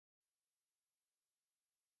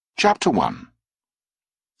Chapter 1.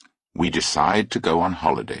 We decide to go on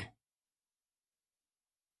holiday.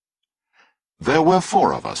 There were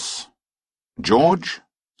 4 of us: George,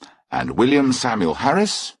 and William Samuel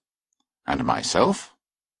Harris, and myself,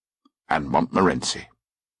 and Montmorency.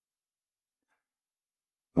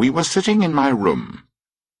 We were sitting in my room,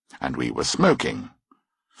 and we were smoking,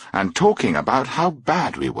 and talking about how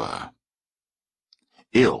bad we were.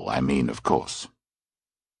 Ill, I mean, of course.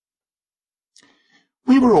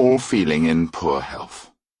 We were all feeling in poor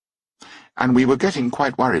health, and we were getting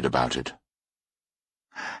quite worried about it.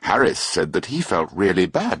 Harris said that he felt really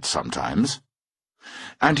bad sometimes,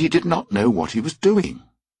 and he did not know what he was doing.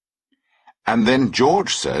 And then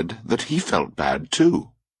George said that he felt bad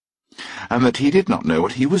too, and that he did not know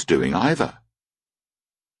what he was doing either.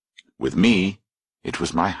 With me, it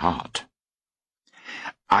was my heart.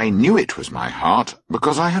 I knew it was my heart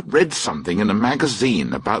because I had read something in a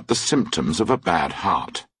magazine about the symptoms of a bad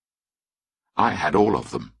heart. I had all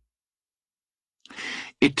of them.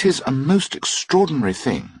 It is a most extraordinary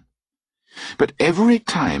thing, but every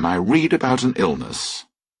time I read about an illness,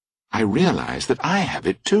 I realize that I have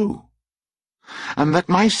it too, and that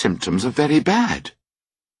my symptoms are very bad.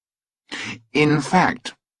 In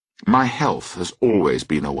fact, my health has always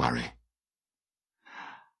been a worry.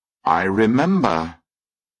 I remember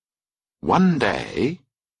one day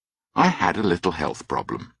I had a little health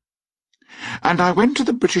problem, and I went to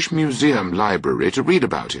the British Museum library to read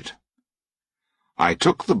about it. I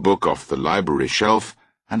took the book off the library shelf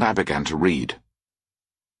and I began to read.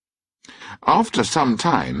 After some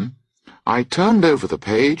time, I turned over the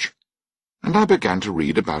page and I began to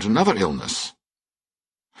read about another illness.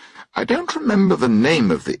 I don't remember the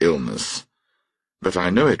name of the illness, but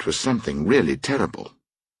I know it was something really terrible.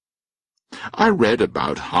 I read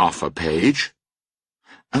about half a page,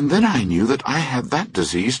 and then I knew that I had that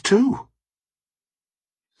disease too.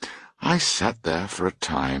 I sat there for a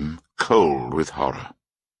time, cold with horror.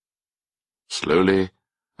 Slowly,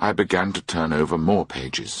 I began to turn over more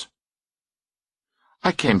pages.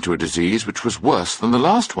 I came to a disease which was worse than the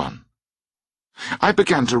last one. I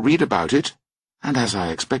began to read about it, and as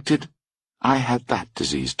I expected, I had that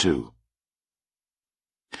disease too.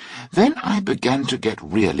 Then I began to get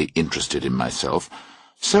really interested in myself,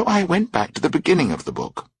 so I went back to the beginning of the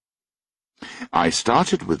book. I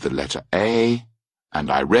started with the letter A, and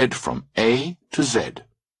I read from A to Z.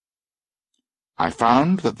 I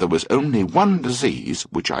found that there was only one disease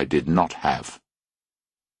which I did not have.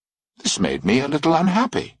 This made me a little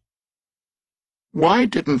unhappy. Why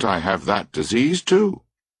didn't I have that disease too?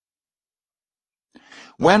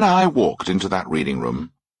 When I walked into that reading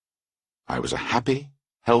room, I was a happy,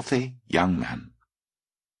 healthy young man.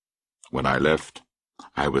 When I left,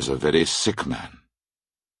 I was a very sick man,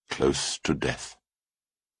 close to death.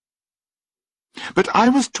 But I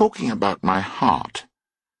was talking about my heart.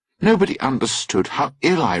 Nobody understood how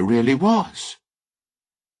ill I really was.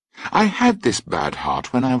 I had this bad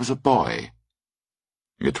heart when I was a boy.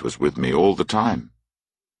 It was with me all the time.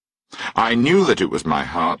 I knew that it was my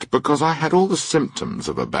heart because I had all the symptoms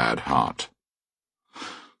of a bad heart.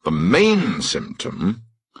 The main symptom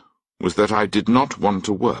was that I did not want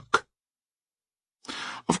to work.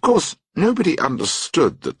 Of course, nobody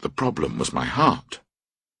understood that the problem was my heart.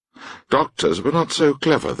 Doctors were not so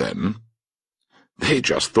clever then. They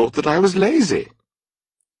just thought that I was lazy.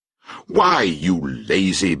 "Why, you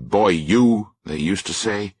lazy boy, you," they used to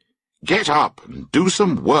say. "Get up and do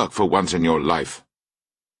some work for once in your life."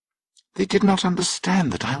 They did not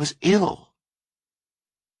understand that I was ill.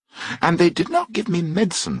 And they did not give me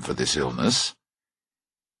medicine for this illness.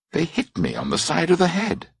 They hit me on the side of the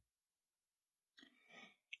head.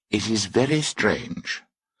 It is very strange,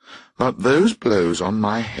 but those blows on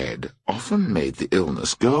my head often made the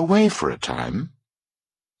illness go away for a time.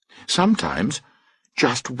 Sometimes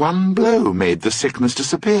just one blow made the sickness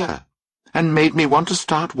disappear, and made me want to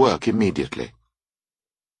start work immediately.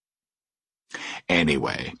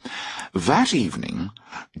 Anyway, that evening,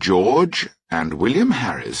 George and William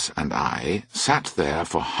Harris and I sat there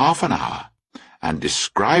for half an hour and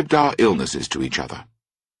described our illnesses to each other.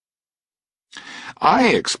 I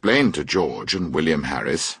explained to George and William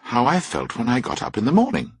Harris how I felt when I got up in the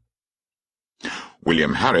morning.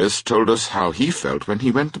 William Harris told us how he felt when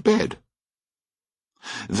he went to bed.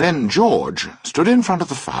 Then George stood in front of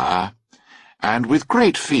the fire, and with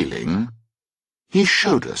great feeling, he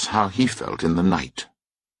showed us how he felt in the night.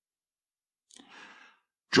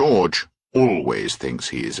 George always thinks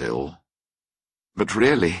he is ill, but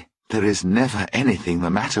really there is never anything the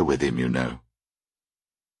matter with him, you know.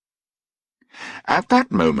 At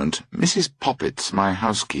that moment, Mrs. Poppets, my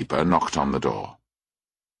housekeeper, knocked on the door.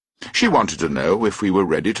 She wanted to know if we were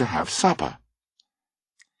ready to have supper.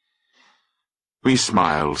 We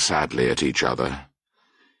smiled sadly at each other,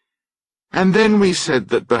 and then we said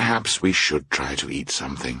that perhaps we should try to eat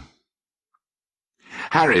something.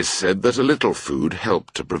 Harris said that a little food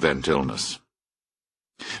helped to prevent illness.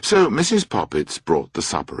 So Mrs. Poppets brought the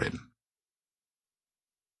supper in.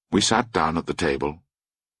 We sat down at the table,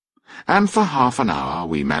 and for half an hour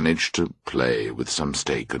we managed to play with some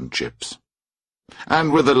steak and chips,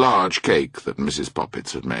 and with a large cake that Mrs.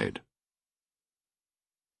 Poppets had made.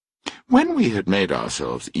 When we had made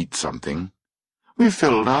ourselves eat something, we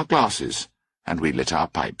filled our glasses, and we lit our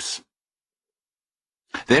pipes.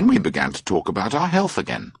 Then we began to talk about our health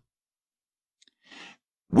again.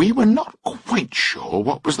 We were not quite sure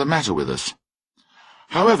what was the matter with us.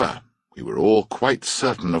 However, we were all quite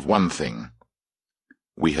certain of one thing.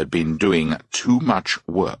 We had been doing too much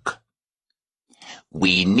work.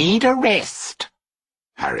 "We need a rest,"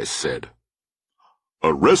 Harris said.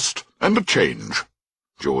 "A rest and a change,"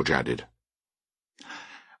 George added.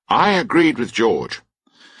 I agreed with George,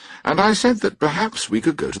 and I said that perhaps we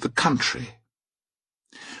could go to the country.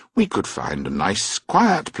 We could find a nice,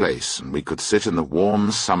 quiet place, and we could sit in the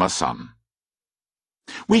warm summer sun.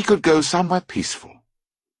 We could go somewhere peaceful,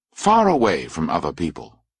 far away from other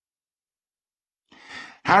people.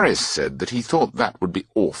 Harris said that he thought that would be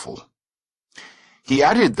awful. He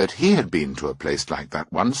added that he had been to a place like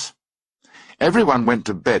that once. Everyone went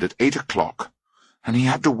to bed at 8 o'clock, and he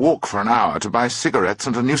had to walk for an hour to buy cigarettes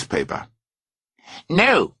and a newspaper.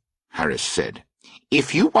 "No," Harris said.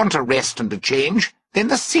 "If you want a rest and a change, then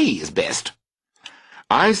the sea is best."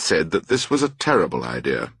 I said that this was a terrible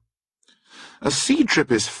idea. A sea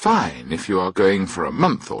trip is fine if you are going for a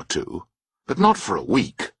month or two, but not for a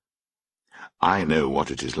week. I know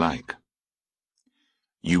what it is like.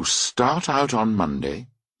 You start out on Monday,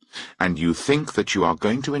 and you think that you are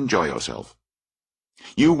going to enjoy yourself.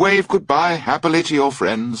 You wave goodbye happily to your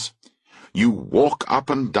friends. You walk up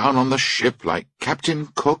and down on the ship like Captain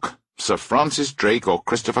Cook, Sir Francis Drake, or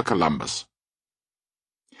Christopher Columbus.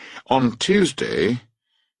 On Tuesday,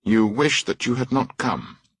 you wish that you had not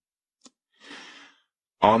come.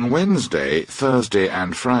 On Wednesday, Thursday,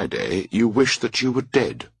 and Friday, you wish that you were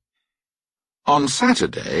dead. On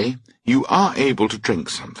Saturday, you are able to drink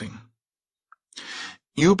something.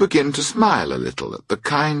 You begin to smile a little at the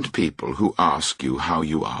kind people who ask you how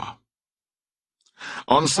you are.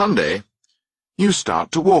 On Sunday, you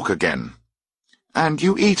start to walk again, and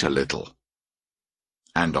you eat a little.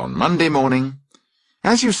 And on Monday morning,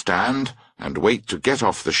 as you stand and wait to get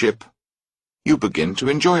off the ship, you begin to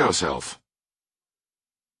enjoy yourself.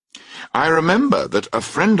 I remember that a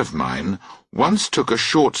friend of mine once took a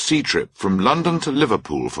short sea trip from London to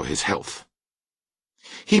Liverpool for his health.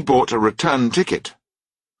 He bought a return ticket,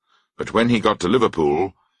 but when he got to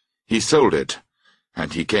Liverpool, he sold it,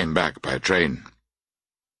 and he came back by train.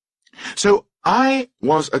 So I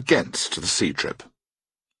was against the sea trip.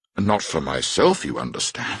 Not for myself, you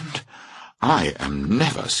understand. I am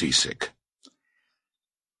never seasick.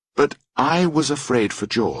 But I was afraid for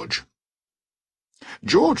George.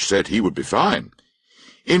 George said he would be fine.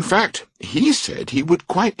 In fact, he said he would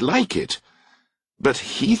quite like it, but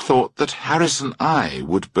he thought that Harris and I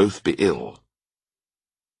would both be ill.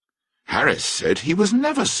 Harris said he was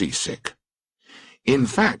never seasick. In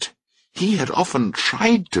fact, he had often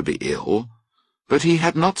tried to be ill, but he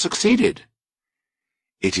had not succeeded.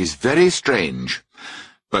 It is very strange,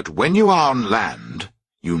 but when you are on land,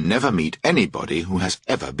 you never meet anybody who has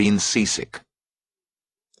ever been seasick.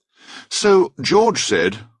 So George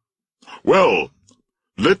said, "Well,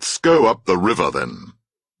 let's go up the river then."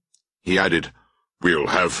 He added, "We'll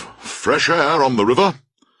have fresh air on the river.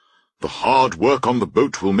 The hard work on the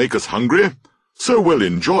boat will make us hungry, so we'll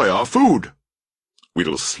enjoy our food.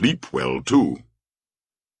 We'll sleep well, too."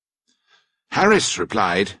 Harris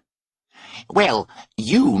replied, "Well,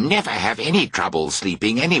 you never have any trouble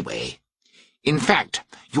sleeping anyway. In fact,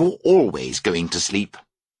 you're always going to sleep."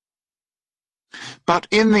 But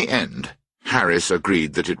in the end, Harris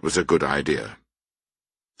agreed that it was a good idea.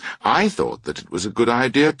 I thought that it was a good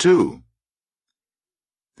idea, too.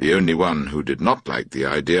 The only one who did not like the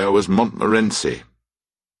idea was Montmorency.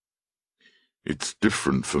 "It's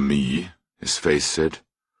different for me," his face said.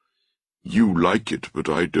 "You like it, but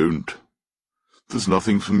I don't. There's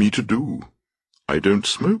nothing for me to do. I don't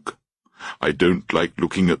smoke. I don't like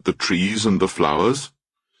looking at the trees and the flowers.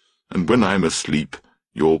 And when I'm asleep,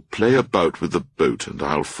 you'll play about with the boat and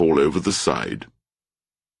I'll fall over the side."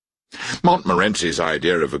 Montmorency's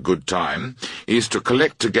idea of a good time is to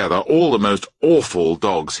collect together all the most awful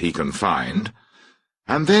dogs he can find,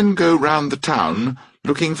 and then go round the town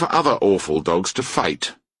looking for other awful dogs to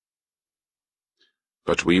fight.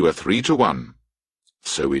 But we were 3-1,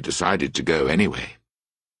 so we decided to go anyway.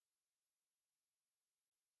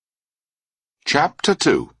 Chapter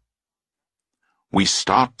 2. We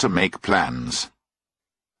start to make plans.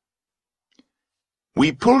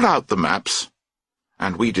 We pulled out the maps,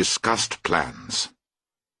 and we discussed plans.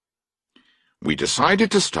 We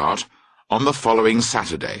decided to start on the following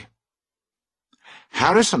Saturday.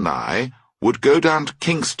 Harris and I would go down to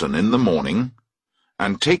Kingston in the morning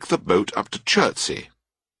and take the boat up to Chertsey.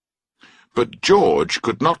 But George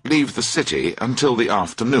could not leave the city until the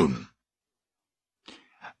afternoon.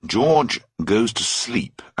 George goes to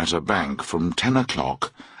sleep at a bank from 10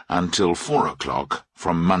 o'clock until 4 o'clock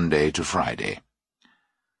from Monday to Friday.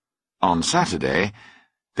 On Saturday,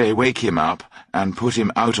 they wake him up and put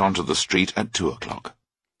him out onto the street at 2 o'clock.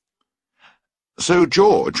 So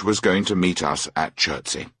George was going to meet us at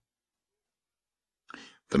Chertsey.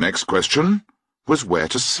 The next question was where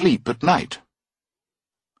to sleep at night.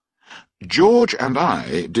 George and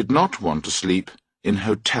I did not want to sleep in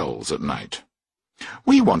hotels at night.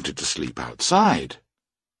 We wanted to sleep outside.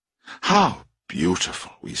 How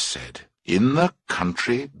beautiful, we said, in the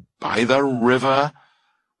country, by the river,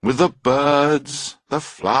 with the birds, the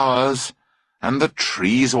flowers, and the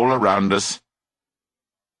trees all around us.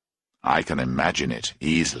 I can imagine it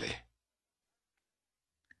easily.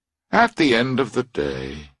 At the end of the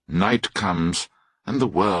day, night comes, and the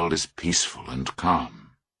world is peaceful and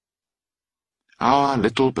calm. Our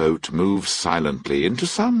little boat moves silently into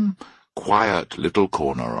some quiet little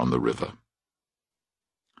corner on the river.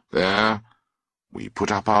 There we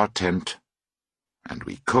put up our tent, and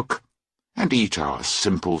we cook and eat our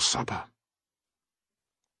simple supper.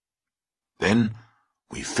 Then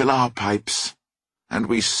we fill our pipes, and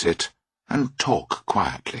we sit and talk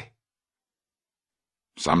quietly.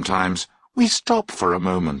 Sometimes we stop for a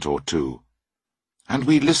moment or two, and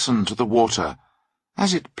we listen to the water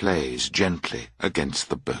as it plays gently against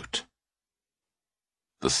the boat.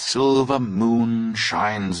 The silver moon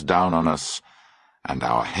shines down on us, and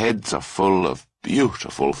our heads are full of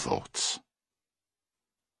beautiful thoughts.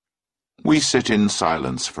 We sit in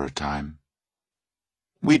silence for a time.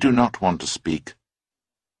 We do not want to speak.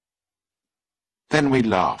 Then we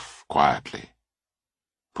laugh quietly,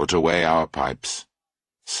 put away our pipes,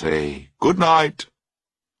 say good night,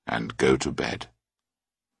 and go to bed.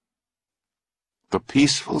 The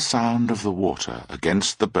peaceful sound of the water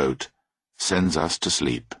against the boat sends us to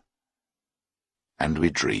sleep, and we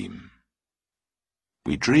dream.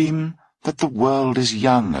 We dream that the world is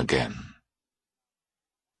young again.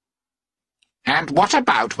 "And what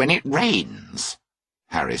about when it rains?"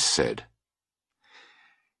 Harris said.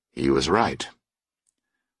 He was right.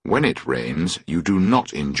 When it rains, you do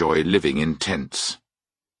not enjoy living in tents.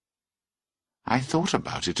 I thought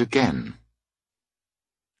about it again.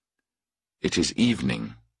 It is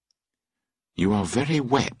evening. You are very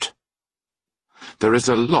wet. There is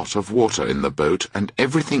a lot of water in the boat, and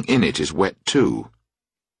everything in it is wet too.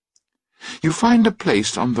 You find a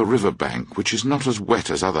place on the river bank which is not as wet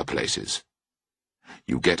as other places.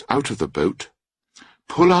 You get out of the boat,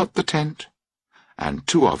 pull out the tent, and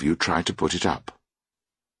 2 of you try to put it up.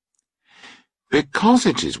 Because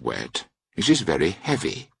it is wet, it is very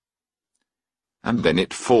heavy, and then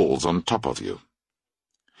it falls on top of you.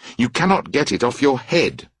 You cannot get it off your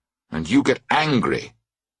head, and you get angry.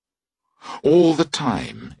 All the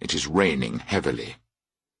time it is raining heavily.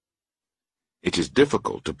 It is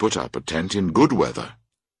difficult to put up a tent in good weather.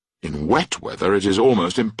 In wet weather it is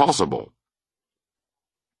almost impossible.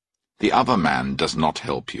 The other man does not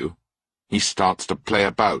help you. He starts to play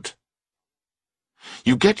about.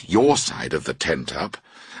 You get your side of the tent up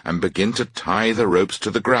and begin to tie the ropes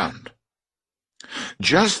to the ground.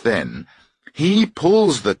 Just then, he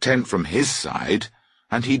pulls the tent from his side,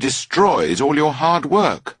 and he destroys all your hard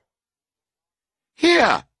work.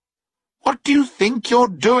 "Here! What do you think you're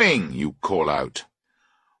doing?" you call out.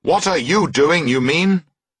 "What are you doing, you mean?"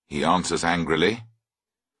 he answers angrily.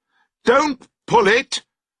 "Don't pull it!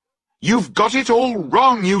 You've got it all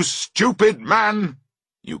wrong, you stupid man!"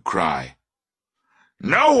 you cry.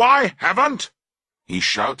 "No, I haven't!" he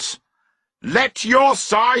shouts. "Let your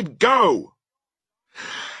side go!"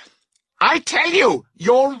 "I tell you,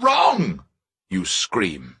 you're wrong!" you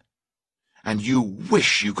scream, and you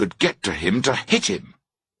wish you could get to him to hit him.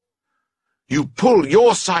 You pull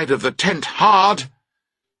your side of the tent hard,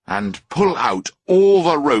 and pull out all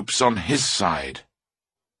the ropes on his side.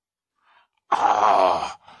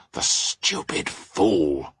 "Ah, the stupid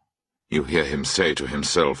fool," you hear him say to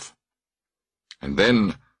himself. And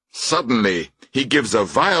then, suddenly, he gives a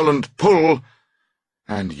violent pull,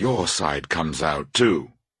 and your side comes out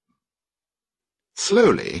too.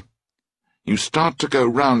 Slowly, you start to go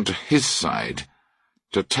round to his side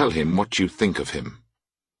to tell him what you think of him.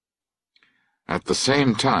 At the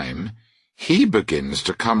same time, he begins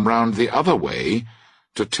to come round the other way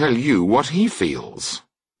to tell you what he feels.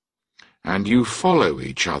 And you follow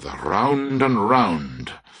each other round and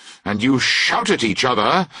round, and you shout at each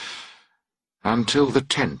other until the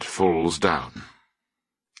tent falls down.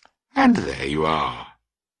 And there you are.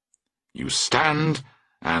 You stand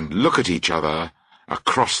and look at each other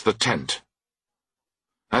across the tent.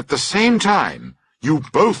 At the same time, you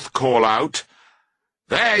both call out,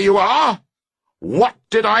 "There you are! What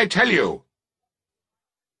did I tell you?"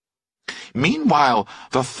 Meanwhile,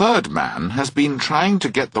 the third man has been trying to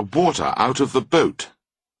get the water out of the boat.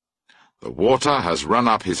 The water has run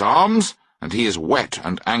up his arms, and he is wet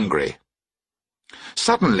and angry.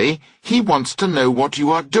 Suddenly, he wants to know what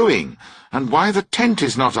you are doing, and why the tent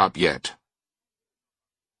is not up yet.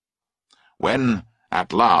 When,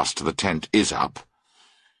 at last, the tent is up,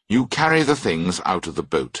 you carry the things out of the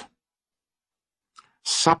boat.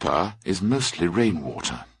 Supper is mostly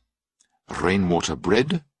rainwater. Rainwater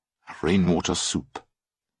bread, rainwater soup.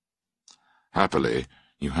 Happily,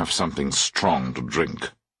 you have something strong to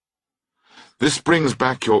drink. This brings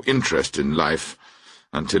back your interest in life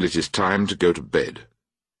until it is time to go to bed.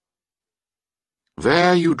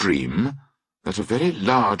 There you dream that a very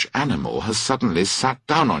large animal has suddenly sat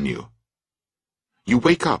down on you. You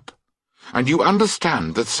wake up, and you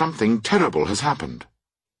understand that something terrible has happened.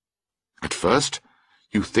 At first,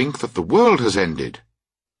 you think that the world has ended.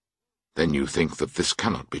 Then you think that this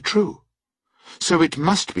cannot be true. So it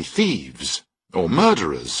must be thieves, or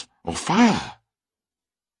murderers, or fire.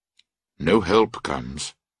 No help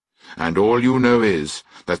comes, and all you know is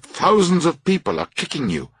that thousands of people are kicking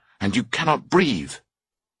you, and you cannot breathe.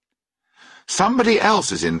 Somebody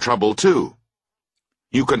else is in trouble too.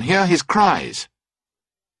 You can hear his cries.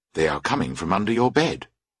 They are coming from under your bed.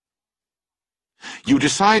 You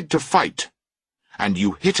decide to fight, and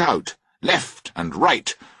you hit out, left and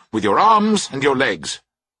right, with your arms and your legs.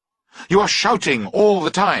 You are shouting all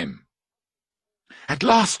the time. At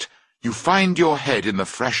last, you find your head in the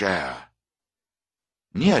fresh air.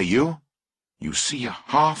 Near you, you see a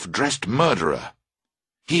half-dressed murderer.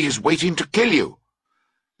 He is waiting to kill you.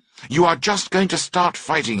 You are just going to start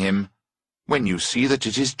fighting him when you see that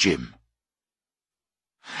it is Jim.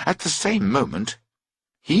 At the same moment,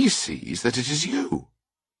 he sees that it is you.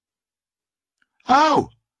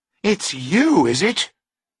 "Oh, it's you, is it?"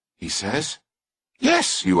 he says.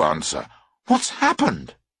 "Yes," you answer. "What's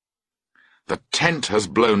happened?" "The tent has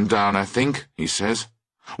blown down, I think," he says.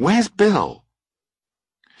 "Where's Bill?"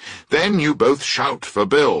 Then you both shout for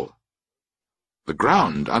Bill. The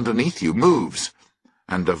ground underneath you moves,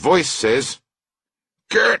 and a voice says,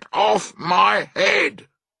 "Get off my head!"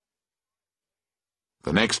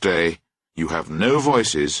 The next day, you have no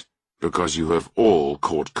voices because you have all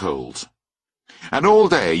caught colds. And all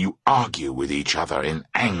day you argue with each other in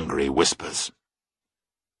angry whispers.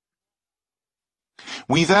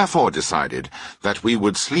 We therefore decided that we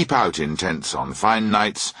would sleep out in tents on fine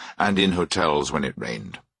nights and in hotels when it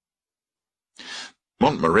rained.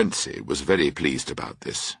 Montmorency was very pleased about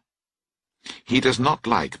this. He does not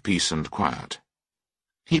like peace and quiet.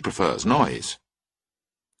 He prefers noise.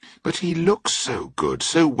 But he looks so good,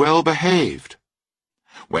 so well behaved.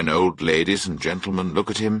 When old ladies and gentlemen look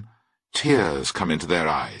at him, tears come into their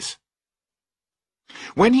eyes.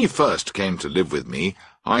 When he first came to live with me,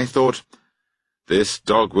 I thought, "This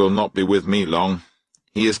dog will not be with me long.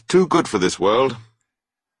 He is too good for this world."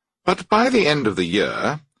 But by the end of the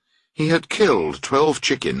year, he had killed 12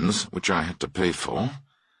 chickens, which I had to pay for.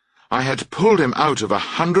 I had pulled him out of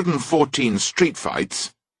 114 street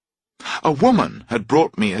fights. A woman had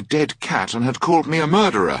brought me a dead cat and had called me a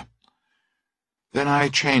murderer. Then I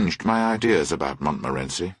changed my ideas about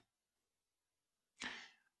Montmorency.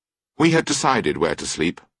 We had decided where to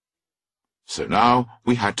sleep, so now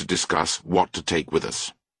we had to discuss what to take with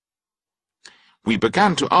us. We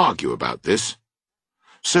began to argue about this,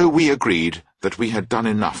 so we agreed that we had done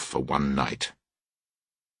enough for one night.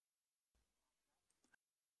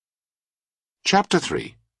 Chapter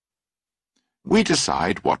 3. We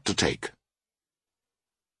decide what to take.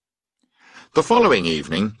 The following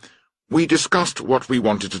evening, we discussed what we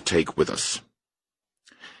wanted to take with us.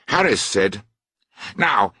 Harris said,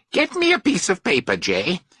 "Now, get me a piece of paper,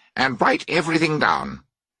 Jay, and write everything down.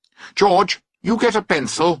 George, you get a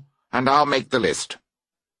pencil, and I'll make the list."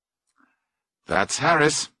 That's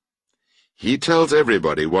Harris. He tells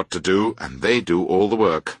everybody what to do, and they do all the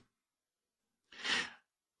work.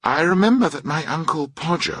 I remember that my Uncle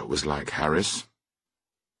Podger was like Harris.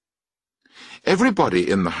 Everybody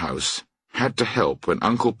in the house had to help when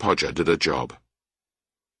Uncle Podger did a job.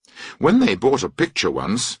 When they bought a picture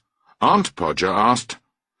once, Aunt Podger asked,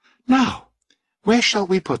 "Now, where shall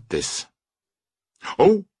we put this?"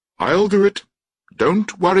 "Oh, I'll do it.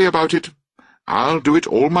 Don't worry about it. I'll do it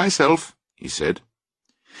all myself," he said.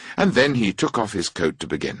 And then he took off his coat to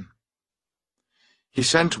begin. He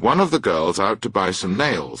sent one of the girls out to buy some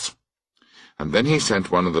nails, and then he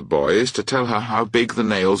sent one of the boys to tell her how big the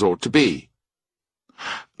nails ought to be.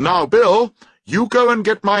 "Now, Bill, you go and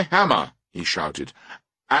get my hammer," he shouted,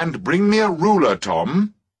 "and bring me a ruler,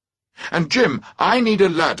 Tom. And Jim, I need a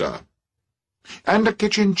ladder. And a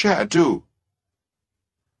kitchen chair, too.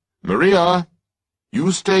 Maria,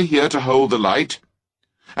 you stay here to hold the light.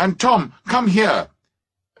 And Tom, come here.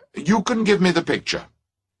 You can give me the picture."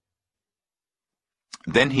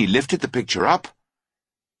 Then he lifted the picture up,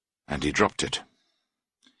 and he dropped it.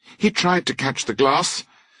 He tried to catch the glass,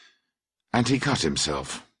 and he cut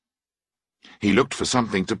himself. He looked for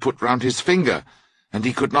something to put round his finger, and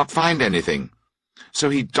he could not find anything. So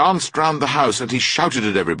he danced round the house, and he shouted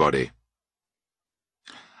at everybody.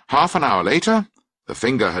 Half an hour later, the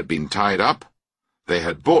finger had been tied up, they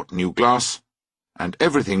had bought new glass, and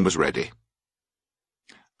everything was ready.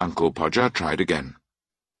 Uncle Podger tried again.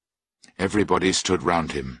 Everybody stood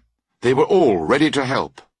round him. They were all ready to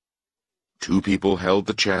help. 2 people held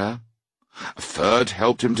the chair, a 3rd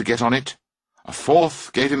helped him to get on it, a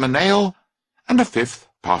 4th gave him a nail, and a 5th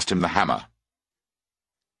passed him the hammer.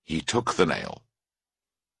 He took the nail,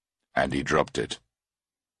 and he dropped it.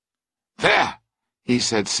 "There," he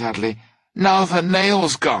said sadly, "now the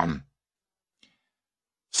nail's gone."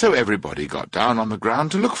 So everybody got down on the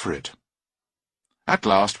ground to look for it. At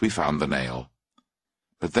last we found the nail.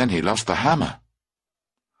 But then he lost the hammer.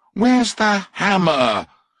 "Where's the hammer?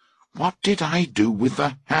 What did I do with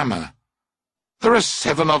the hammer? There are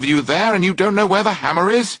 7 of you there, and you don't know where the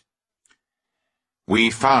hammer is?"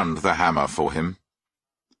 We found the hammer for him.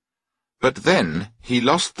 But then he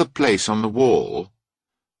lost the place on the wall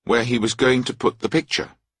where he was going to put the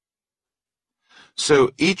picture.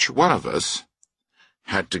 So each one of us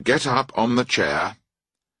had to get up on the chair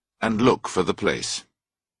and look for the place.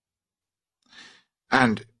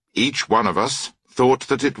 And each one of us thought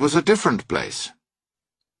that it was a different place.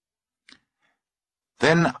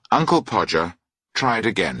 Then Uncle Podger tried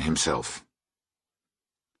again himself.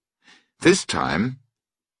 This time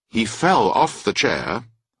he fell off the chair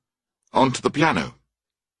onto the piano.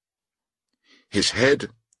 His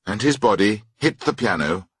head and his body hit the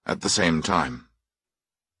piano at the same time.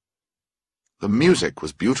 The music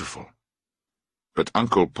was beautiful, but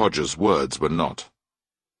Uncle Podger's words were not.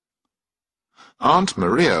 Aunt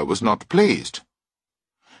Maria was not pleased.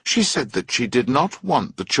 She said that she did not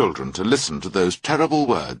want the children to listen to those terrible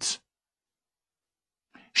words.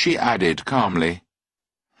 She added calmly,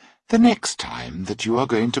 "The next time that you are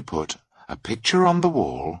going to put a picture on the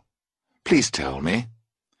wall, please tell me.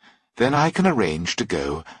 Then I can arrange to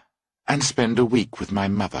go and spend a week with my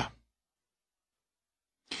mother."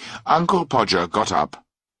 Uncle Podger got up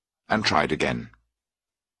and tried again.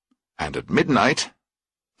 And at midnight,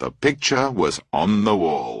 the picture was on the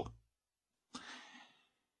wall.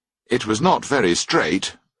 It was not very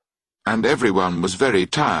straight, and everyone was very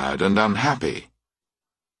tired and unhappy.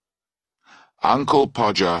 Uncle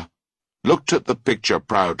Podger looked at the picture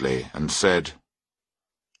proudly and said,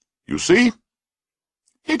 "You see,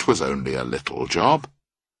 it was only a little job."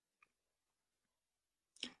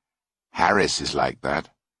 Harris is like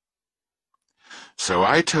that. So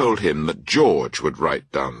I told him that George would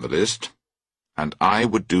write down the list, and I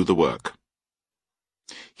would do the work.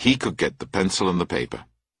 He could get the pencil and the paper.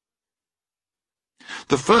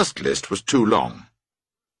 The first list was too long,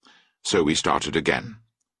 so we started again.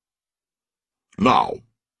 "Now,"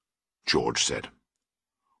 George said,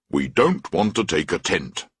 "we don't want to take a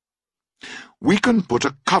tent. We can put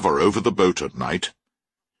a cover over the boat at night.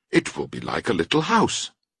 It will be like a little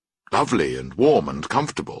house, lovely and warm and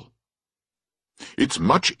comfortable. It's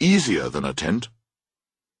much easier than a tent."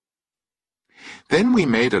 Then we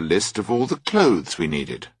made a list of all the clothes we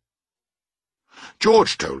needed.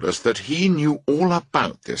 George told us that he knew all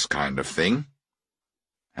about this kind of thing,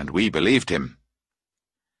 and we believed him.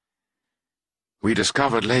 We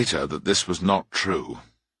discovered later that this was not true.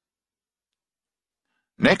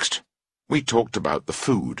 Next, we talked about the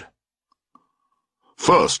food.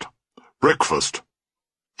 "First, breakfast,"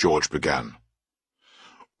 George began.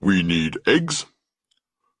 "We need eggs,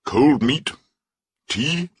 cold meat,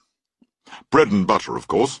 tea, bread and butter, of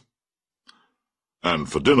course.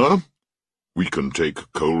 And for dinner, we can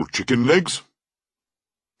take cold chicken legs,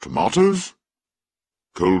 tomatoes,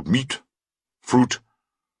 cold meat, fruit,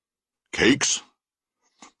 cakes,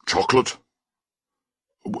 chocolate.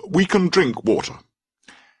 We can drink water."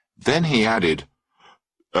 Then he added,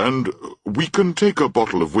 "And we can take a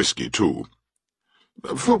bottle of whiskey, too.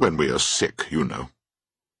 For when we are sick, you know."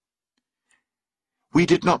 We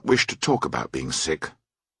did not wish to talk about being sick,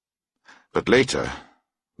 but later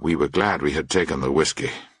we were glad we had taken the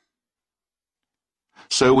whiskey.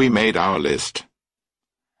 So we made our list,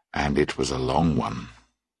 and it was a long one.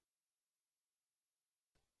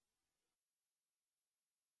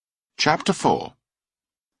 Chapter 4.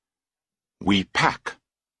 We Pack.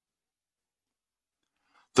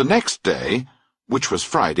 The next day, which was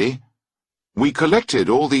Friday, we collected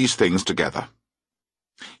all these things together.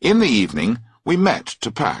 In the evening, we met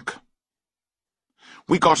to pack.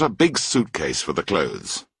 We got a big suitcase for the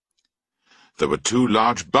clothes. There were 2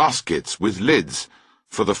 large baskets with lids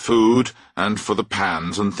for the food and for the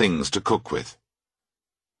pans and things to cook with.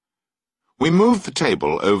 We moved the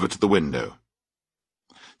table over to the window.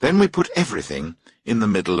 Then we put everything in the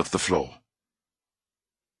middle of the floor.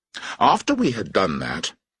 After we had done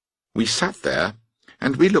that, we sat there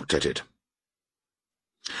and we looked at it.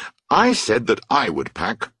 I said that I would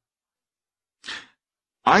pack.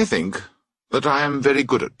 I think that I am very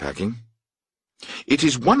good at packing. It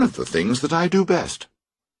is one of the things that I do best.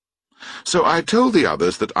 So I told the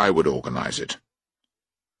others that I would organize it.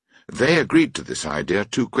 They agreed to this idea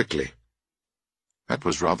too quickly. That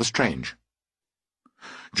was rather strange.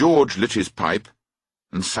 George lit his pipe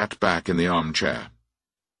and sat back in the armchair.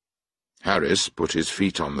 Harris put his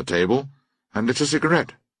feet on the table and lit a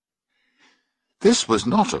cigarette. This was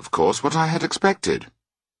not, of course, what I had expected.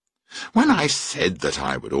 When I said that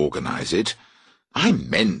I would organize it, I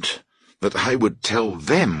meant that I would tell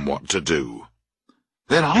them what to do.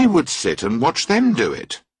 Then I would sit and watch them do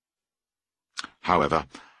it. However,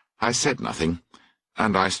 I said nothing,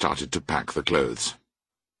 and I started to pack the clothes.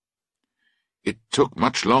 It took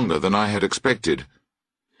much longer than I had expected,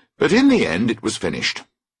 but in the end it was finished.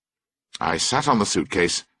 I sat on the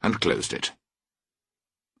suitcase and closed it.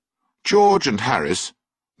 George and Harris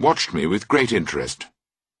watched me with great interest.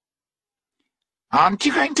 "Aren't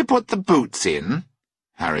you going to put the boots in?"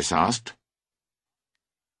 Harris asked.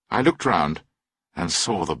 I looked round and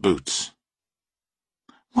saw the boots.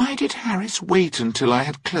 Why did Harris wait until I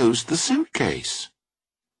had closed the suitcase?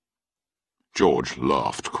 George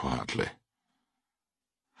laughed quietly.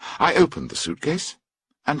 I opened the suitcase,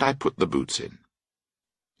 and I put the boots in.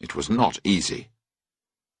 It was not easy.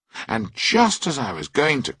 And just as I was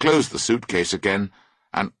going to close the suitcase again,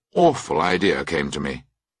 an awful idea came to me.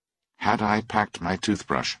 Had I packed my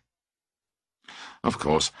toothbrush? Of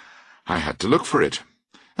course, I had to look for it,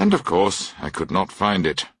 and of course I could not find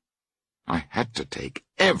it. I had to take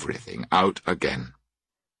everything out again.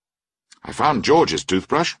 I found George's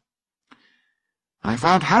toothbrush. I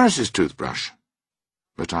found Harris's toothbrush,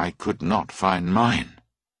 but I could not find mine.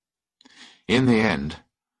 In the end,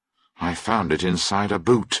 I found it inside a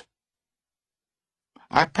boot.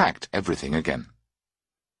 I packed everything again.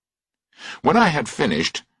 When I had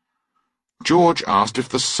finished, George asked if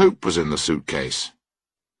the soap was in the suitcase.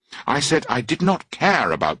 I said I did not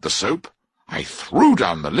care about the soap. I threw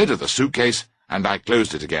down the lid of the suitcase, and I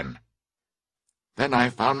closed it again. Then I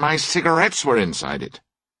found my cigarettes were inside it.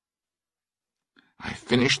 I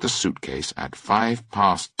finished the suitcase at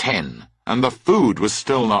 10:05, and the food was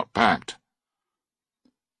still not packed.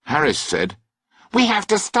 Harris said, "We have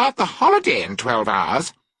to start the holiday in 12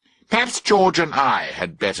 hours. Perhaps George and I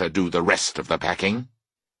had better do the rest of the packing."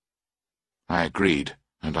 I agreed,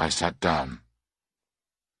 and I sat down.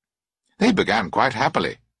 They began quite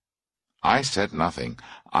happily. I said nothing.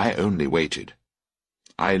 I only waited.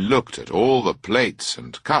 I looked at all the plates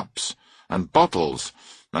and cups and bottles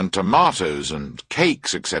and tomatoes and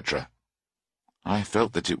cakes, etc. I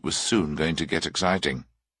felt that it was soon going to get exciting.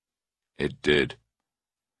 It did.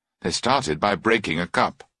 They started by breaking a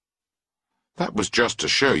cup. That was just to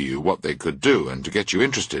show you what they could do and to get you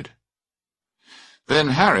interested. Then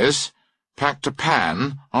Harris packed a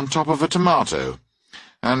pan on top of a tomato,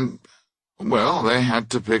 and, well, they had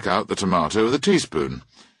to pick out the tomato with a teaspoon.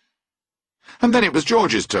 And then it was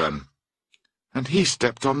George's turn, and he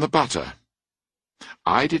stepped on the butter.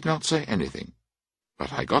 I did not say anything,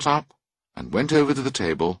 but I got up and went over to the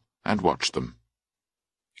table and watched them.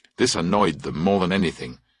 This annoyed them more than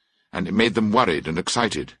anything, and it made them worried and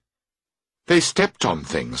excited. They stepped on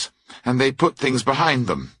things, and they put things behind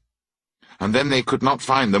them, and then they could not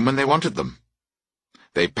find them when they wanted them.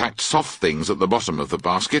 They packed soft things at the bottom of the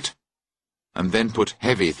basket, and then put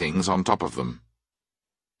heavy things on top of them.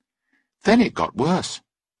 Then it got worse.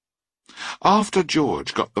 After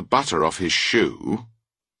George got the butter off his shoe,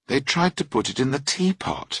 they tried to put it in the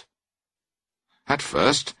teapot. At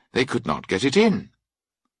first, they could not get it in.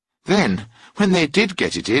 Then, when they did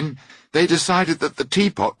get it in, they decided that the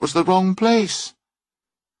teapot was the wrong place.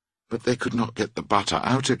 But they could not get the butter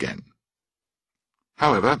out again.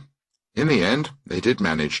 However, in the end, they did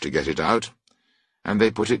manage to get it out, and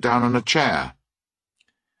they put it down on a chair.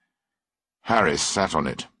 Harris sat on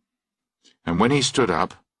it, and when he stood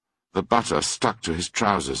up, the butter stuck to his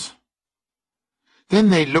trousers. Then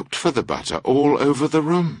they looked for the butter all over the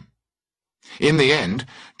room. In the end,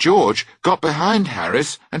 George got behind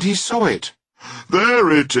Harris, and he saw it. "There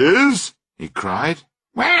it is!" he cried.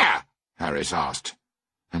 Where? Harris asked,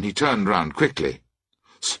 and he turned round quickly.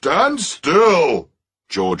 "Stand still!"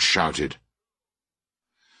 George shouted.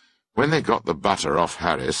 When they got the butter off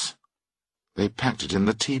Harris, they packed it in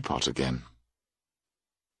the teapot again.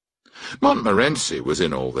 Montmorency was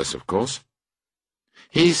in all this, of course.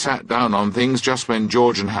 He sat down on things just when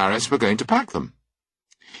George and Harris were going to pack them.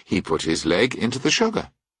 He put his leg into the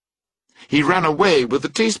sugar. He ran away with the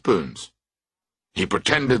teaspoons. He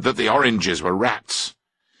pretended that the oranges were rats,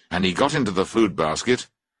 and he got into the food basket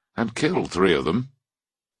and killed 3 of them.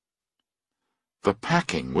 The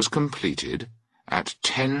packing was completed at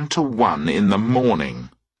 10 to 1 in the morning,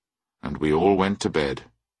 and we all went to bed.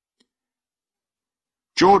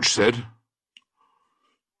 George said,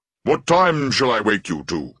 "What time shall I wake you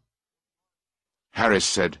to?" Harris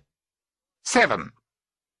said, 7.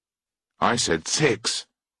 I said 6.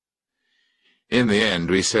 In the end,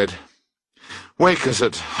 we said, "Wake us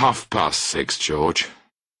at 6:30, George."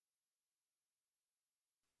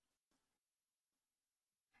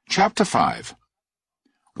 Chapter 5.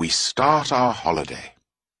 We start our holiday.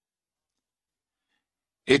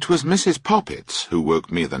 It was Mrs. Poppets who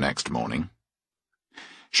woke me the next morning.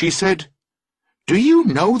 She said, "Do you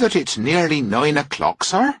know that it's nearly 9 o'clock,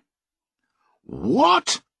 sir?"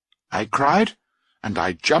 "What?" I cried, and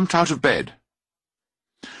I jumped out of bed.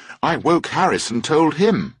 I woke Harris and told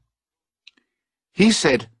him. He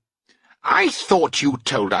said, I thought you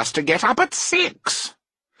told us to get up at 6.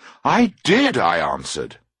 "I did," I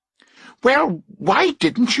answered. Well, why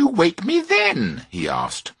didn't you wake me then? He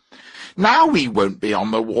asked. Now we won't be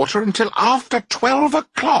on the water until after 12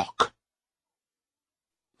 o'clock.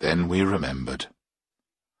 Then we remembered.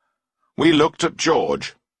 We looked at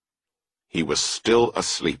George. He was still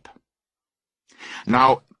asleep.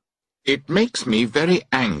 Now, it makes me very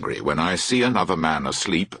angry when I see another man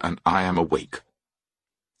asleep and I am awake.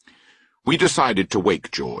 We decided to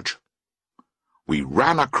wake George. We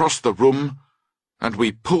ran across the room and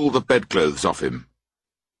we pulled the bedclothes off him.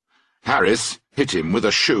 Harris hit him with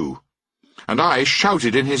a shoe, and I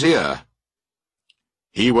shouted in his ear.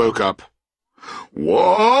 He woke up.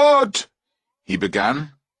 "What?" he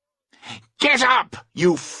began. "Get up,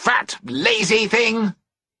 you fat, lazy thing!"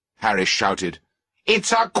 Harris shouted.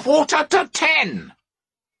 "It's 9:45.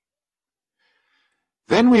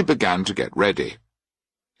 Then we began to get ready,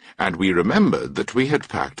 and we remembered that we had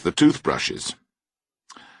packed the toothbrushes.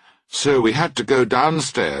 So we had to go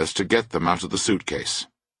downstairs to get them out of the suitcase.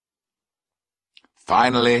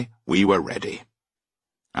 Finally, we were ready,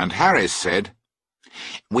 and Harris said,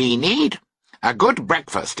 "We need a good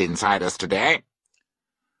breakfast inside us today."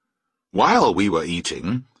 While we were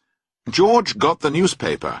eating, George got the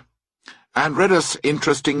newspaper and read us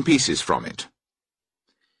interesting pieces from it.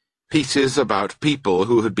 Pieces about people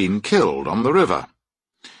who had been killed on the river,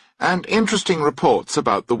 and interesting reports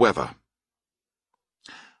about the weather.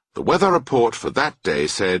 The weather report for that day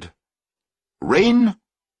said, rain,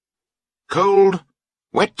 cold,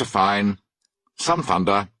 wet to fine, some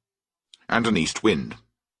thunder, and an east wind.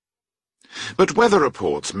 But weather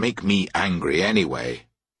reports make me angry anyway.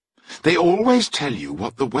 They always tell you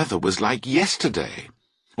what the weather was like yesterday,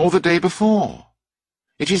 or the day before.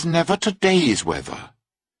 It is never today's weather.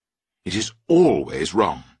 It is always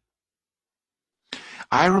wrong.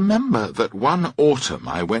 I remember that one autumn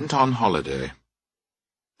I went on holiday.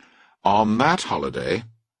 On that holiday,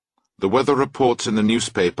 the weather reports in the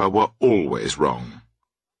newspaper were always wrong.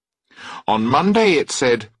 On Monday it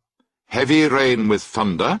said, heavy rain with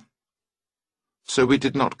thunder, so we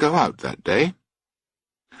did not go out that day.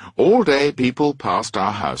 All day people passed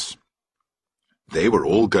our house. They were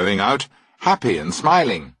all going out, happy and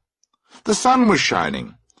smiling. The sun was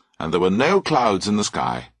shining, and there were no clouds in the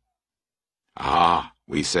sky. "Ah,"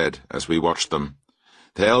 we said as we watched them,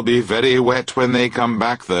 "they'll be very wet when they come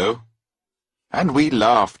back, though." And we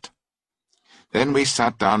laughed. Then we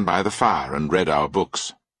sat down by the fire and read our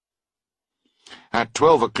books. At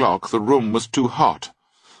 12 o'clock the room was too hot,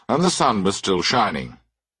 and the sun was still shining.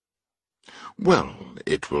 Well,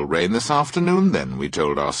 it will rain this afternoon then, we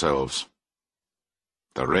told ourselves.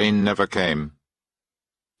 The rain never came.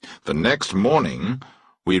 The next morning,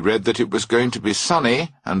 we read that it was going to be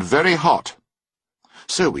sunny and very hot.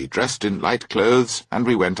 So we dressed in light clothes and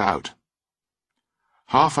we went out.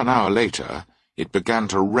 Half an hour later, it began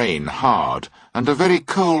to rain hard and a very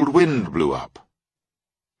cold wind blew up.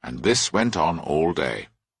 And this went on all day.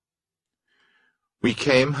 We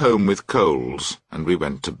came home with colds and we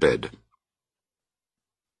went to bed.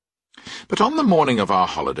 But on the morning of our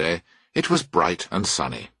holiday, it was bright and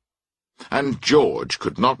sunny, and George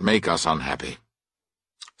could not make us unhappy.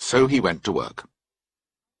 So he went to work.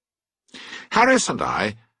 Harris and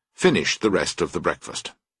I finished the rest of the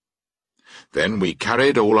breakfast. Then we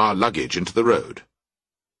carried all our luggage into the road.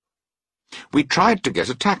 We tried to get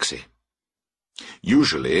a taxi.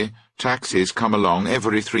 Usually, taxis come along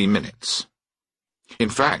every 3 minutes. In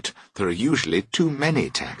fact, there are usually too many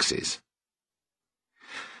taxis.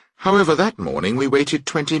 However, that morning we waited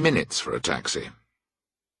 20 minutes for a taxi.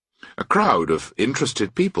 A crowd of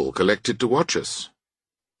interested people collected to watch us.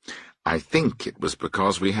 I think it was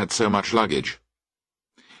because we had so much luggage.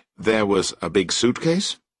 There was a big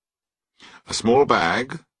suitcase, a small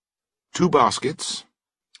bag, 2 baskets,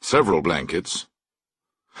 several blankets,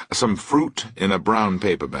 some fruit in a brown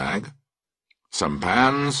paper bag, some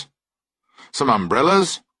pans, some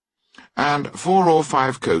umbrellas, and 4 or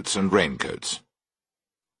 5 coats and raincoats.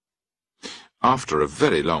 After a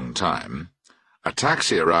very long time, a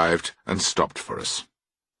taxi arrived and stopped for us.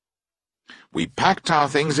 We packed our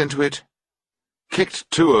things into it, kicked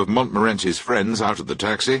 2 of Montmorency's friends out of the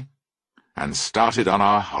taxi, and started on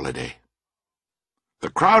our holiday. The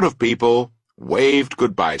crowd of people waved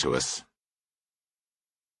goodbye to us.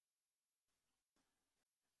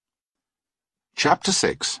 Chapter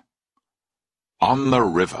 6. On the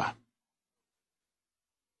River.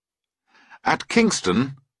 At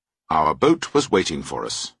Kingston, our boat was waiting for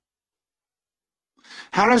us.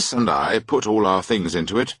 Harris and I put all our things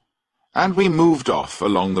into it, and we moved off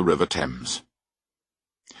along the River Thames.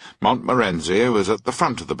 Montmorency was at the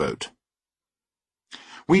front of the boat.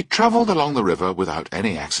 We travelled along the river without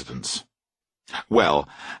any accidents. Well,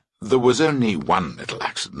 there was only one little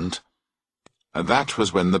accident. That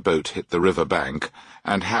was when the boat hit the river bank,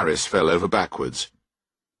 and Harris fell over backwards.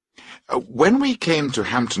 When we came to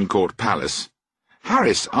Hampton Court Palace,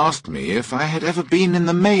 Harris asked me if I had ever been in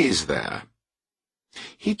the maze there.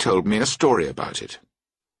 He told me a story about it.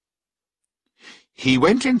 He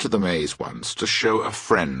went into the maze once to show a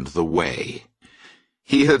friend the way.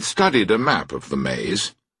 He had studied a map of the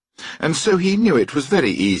maze, and so he knew it was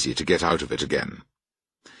very easy to get out of it again.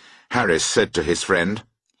 Harris said to his friend,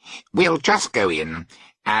 "We'll just go in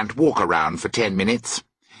and walk around for 10 minutes,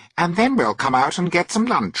 and then we'll come out and get some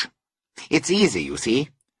lunch. It's easy, you see.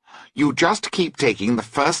 You just keep taking the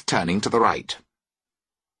first turning to the right."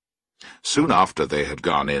 Soon after they had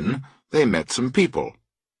gone in, they met some people.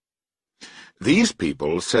 These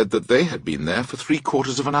people said that they had been there for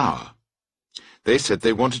 3/4 of an hour. They said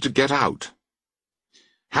they wanted to get out.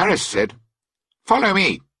 Harris said, "Follow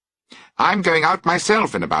me. I'm going out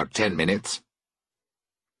myself in about 10 minutes."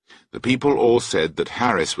 The people all said that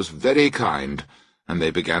Harris was very kind, and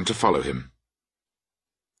they began to follow him.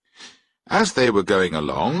 As they were going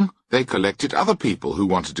along, they collected other people who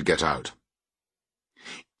wanted to get out.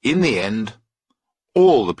 In the end,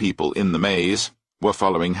 all the people in the maze were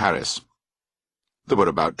following Harris. There were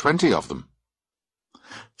about 20 of them.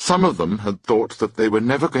 Some of them had thought that they were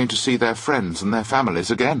never going to see their friends and their families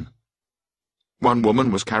again. One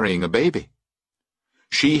woman was carrying a baby.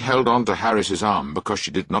 She held on to Harris's arm because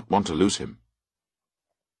she did not want to lose him.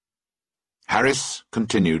 Harris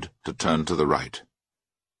continued to turn to the right,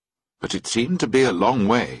 but it seemed to be a long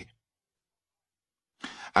way.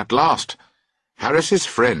 At last, Harris's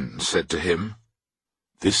friend said to him,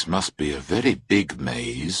 "This must be a very big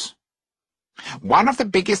maze." "One of the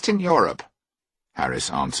biggest in Europe," Harris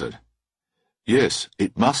answered. "Yes,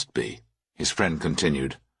 it must be," his friend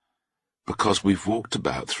continued, "because we've walked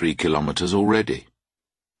about 3 kilometers already."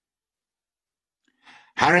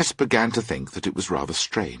 Harris began to think that it was rather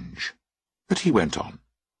strange, but he went on.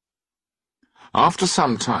 After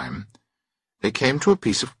some time, they came to a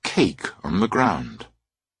piece of cake on the ground.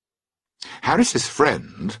 Harris's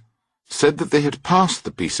friend said that they had passed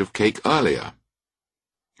the piece of cake earlier.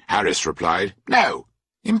 Harris replied, "No,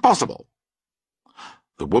 impossible."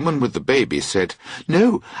 The woman with the baby said,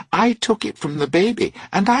 "No, I took it from the baby,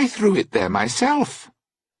 and I threw it there myself.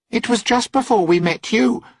 It was just before we met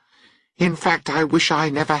you. In fact, I wish I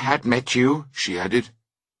never had met you," she added.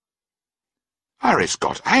 Harris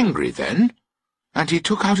got angry then, and he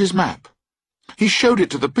took out his map. He showed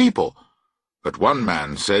it to the people, but one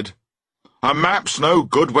man said, "A map's no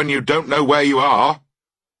good when you don't know where you are."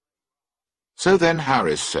 So then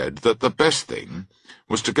Harris said that the best thing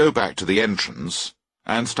was to go back to the entrance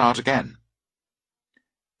and start again.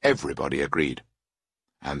 Everybody agreed,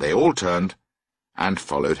 and they all turned and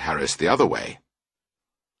followed Harris the other way.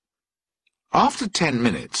 After 10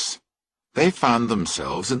 minutes, they found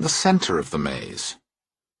themselves in the centre of the maze.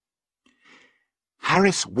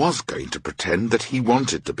 Harris was going to pretend that he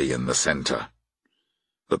wanted to be in the centre,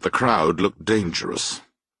 but the crowd looked dangerous,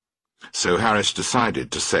 so Harris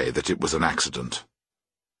decided to say that it was an accident.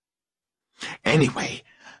 Anyway,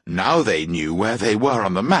 now they knew where they were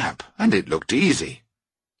on the map, and it looked easy.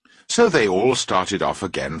 So they all started off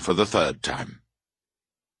again for the third time.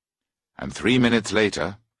 And 3 minutes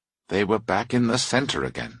later, they were back in the centre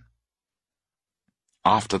again.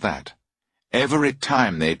 After that, every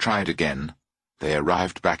time they tried again, they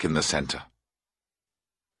arrived back in the centre.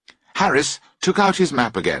 Harris took out his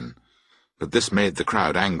map again, but this made the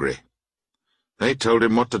crowd angry. They told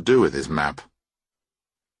him what to do with his map.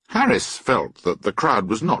 Harris felt that the crowd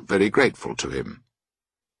was not very grateful to him.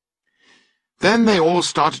 Then they all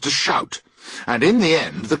started to shout, and in the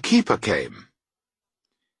end the keeper came.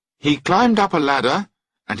 He climbed up a ladder,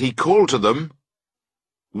 and he called to them,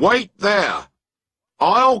 "Wait there!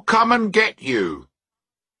 I'll come and get you!"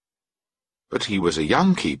 But he was a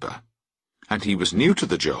young keeper, and he was new to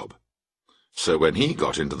the job, so when he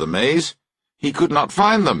got into the maze, he could not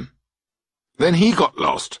find them. Then he got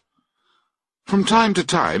lost. From time to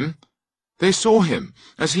time, they saw him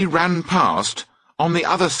as he ran past on the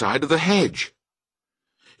other side of the hedge.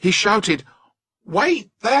 He shouted,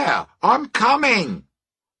 "Wait there! I'm coming!"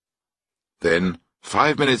 Then,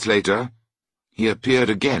 5 minutes later, he appeared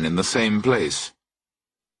again in the same place.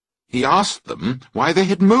 He asked them why they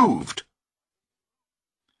had moved.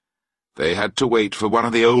 They had to wait for one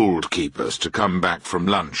of the old keepers to come back from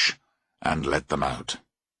lunch and let them out.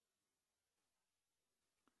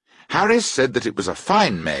 Harris said that it was a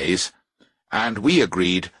fine maze, and we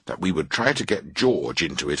agreed that we would try to get George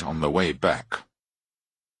into it on the way back.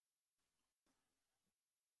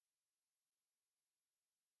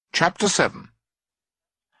 Chapter 7.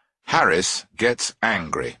 Harris Gets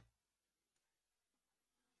Angry.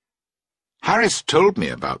 Harris told me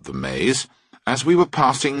about the maze as we were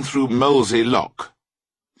passing through Molesey Lock.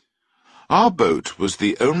 Our boat was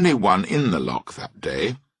the only one in the lock that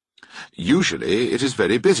day. Usually it is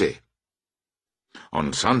very busy.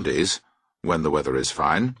 On Sundays, when the weather is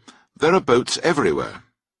fine, there are boats everywhere.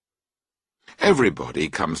 Everybody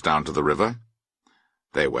comes down to the river.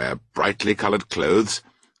 They wear brightly coloured clothes,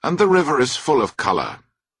 and the river is full of colour.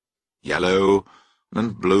 Yellow,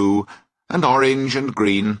 and blue, and orange, and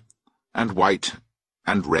green, and white,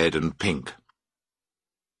 and red, and pink.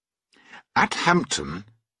 At Hampton,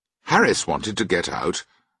 Harris wanted to get out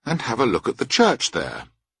and have a look at the church there,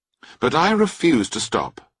 but I refused to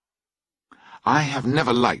stop. I have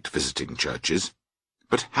never liked visiting churches,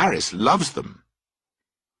 but Harris loves them.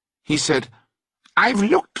 He said, "I've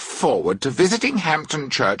looked forward to visiting Hampton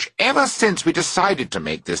Church ever since we decided to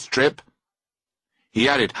make this trip." He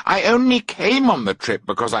added, "I only came on the trip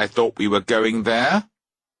because I thought we were going there."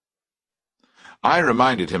 I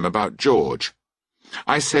reminded him about George.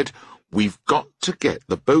 I said, "We've got to get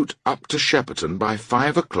the boat up to Shepperton by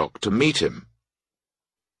 5 o'clock to meet him."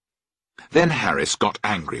 Then Harris got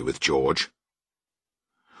angry with George.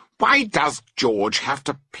 "Why does George have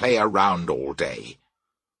to play around all day?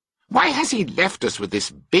 Why has he left us with this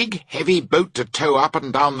big, heavy boat to tow up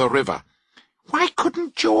and down the river? Why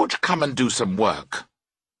couldn't George come and do some work?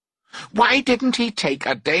 Why didn't he take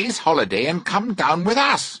a day's holiday and come down with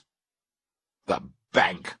us? The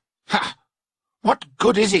bank! Ha! What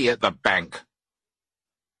good is he at the bank?"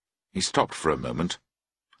 He stopped for a moment,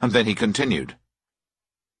 and then he continued.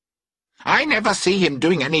 "I never see him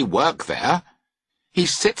doing any work there. He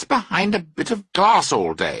sits behind a bit of glass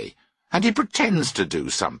all day, and he pretends to do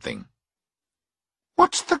something.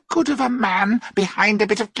 What's the good of a man behind a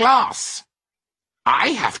bit of glass? I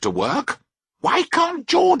have to work. Why can't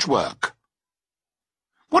George work?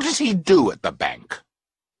 What does he do at the bank?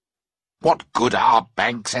 What good are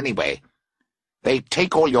banks anyway? They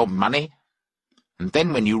take all your money, and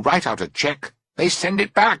then when you write out a cheque, they send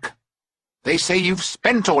it back. They say you've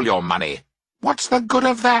spent all your money. What's the good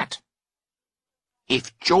of that?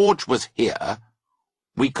 If George was here,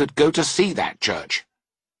 we could go to see that church.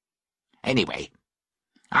 Anyway,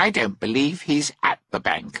 I don't believe he's at the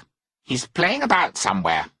bank. He's playing about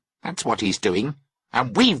somewhere. That's what he's doing,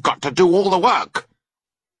 and we've got to do all the work.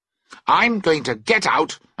 I'm going to get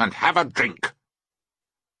out and have a drink."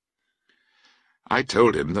 I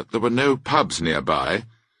told him that there were no pubs nearby,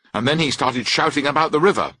 and then he started shouting about the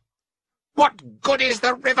river. "What good is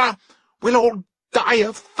the river? We'll all die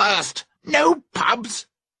of thirst. No pubs!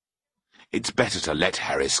 It's better to let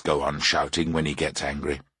Harris go on shouting when he gets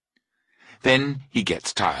angry. Then he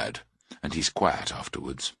gets tired, and he's quiet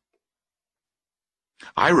afterwards.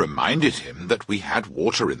 I reminded him that we had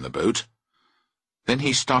water in the boat. Then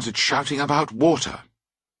he started shouting about water.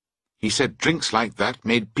 He said drinks like that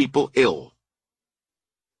made people ill.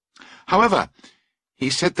 However, he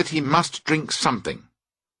said that he must drink something.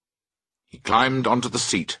 He climbed onto the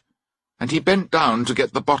seat, and he bent down to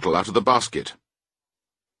get the bottle out of the basket.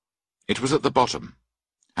 It was at the bottom,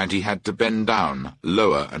 and he had to bend down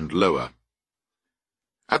lower and lower.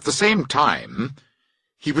 At the same time,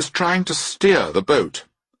 he was trying to steer the boat,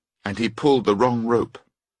 and he pulled the wrong rope.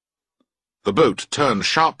 The boat turned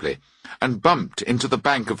sharply and bumped into the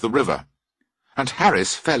bank of the river, and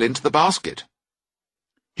Harris fell into the basket.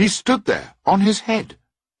 He stood there on his head,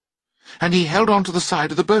 and he held on to the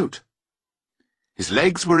side of the boat. His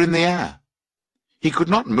legs were in the air. He could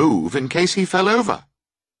not move in case he fell over.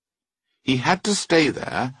 He had to stay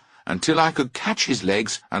there until I could catch his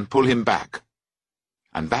legs and pull him back,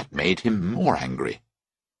 and that made him more angry.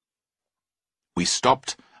 We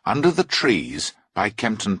stopped under the trees by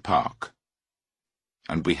Kempton Park,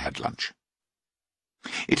 and we had lunch.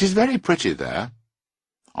 It is very pretty there,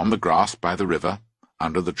 on the grass by the river,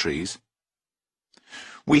 under the trees.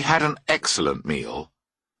 We had an excellent meal,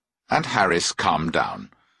 and Harris calmed down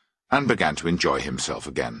and began to enjoy himself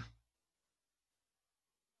again.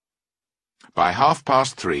 By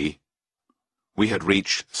 3:30, we had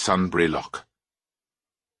reached Sunbury Lock.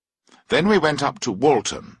 Then we went up to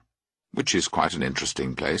Walton, which is quite an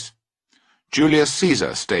interesting place. Julius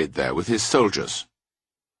Caesar stayed there with his soldiers.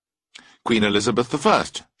 Queen Elizabeth I,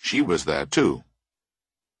 she was there too.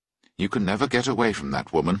 You can never get away from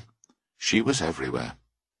that woman. She was everywhere.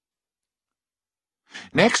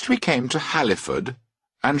 Next we came to Halliford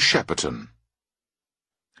and Shepperton.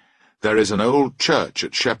 There is an old church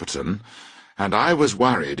at Shepperton, and I was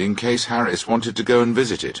worried in case Harris wanted to go and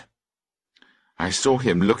visit it. I saw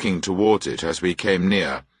him looking towards it as we came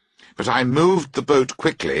near, but I moved the boat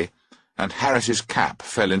quickly, and Harris's cap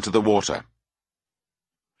fell into the water.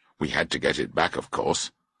 We had to get it back, of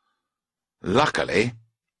course. Luckily,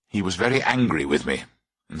 he was very angry with me,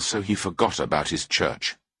 and so he forgot about his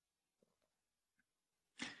church.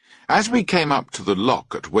 As we came up to the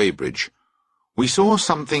lock at Weybridge, we saw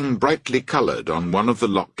something brightly coloured on one of the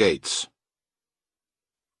lock gates.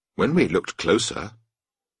 When we looked closer,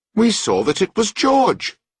 we saw that it was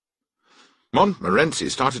George. Montmorency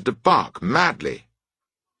started to bark madly.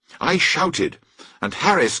 I shouted, and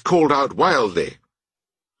Harris called out wildly.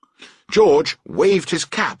 George waved his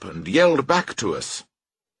cap and yelled back to us.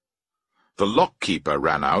 The lock-keeper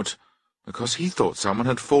ran out, because he thought someone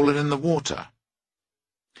had fallen in the water.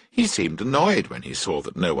 He seemed annoyed when he saw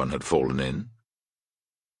that no one had fallen in.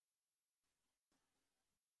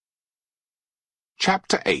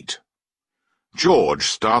 Chapter 8. George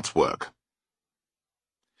starts work.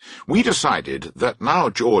 We decided that now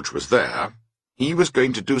George was there, he was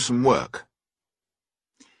going to do some work.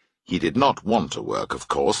 He did not want to work, of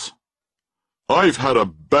course. "I've had a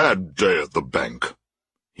bad day at the bank,"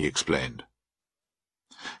 he explained.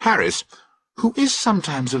 Harris, who is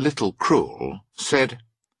sometimes a little cruel, said,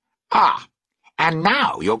 "Ah, and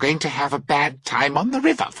now you're going to have a bad time on the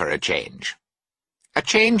river for a change. A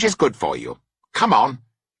change is good for you. Come on,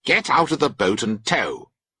 get out of the boat and tow."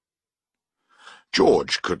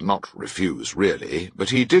 George could not refuse, really,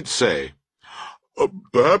 but he did say,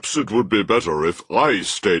 "Perhaps it would be better if I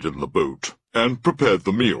stayed in the boat and prepared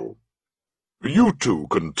the meal. You two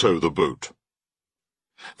can tow the boat."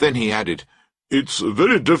 Then he added, "It's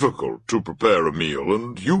very difficult to prepare a meal,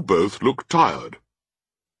 and you both look tired."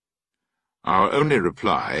 Our only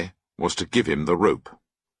reply was to give him the rope.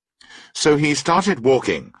 So he started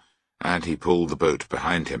walking, and he pulled the boat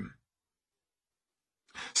behind him.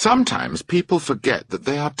 Sometimes people forget that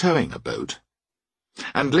they are towing a boat,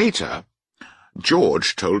 and later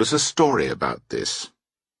George told us a story about this.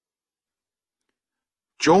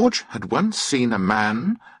 George had once seen a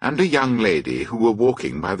man and a young lady who were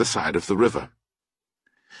walking by the side of the river.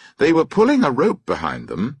 They were pulling a rope behind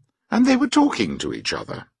them, and they were talking to each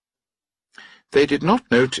other. They did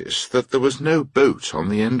not notice that there was no boat on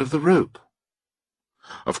the end of the rope.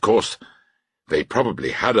 Of course, they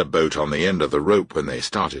probably had a boat on the end of the rope when they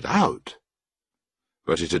started out,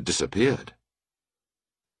 but it had disappeared.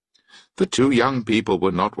 The two young people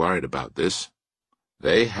were not worried about this.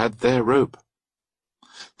 They had their rope.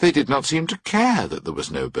 They did not seem to care that there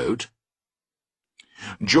was no boat.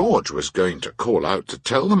 George was going to call out to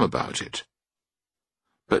tell them about it.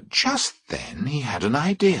 But just then he had an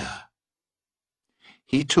idea.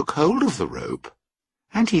 He took hold of the rope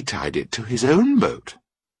and he tied it to his own boat.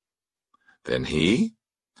 Then he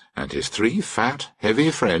and his 3 fat,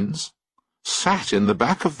 heavy friends sat in the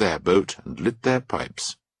back of their boat and lit their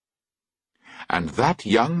pipes. And that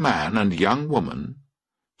young man and young woman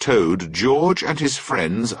towed George and his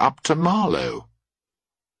friends up to Marlow.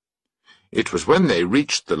 It was when they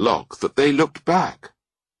reached the lock that they looked back.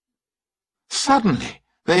 Suddenly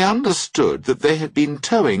they understood that they had been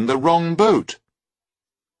towing the wrong boat.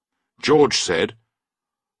 George said,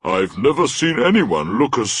 "I've never seen anyone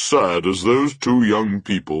look as sad as those 2 young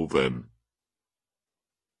people then."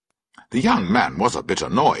 The young man was a bit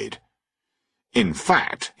annoyed. In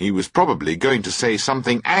fact, he was probably going to say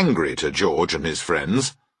something angry to George and his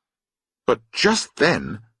friends. But just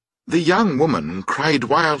then, the young woman cried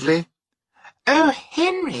wildly, "Oh,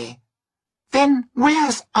 Henry, then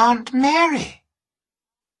where's Aunt Mary?"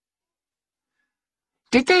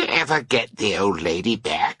 "Did they ever get the old lady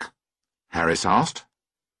back?" Harris asked.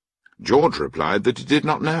 George replied that he did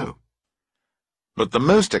not know. But the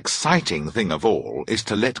most exciting thing of all is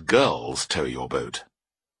to let girls tow your boat.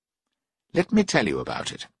 Let me tell you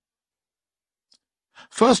about it.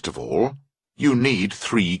 First of all, you need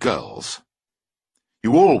 3 girls.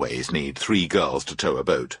 You always need 3 girls to tow a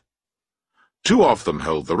boat. 2 of them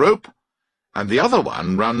hold the rope, and the other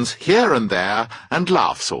one runs here and there and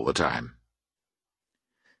laughs all the time.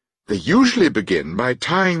 They usually begin by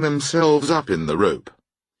tying themselves up in the rope.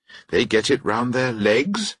 They get it round their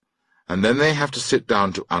legs, and then they have to sit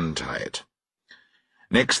down to untie it.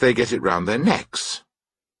 Next they get it round their necks.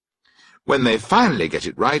 When they finally get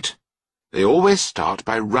it right, they always start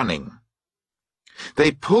by running.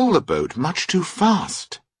 They pull the boat much too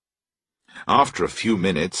fast. After a few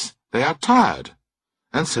minutes, they are tired,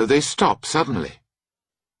 and so they stop suddenly.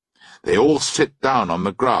 They all sit down on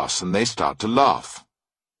the grass and they start to laugh.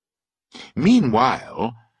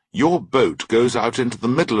 Meanwhile, your boat goes out into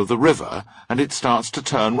the middle of the river and it starts to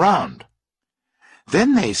turn round.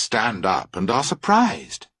 Then they stand up and are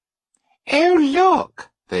surprised. "Oh,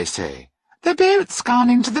 look," they say, "the boat's gone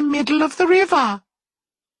into the middle of the river."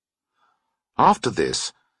 After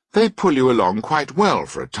this, they pull you along quite well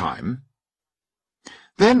for a time.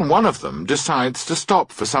 Then one of them decides to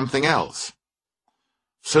stop for something else.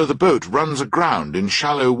 So the boat runs aground in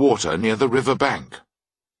shallow water near the river bank.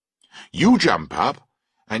 You jump up,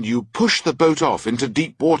 and you push the boat off into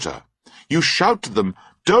deep water. You shout to them,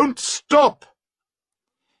 "Don't stop!"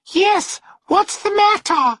 "Yes, what's the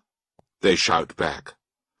matter?" they shout back.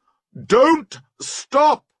 "Don't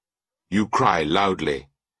stop!" you cry loudly.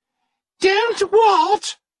 "Don't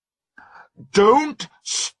what?" "Don't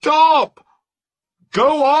stop!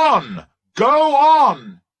 Go on! Go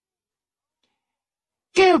on!"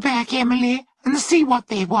 "Go back, Emily, and see what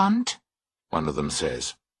they want," one of them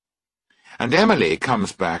says. And Emily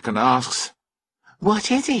comes back and asks, "What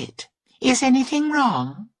is it? Is anything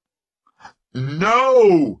wrong?"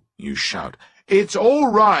 "No," you shout. "It's all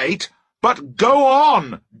right, but go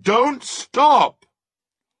on! Don't stop!"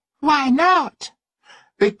 "Why not?"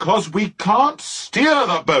 "Because we can't steer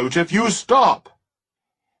the boat if you stop."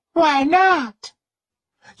 "Why not?"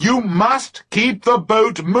 "You must keep the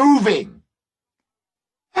boat moving."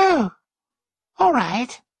 "Oh, all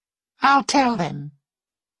right. I'll tell them.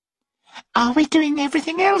 Are we doing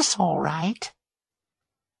everything else all right?"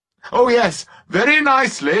 "Oh, yes, very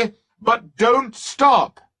nicely, but don't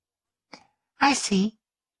stop." "I see.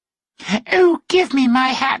 Oh, give me my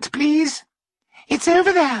hat, please. It's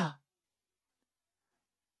over there."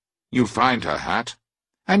 You find her hat,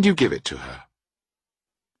 and you give it to her.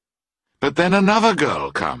 But then another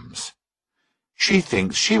girl comes. She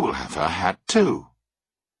thinks she will have her hat too.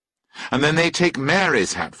 And then they take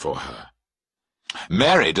Mary's hat for her.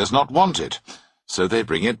 Mary does not want it, so they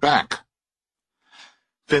bring it back.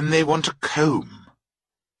 Then they want a comb.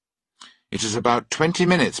 It is about 20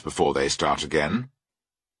 minutes before they start again.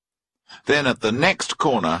 Then at the next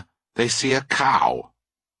corner they see a cow.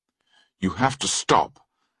 You have to stop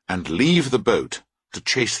and leave the boat to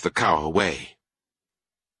chase the cow away.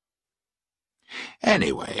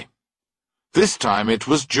 Anyway, this time it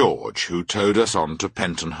was George who towed us on to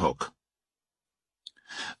Penton Hook.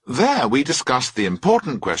 There we discussed the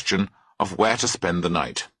important question of where to spend the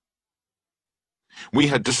night. We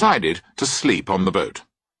had decided to sleep on the boat.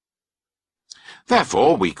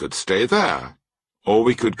 Therefore we could stay there, or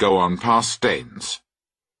we could go on past Staines.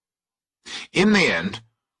 In the end,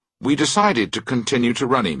 we decided to continue to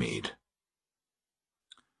Runnymede.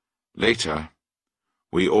 Later,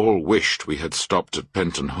 we all wished we had stopped at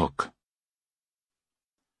Penton Hook.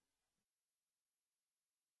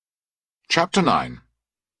 Chapter 9.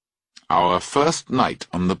 Our first night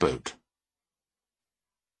on the boat.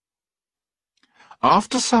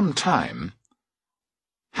 After some time,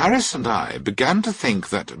 Harris and I began to think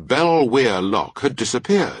that Bell Weir Lock had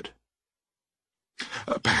disappeared.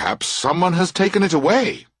 "Perhaps someone has taken it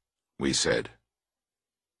away," we said.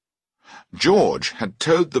 George had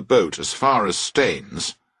towed the boat as far as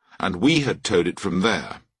Staines, and we had towed it from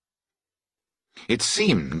there. It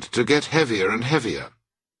seemed to get heavier and heavier.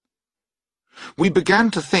 We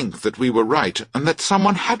began to think that we were right and that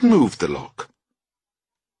someone had moved the lock.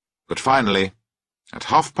 But finally, at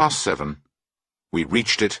 7:30, we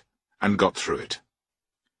reached it and got through it.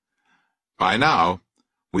 By now,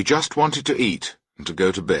 we just wanted to eat and to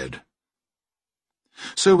go to bed.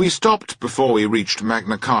 So we stopped before we reached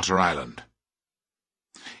Magna Carta Island.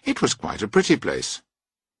 It was quite a pretty place,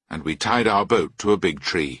 and we tied our boat to a big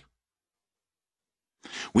tree.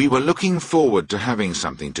 We were looking forward to having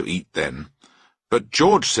something to eat then, but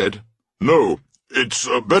George said, "No, it's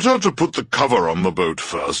better to put the cover on the boat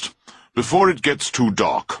first, before it gets too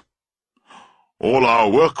dark. All our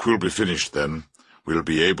work will be finished then. We'll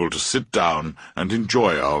be able to sit down and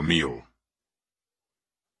enjoy our meal."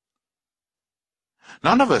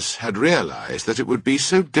 None of us had realized that it would be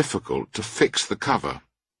so difficult to fix the cover.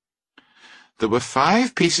 There were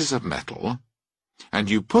 5 pieces of metal, and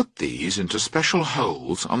you put these into special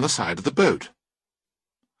holes on the side of the boat.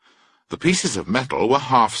 The pieces of metal were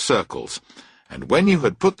half circles, and when you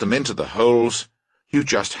had put them into the holes, you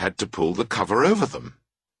just had to pull the cover over them.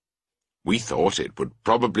 We thought it would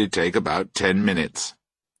probably take about 10 minutes.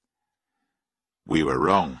 We were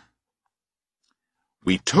wrong.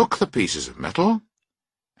 We took the pieces of metal,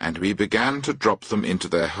 and we began to drop them into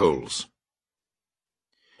their holes.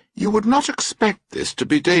 You would not expect this to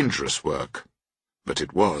be dangerous work, but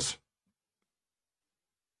it was.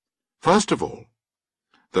 First of all,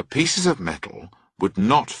 the pieces of metal would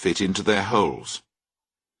not fit into their holes.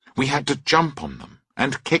 We had to jump on them,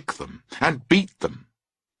 and kick them, and beat them.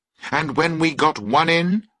 And when we got one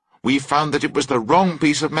in, we found that it was the wrong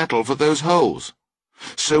piece of metal for those holes,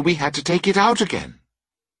 so we had to take it out again.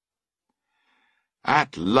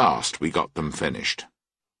 At last we got them finished.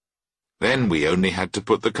 Then we only had to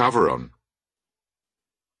put the cover on.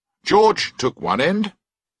 George took one end,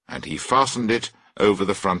 and he fastened it over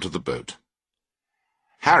the front of the boat.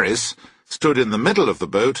 Harris stood in the middle of the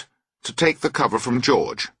boat to take the cover from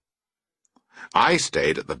George. I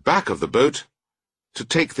stayed at the back of the boat to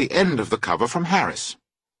take the end of the cover from Harris.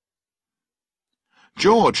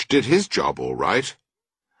 George did his job all right,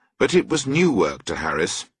 but it was new work to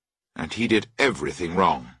Harris, and he did everything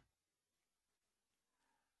wrong.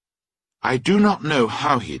 I do not know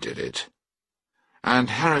how he did it, and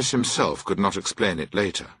Harris himself could not explain it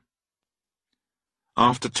later.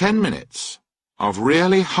 After 10 minutes of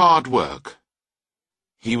really hard work,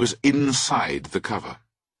 he was inside the cover.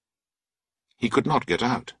 He could not get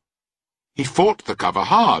out. He fought the cover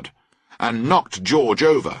hard, and knocked George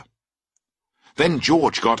over. Then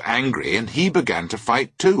George got angry, and he began to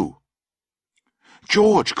fight too.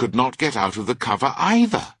 George could not get out of the cover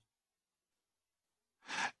either.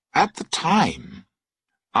 At the time,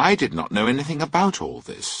 I did not know anything about all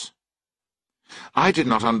this. I did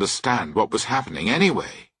not understand what was happening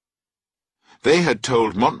anyway. They had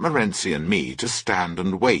told Montmorency and me to stand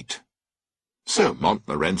and wait. So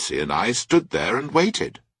Montmorency and I stood there and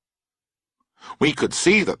waited. We could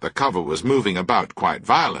see that the cover was moving about quite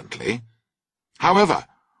violently. However,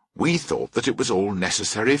 we thought that it was all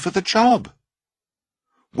necessary for the job.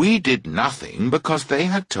 We did nothing because they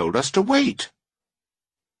had told us to wait.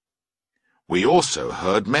 We also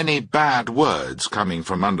heard many bad words coming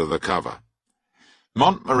from under the cover.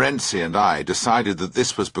 Montmorency and I decided that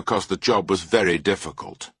this was because the job was very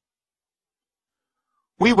difficult.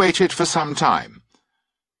 We waited for some time,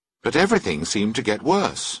 but everything seemed to get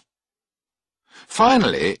worse.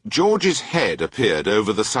 Finally, George's head appeared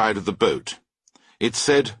over the side of the boat. It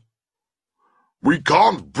said, "We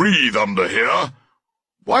can't breathe under here.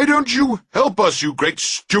 Why don't you help us, you great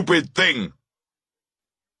stupid thing?"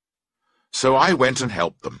 So I went and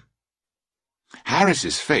helped them.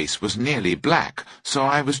 Harris's face was nearly black, so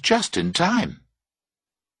I was just in time.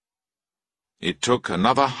 It took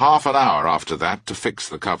another half an hour after that to fix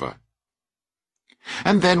the cover.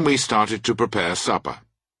 And then we started to prepare supper.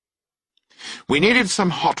 We needed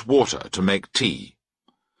some hot water to make tea,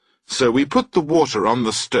 so we put the water on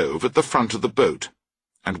the stove at the front of the boat,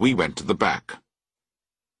 and we went to the back.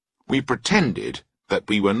 We pretended that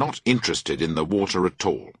we were not interested in the water at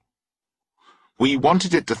all. We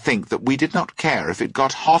wanted it to think that we did not care if it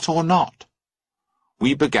got hot or not.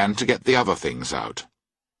 We began to get the other things out.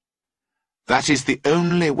 That is the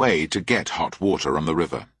only way to get hot water on the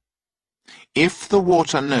river. If the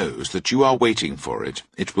water knows that you are waiting for it,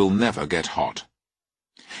 it will never get hot.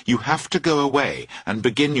 You have to go away and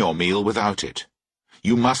begin your meal without it.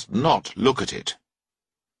 You must not look at it.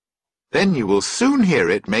 Then you will soon hear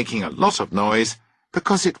it making a lot of noise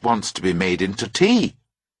because it wants to be made into tea.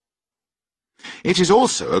 It is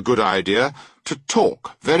also a good idea to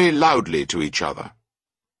talk very loudly to each other.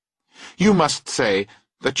 You must say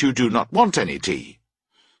that you do not want any tea,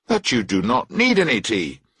 that you do not need any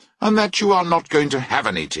tea, and that you are not going to have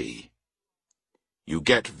any tea. You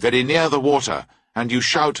get very near the water, and you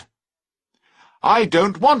shout, "I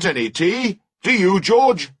don't want any tea, do you,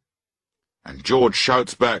 George?" And George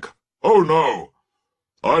shouts back, "Oh no,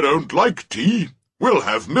 I don't like tea, we'll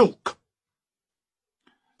have milk."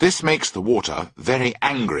 This makes the water very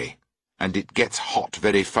angry, and it gets hot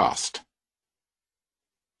very fast.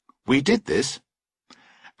 We did this,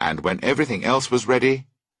 and when everything else was ready,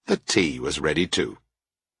 the tea was ready too.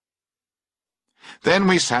 Then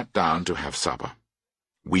we sat down to have supper.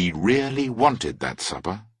 We really wanted that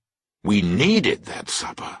supper. We needed that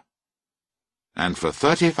supper. And for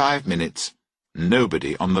 35 minutes,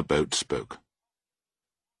 nobody on the boat spoke.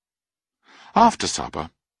 After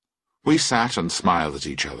supper, we sat and smiled at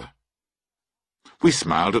each other. We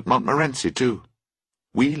smiled at Montmorency too.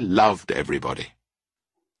 We loved everybody.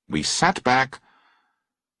 We sat back,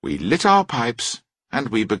 we lit our pipes, and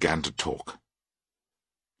we began to talk.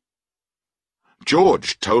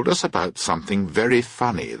 George told us about something very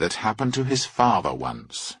funny that happened to his father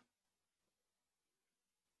once.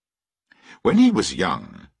 When he was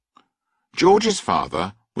young, George's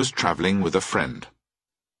father was travelling with a friend.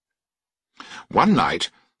 One night,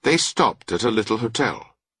 they stopped at a little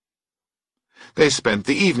hotel. They spent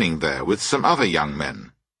the evening there with some other young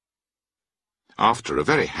men. After a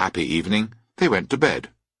very happy evening, they went to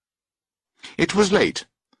bed. It was late,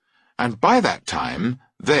 and by that time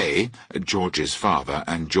they, George's father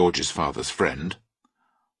and George's father's friend,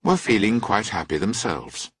 were feeling quite happy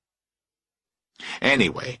themselves.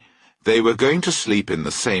 Anyway, they were going to sleep in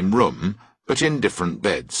the same room, but in different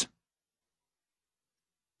beds.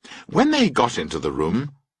 When they got into the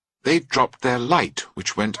room, they dropped their light,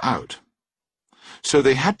 which went out. So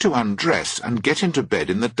they had to undress and get into bed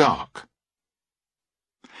in the dark.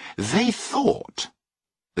 They thought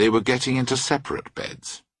they were getting into separate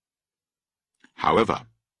beds. However,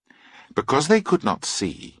 because they could not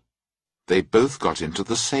see, they both got into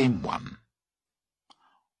the same one.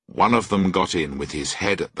 One of them got in with his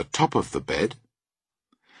head at the top of the bed.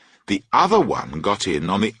 The other one got in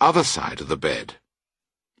on the other side of the bed.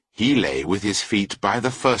 He lay with his feet by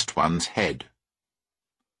the first one's head.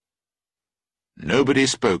 Nobody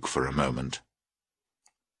spoke for a moment.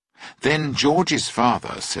 Then George's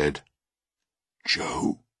father said,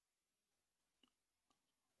 "Joe?"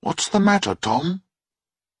 "What's the matter, Tom?"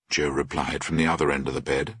 Joe replied from the other end of the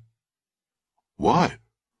bed. "Why,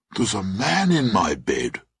 there's a man in my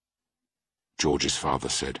bed," George's father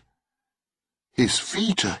said. "His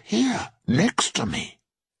feet are here, next to me."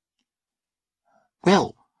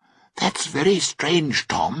 "Well, that's very strange,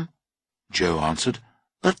 Tom," Joe answered,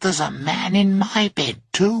 "but there's a man in my bed,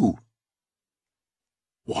 too."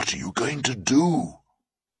 "What are you going to do?"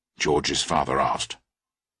 George's father asked.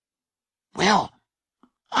 "Well,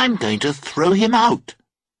 I'm going to throw him out,"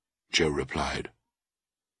 Joe replied.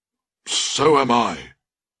 "So am I,"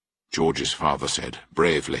 George's father said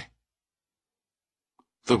bravely.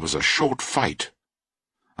 There was a short fight,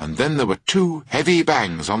 and then there were 2 heavy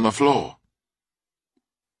bangs on the floor.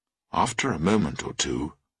 After a moment or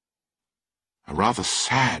two, a rather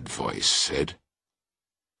sad voice said,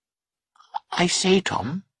 "I say,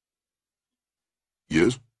 Tom."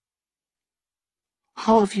 "Yes?"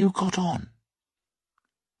 "How have you got on?"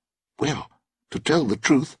 "Well, to tell the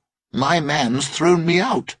truth, my man's thrown me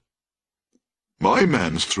out." "My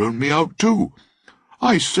man's thrown me out too.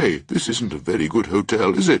 I say, this isn't a very good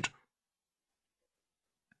hotel, is it?"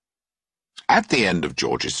 At the end of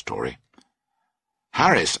George's story,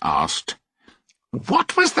 Harris asked,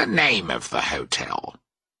 "What was the name of the hotel?"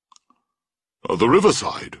 "The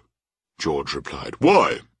Riverside," George replied.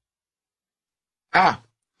 "Why?" "Ah,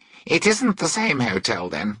 it isn't the same hotel,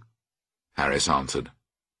 then," Harris answered.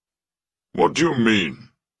 "What do you mean?"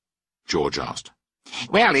 George asked.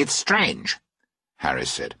 "Well, it's strange,"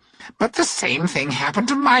 Harris said, "but the same thing happened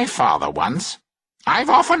to my father once. I've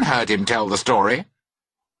often heard him tell the story."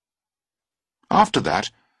 After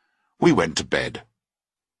that, we went to bed.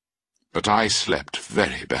 But I slept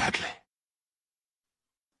very badly.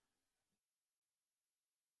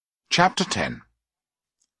 Chapter 10.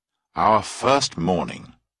 Our First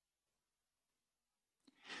Morning.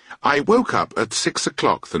 I woke up at 6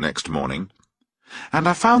 o'clock the next morning, and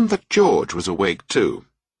I found that George was awake too.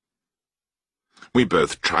 We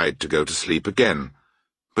both tried to go to sleep again,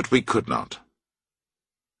 but we could not.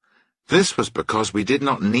 This was because we did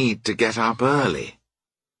not need to get up early.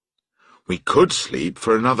 We could sleep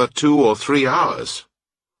for another 2 or 3 hours,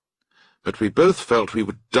 but we both felt we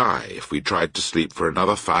would die if we tried to sleep for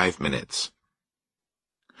another 5 minutes.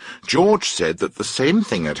 George said that the same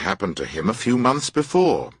thing had happened to him a few months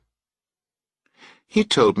before. He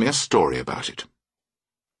told me a story about it.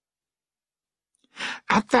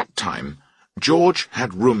 At that time, George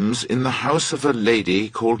had rooms in the house of a lady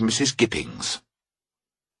called Mrs. Gippings.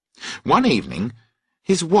 One evening,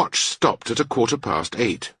 his watch stopped at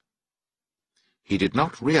 8:15. He did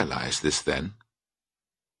not realize this then.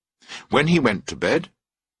 When he went to bed,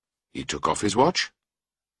 he took off his watch,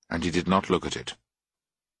 and he did not look at it.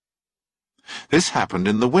 This happened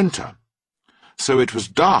in the winter, so it was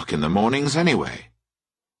dark in the mornings anyway.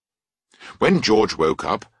 When George woke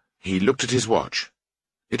up, he looked at his watch.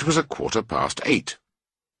 It was 8:15.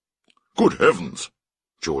 "Good heavens!"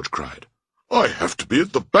 George cried. "I have to be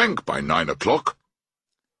at the bank by 9 o'clock."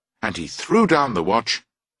 And he threw down the watch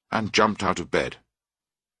and jumped out of bed.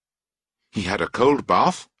 He had a cold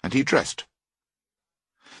bath and he dressed.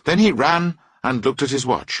 Then he ran and looked at his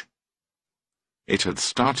watch. It had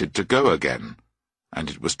started to go again, and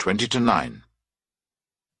it was 9:20.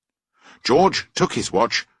 George took his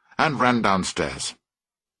watch and ran downstairs.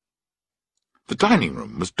 The dining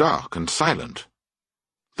room was dark and silent.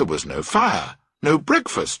 There was no fire, no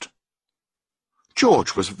breakfast.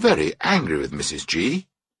 George was very angry with Mrs. G.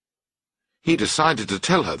 He decided to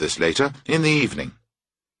tell her this later in the evening.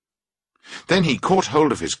 Then he caught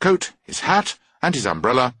hold of his coat, his hat, and his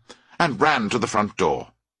umbrella, and ran to the front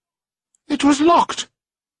door. It was locked.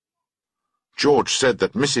 George said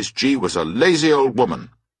that Mrs. G was a lazy old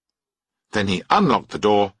woman. Then he unlocked the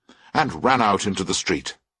door and ran out into the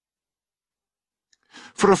street.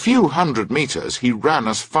 For a few 100 meters he ran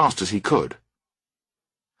as fast as he could.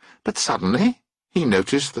 But suddenly he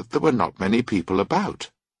noticed that there were not many people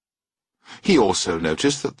about. He also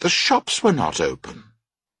noticed that the shops were not open.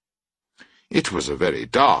 It was a very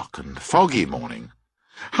dark and foggy morning.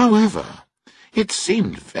 However, it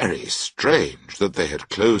seemed very strange that they had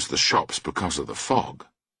closed the shops because of the fog.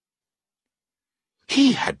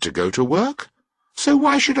 He had to go to work, so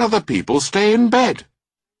why should other people stay in bed?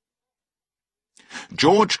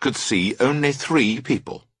 George could see only 3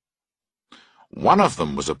 people. One of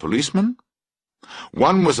them was a policeman,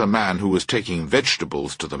 one was a man who was taking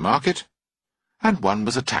vegetables to the market, and one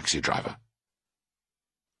was a taxi driver.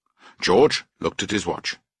 George looked at his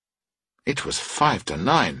watch. It was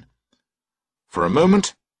 9:05. For a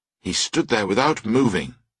moment, he stood there without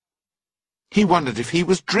moving. He wondered if he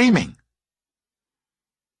was dreaming.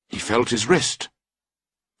 He felt his wrist,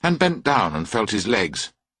 and bent down and felt his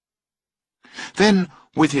legs. Then,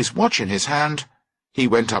 with his watch in his hand, he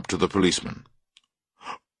went up to the policeman.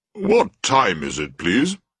 "What time is it,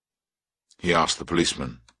 please?" he asked the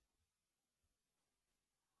policeman.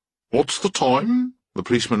 "What's the time?" the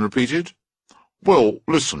policeman repeated. "Well,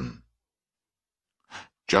 listen."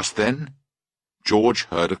 Just then, George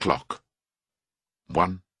heard a clock.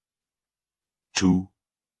 1, 2,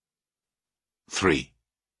 3.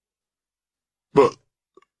 "But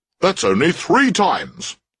that's only 3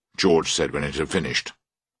 times," George said when it had finished.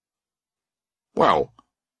 "Well,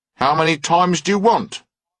 how many times do you want?"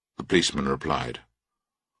 the policeman replied.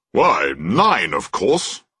 "Why, 9, of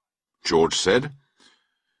course," George said,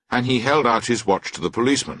 and he held out his watch to the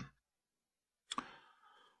policeman.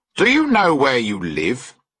 "Do you know where you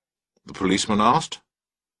live?" the policeman asked.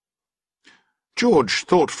 George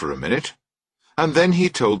thought for a minute, and then he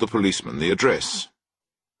told the policeman the address.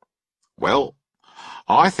 "Well,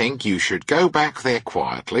 I think you should go back there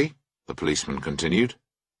quietly," the policeman continued,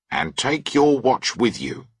 "and take your watch with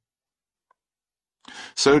you."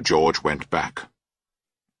 So George went back.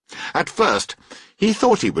 At first, he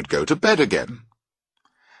thought he would go to bed again.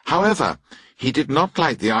 However, he did not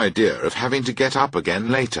like the idea of having to get up again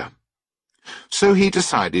later. So he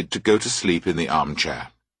decided to go to sleep in the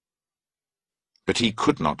armchair. But he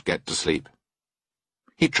could not get to sleep.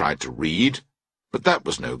 He tried to read, but that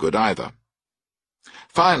was no good either.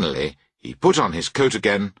 Finally, he put on his coat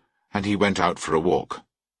again, and he went out for a walk.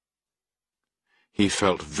 He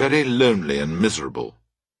felt very lonely and miserable.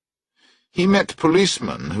 He met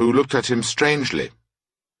policemen who looked at him strangely.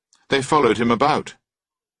 They followed him about.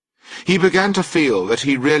 He began to feel that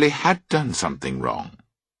he really had done something wrong.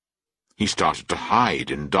 He started to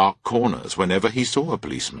hide in dark corners whenever he saw a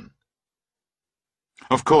policeman.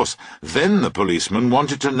 Of course, then the policeman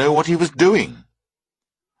wanted to know what he was doing.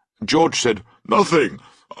 George said, "Nothing.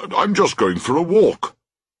 I'm just going for a walk."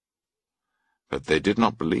 But they did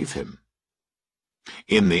not believe him.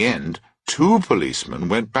 In the end, 2 policemen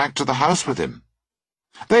went back to the house with him.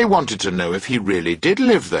 They wanted to know if he really did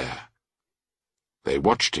live there. They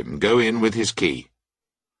watched him go in with his key.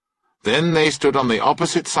 Then they stood on the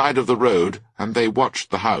opposite side of the road and they watched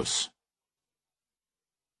the house.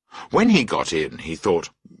 When he got in, he thought,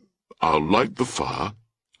 "I'll light the fire,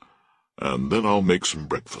 and then I'll make some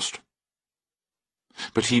breakfast."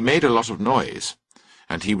 But he made a lot of noise,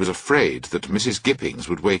 and he was afraid that Mrs. Gippings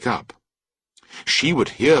would wake up. She would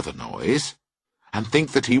hear the noise and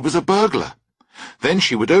think that he was a burglar. Then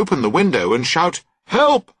she would open the window and shout,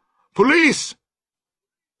 "Help! Police!"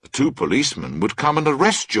 The 2 policemen would come and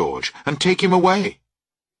arrest George and take him away.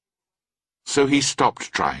 So he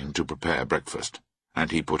stopped trying to prepare breakfast, and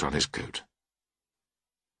he put on his coat.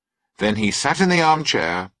 Then he sat in the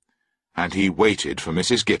armchair, and he waited for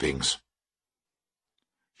Mrs. Gippings.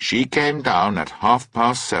 She came down at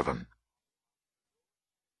 7:30.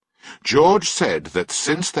 George said that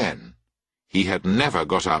since then he had never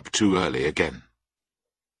got up too early again.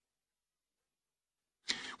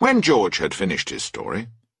 When George had finished his story,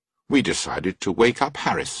 we decided to wake up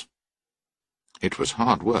Harris. It was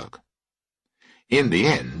hard work. In the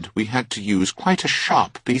end, we had to use quite a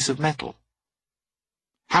sharp piece of metal.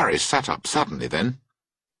 Harris sat up suddenly then.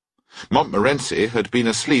 Montmorency had been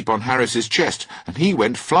asleep on Harris's chest, and he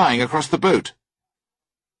went flying across the boat.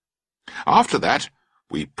 After that,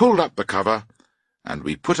 we pulled up the cover, and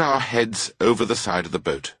we put our heads over the side of the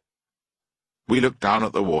boat. We looked down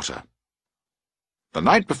at the water. The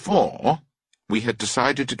night before, we had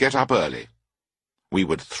decided to get up early. We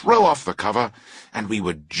would throw off the cover, and we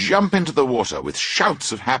would jump into the water with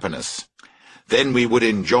shouts of happiness. Then we would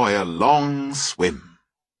enjoy a long swim.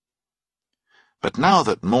 But now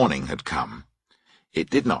that morning had come, it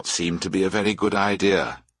did not seem to be a very good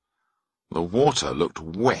idea. The water looked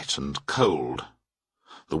wet and cold.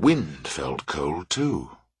 The wind felt cold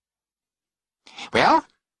too. "Well,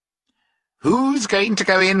 who's going to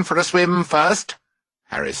go in for a swim first?"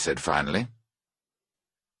 Harris said finally.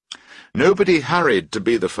 Nobody hurried to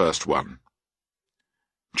be the first one.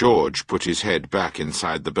 George put his head back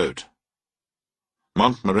inside the boat.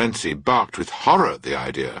 Montmorency barked with horror at the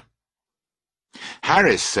idea.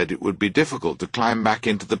 Harris said it would be difficult to climb back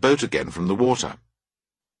into the boat again from the water.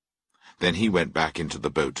 Then he went back into the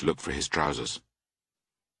boat to look for his trousers.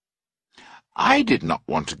 I did not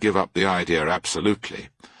want to give up the idea absolutely.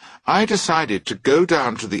 I decided to go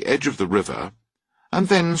down to the edge of the river and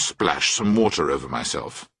then splash some water over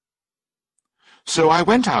myself. So I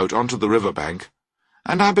went out onto the riverbank,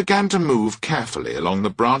 and I began to move carefully along the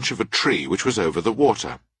branch of a tree which was over the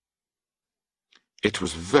water. It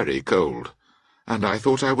was very cold, and I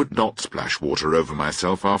thought I would not splash water over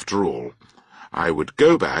myself after all. I would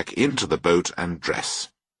go back into the boat and dress.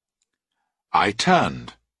 I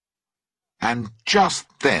turned, and just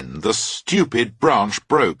then the stupid branch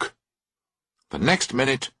broke. The next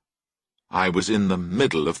minute, I was in the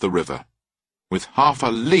middle of the river, with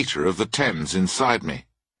 1/2 litre of the Thames inside me.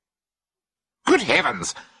 "Good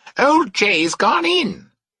heavens! Old Jay's gone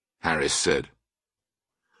in," Harris said.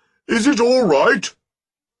 "Is it all right?"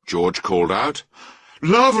 George called out.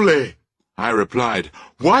 "Lovely," I replied.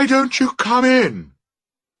 "Why don't you come in?"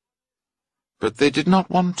 But they did not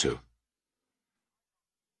want to.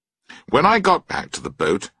 When I got back to the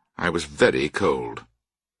boat, I was very cold.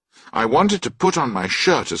 I wanted to put on my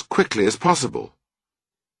shirt as quickly as possible.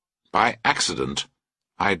 By accident,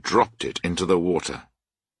 I dropped it into the water.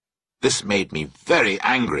 This made me very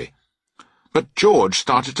angry, but George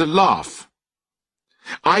started to laugh.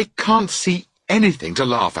 "I can't see anything to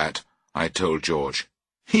laugh at," I told George.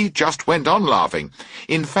 He just went on laughing.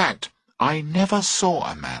 In fact, I never saw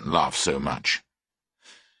a man laugh so much.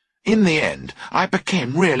 In the end, I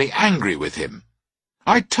became really angry with him.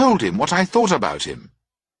 I told him what I thought about him.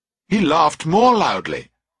 He laughed more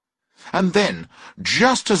loudly. And then,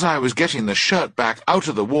 just as I was getting the shirt back out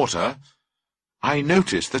of the water, I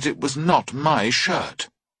noticed that it was not my shirt.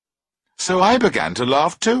 So I began to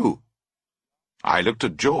laugh too. I looked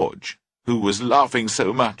at George, who was laughing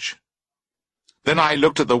so much. Then I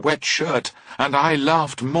looked at the wet shirt, and I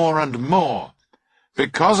laughed more and more.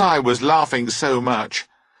 Because I was laughing so much,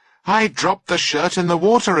 I dropped the shirt in the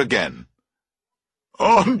water again.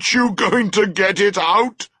 "Aren't you going to get it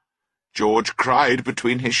out?" George cried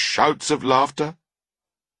between his shouts of laughter.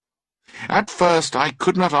 At first I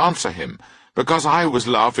could not answer him, because I was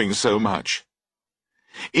laughing so much.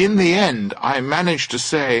 In the end I managed to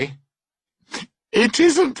say, "It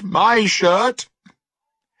isn't my shirt.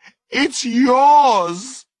 It's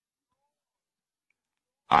yours."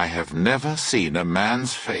 I have never seen a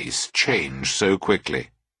man's face change so quickly.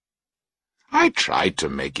 I tried to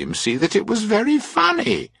make him see that it was very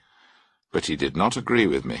funny, but he did not agree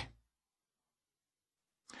with me.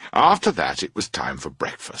 After that it was time for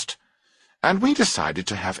breakfast, and we decided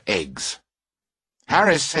to have eggs.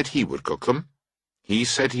 Harris said he would cook them. He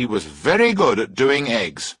said he was very good at doing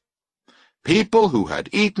eggs. People who had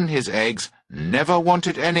eaten his eggs never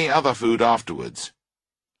wanted any other food afterwards.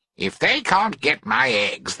 "If they can't get my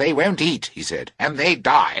eggs, they won't eat," he said, "and they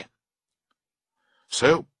die."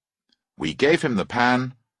 So we gave him the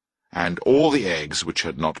pan and all the eggs which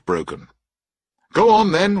had not broken. "Go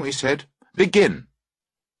on then," we said. "Begin."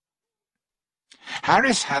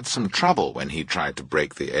 Harris had some trouble when he tried to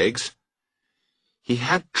break the eggs. He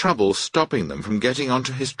had trouble stopping them from getting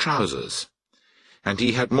onto his trousers, and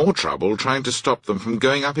he had more trouble trying to stop them from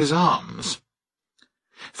going up his arms.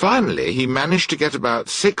 Finally, he managed to get about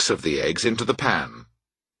 6 of the eggs into the pan.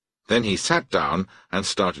 Then he sat down and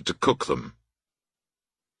started to cook them.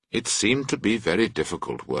 It seemed to be very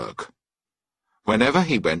difficult work. Whenever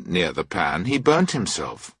he went near the pan, he burnt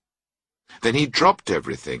himself. Then he dropped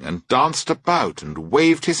everything and danced about and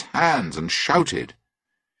waved his hands and shouted.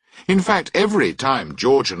 In fact, every time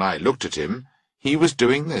George and I looked at him, he was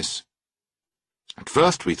doing this. At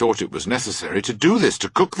first we thought it was necessary to do this to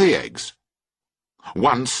cook the eggs.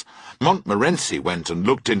 Once, Montmorency went and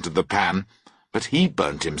looked into the pan, but he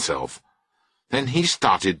burnt himself. Then he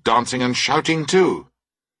started dancing and shouting too.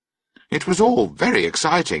 It was all very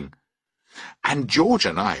exciting, and George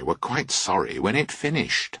and I were quite sorry when it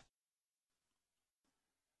finished.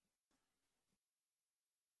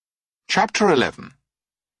 Chapter 11.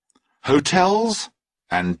 Hotels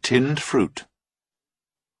and Tinned Fruit.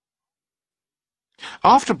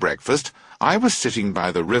 After breakfast, I was sitting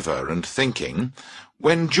by the river and thinking,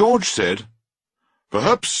 when George said,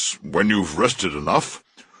 "Perhaps, when you've rested enough,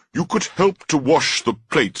 you could help to wash the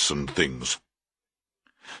plates and things."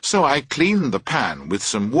 So I cleaned the pan with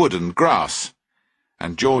some wood and grass,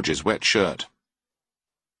 and George's wet shirt.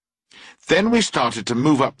 Then we started to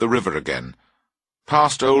move up the river again,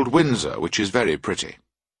 past Old Windsor, which is very pretty.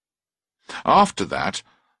 After that,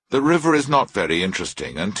 the river is not very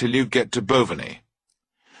interesting until you get to Bovany.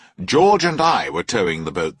 George and I were towing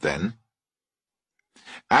the boat then.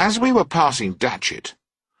 As we were passing Datchet,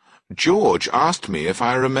 George asked me if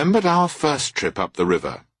I remembered our first trip up the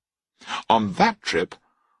river. On that trip,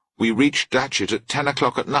 we reached Datchet at 10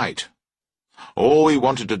 o'clock at night. All we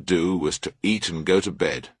wanted to do was to eat and go to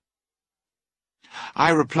bed. I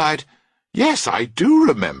replied, "Yes, I do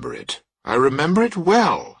remember it. I remember it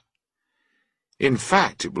well. In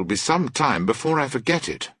fact, it will be some time before I forget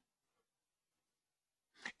it."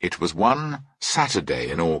 It was one Saturday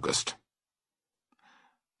in August.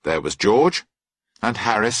 There was George, and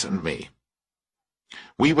Harris and me.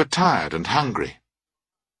 We were tired and hungry.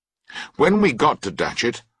 When we got to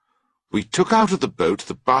Datchet, we took out of the boat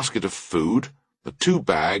the basket of food, the 2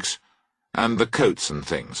 bags, and the coats and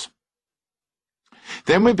things.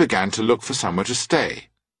 Then we began to look for somewhere to stay.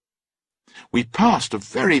 We passed a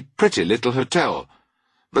very pretty little hotel,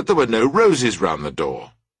 but there were no roses round the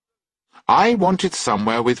door. I wanted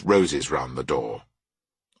somewhere with roses round the door.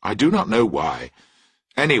 I do not know why.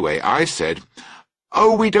 Anyway, I said,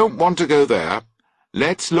 "Oh, we don't want to go there.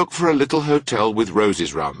 Let's look for a little hotel with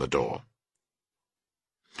roses round the door."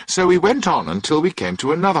 So we went on until we came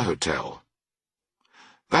to another hotel.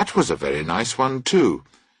 That was a very nice one too,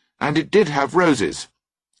 and it did have roses.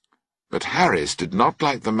 But Harris did not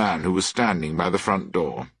like the man who was standing by the front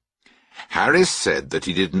door. Harris said that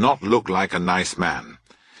he did not look like a nice man,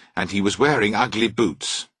 and he was wearing ugly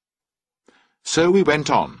boots. So we went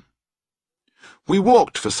on. We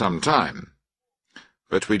walked for some time,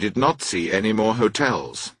 but we did not see any more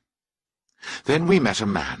hotels. Then we met a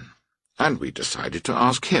man, and we decided to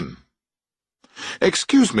ask him.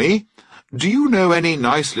 "Excuse me, do you know any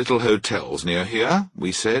nice little hotels near here?"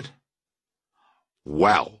 we said.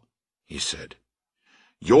 "Well," he said,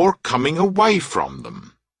 "you're coming away from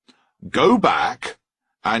them. Go back,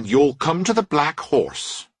 and you'll come to the Black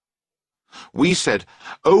Horse." We said,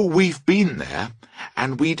 "Oh, we've been there,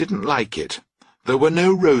 and we didn't like it. There were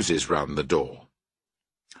no roses round the door."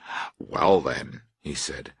 "Well then," he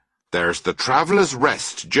said, "there's the Traveller's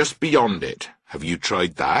Rest just beyond it. Have you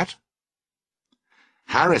tried that?"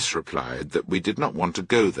 Harris replied that we did not want to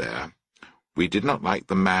go there. We did not like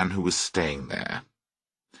the man who was staying there.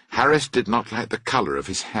 Harris did not like the colour of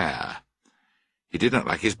his hair. He did not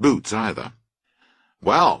like his boots either.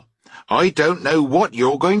 "Well, I don't know what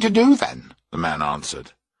you're going to do then," the man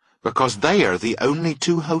answered, "because they are the only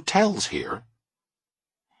 2 hotels here."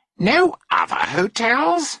 "No other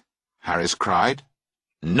hotels?" Harris cried.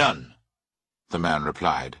 "None," the man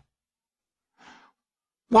replied.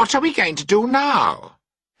 "What are we going to do now?"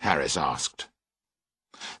 Harris asked.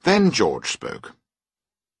 Then George spoke.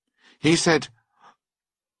 He said,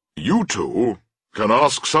 "You two can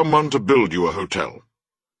ask someone to build you a hotel.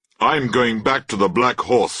 I'm going back to the Black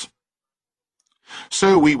Horse."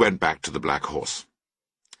 So we went back to the Black Horse.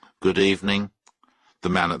 "Good evening," the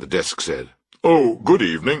man at the desk said. "Oh, good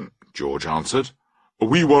evening," George answered.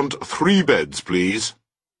 "We want 3 beds, please."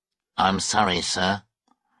 "I'm sorry, sir,"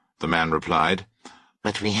 the man replied,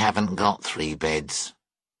 "but we haven't got 3 beds.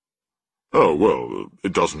 "Oh, well,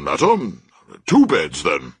 it doesn't matter. 2 beds,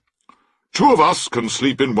 then. 2 of us can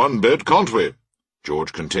sleep in 1 bed, can't we?"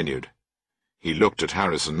 George continued. He looked at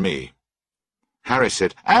Harris and me. Harris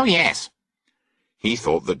said, "Oh, yes." He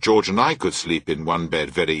thought that George and I could sleep in 1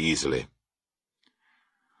 bed very easily.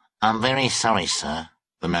 "I'm very sorry, sir,"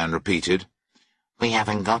 the man repeated. "We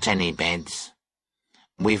haven't got any beds.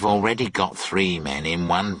 We've already got 3 men in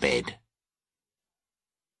 1 bed."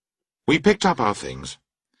 We picked up our things,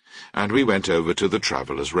 and we went over to the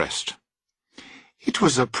Traveller's Rest. It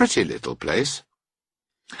was a pretty little place.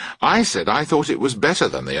 I said I thought it was better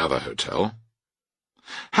than the other hotel.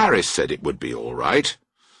 Harris said it would be all right.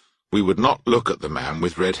 We would not look at the man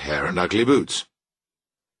with red hair and ugly boots.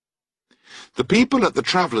 The people at the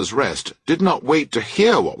Traveller's Rest did not wait to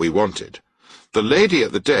hear what we wanted. The lady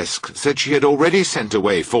at the desk said she had already sent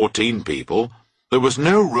away 14 people. There was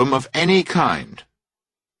no room of any kind.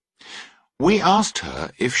 We asked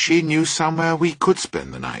her if she knew somewhere we could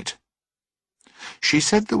spend the night. She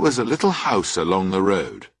said there was a little house along the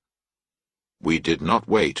road. We did not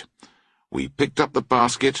wait. We picked up the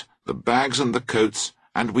basket, the bags and the coats,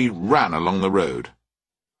 and we ran along the road.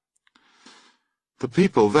 The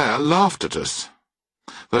people there laughed at us.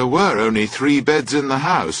 There were only 3 beds in the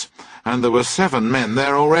house, and there were 7 men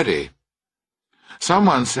there already.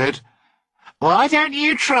 Someone said, "Why don't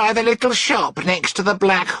you try the little shop next to the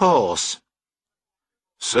Black Horse?"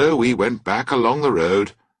 So we went back along the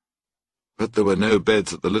road, but there were no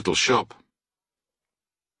beds at the little shop.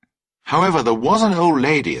 However, there was an old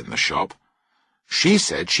lady in the shop. She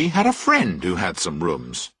said she had a friend who had some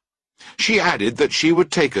rooms. She added that she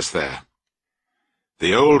would take us there.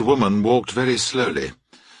 The old woman walked very slowly,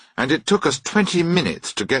 and it took us 20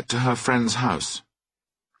 minutes to get to her friend's house.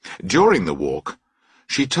 During the walk,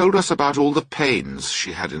 she told us about all the pains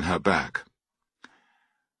she had in her back.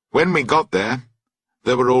 When we got there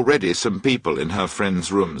were already some people in her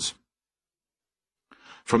friend's rooms.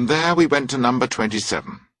 From there we went to number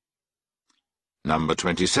 27. Number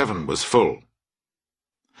 27 was full.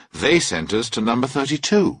 They sent us to number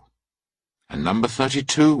 32, and number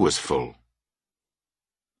 32 was full.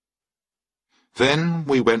 Then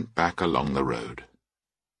we went back along the road.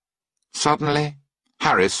 Suddenly,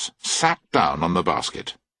 Harris sat down on the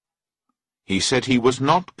basket. He said he was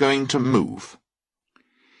not going to move.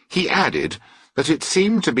 He added that it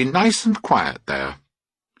seemed to be nice and quiet there,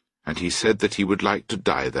 and he said that he would like to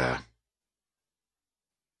die there.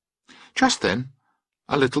 Just then,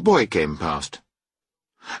 a little boy came past.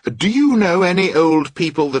 "Do you know any old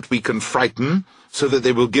people that we can frighten, so that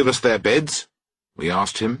they will give us their beds?" we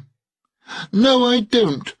asked him. "No, I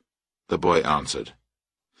don't," the boy answered.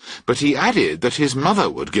 But he added that his mother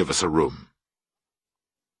would give us a room.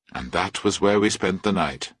 And that was where we spent the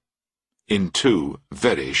night, in 2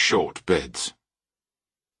 very short beds.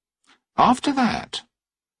 After that,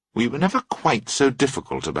 we were never quite so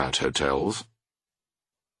difficult about hotels.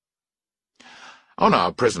 On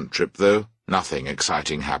our present trip, though, nothing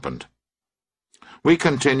exciting happened. We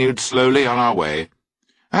continued slowly on our way,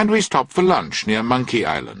 and we stopped for lunch near Monkey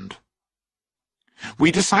Island.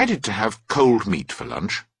 We decided to have cold meat for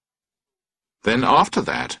lunch. Then after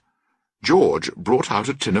that, George brought out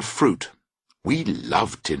a tin of fruit. We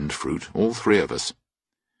love tinned fruit, all 3 of us.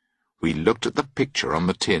 We looked at the picture on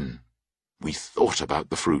the tin. We thought about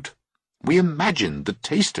the fruit. We imagined the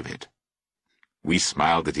taste of it. We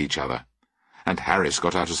smiled at each other, and Harris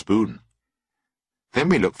got out a spoon. Then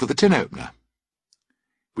we looked for the tin opener.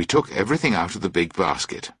 We took everything out of the big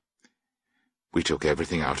basket. We took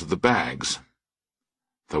everything out of the bags.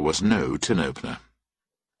 There was no tin opener.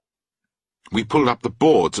 We pulled up the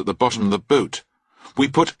boards at the bottom of the boat. We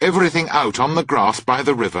put everything out on the grass by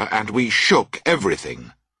the river, and we shook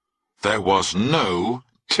everything. There was no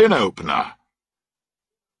tin opener.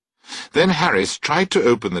 Then Harris tried to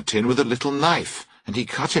open the tin with a little knife, and he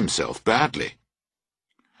cut himself badly.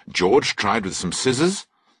 George tried with some scissors.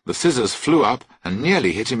 The scissors flew up and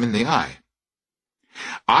nearly hit him in the eye.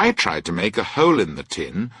 I tried to make a hole in the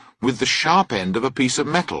tin with the sharp end of a piece of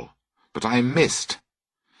metal, but I missed.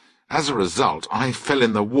 As a result, I fell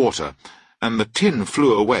in the water, and the tin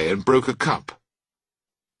flew away and broke a cup.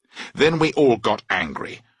 Then we all got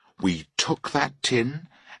angry. We took that tin,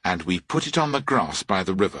 and we put it on the grass by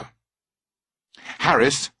the river.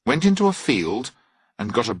 Harris went into a field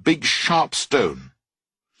and got a big sharp stone.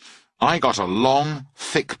 I got a long,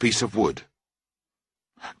 thick piece of wood.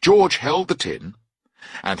 George held the tin,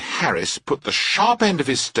 and Harris put the sharp end of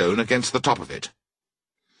his stone against the top of it.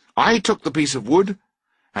 I took the piece of wood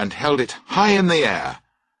and held it high in the air.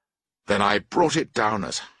 Then I brought it down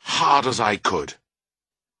as hard as I could.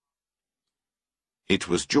 It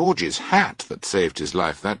was George's hat that saved his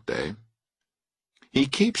life that day. He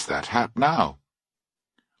keeps that hat now.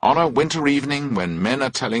 On a winter evening, when men are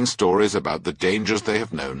telling stories about the dangers they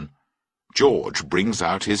have known, George brings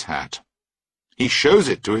out his hat. He shows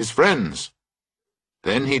it to his friends.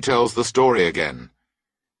 Then he tells the story again,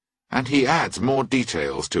 and he adds more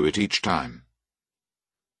details to it each time.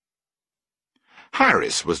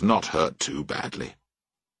 Harris was not hurt too badly.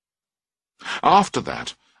 After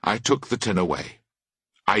that, I took the tin away.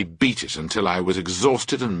 I beat it until I was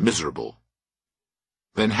exhausted and miserable.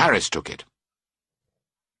 Then Harris took it.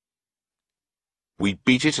 We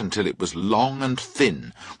beat it until it was long and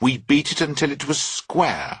thin. We beat it until it was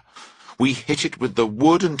square. We hit it with the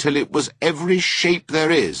wood until it was every shape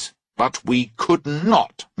there is, but we could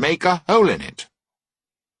not make a hole in it.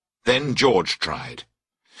 Then George tried,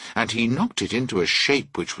 and he knocked it into a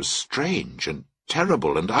shape which was strange and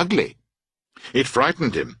terrible and ugly. It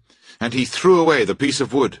frightened him, and he threw away the piece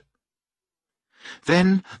of wood.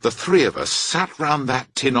 Then the three of us sat round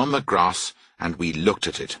that tin on the grass, and we looked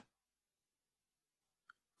at it.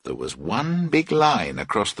 There was one big line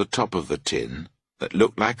across the top of the tin that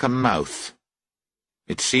looked like a mouth.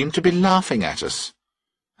 It seemed to be laughing at us,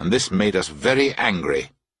 and this made us very angry.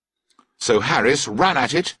 So Harris ran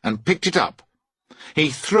at it and picked it up. He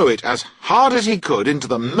threw it as hard as he could into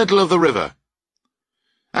the middle of the river.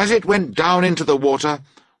 As it went down into the water,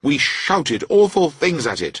 we shouted awful things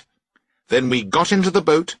at it. Then we got into the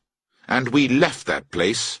boat, and we left that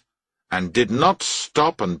place, and did not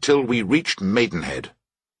stop until we reached Maidenhead.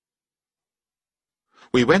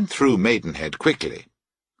 We went through Maidenhead quickly,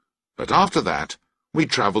 but after that we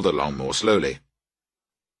travelled along more slowly.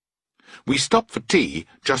 We stopped for tea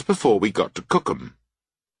just before we got to Cookham.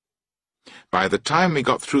 By the time we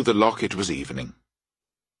got through the loch it was evening.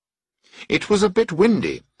 It was a bit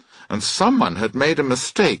windy, and someone had made a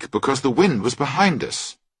mistake because the wind was behind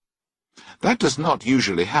us. That does not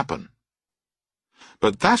usually happen.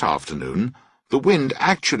 But that afternoon the wind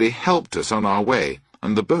actually helped us on our way,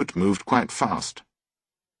 and the boat moved quite fast.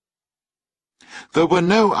 There were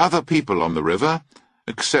no other people on the river,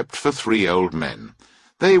 except for 3 old men.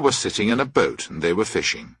 They were sitting in a boat, and they were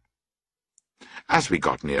fishing. As we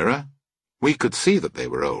got nearer, we could see that they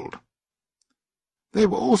were old. They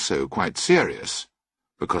were also quite serious,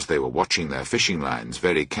 because they were watching their fishing lines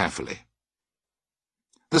very carefully.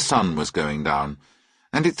 The sun was going down,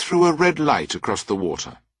 and it threw a red light across the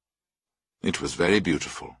water. It was very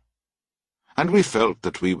beautiful, and we felt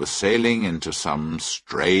that we were sailing into some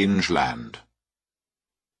strange land.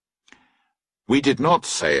 We did not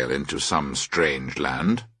sail into some strange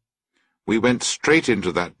land. We went straight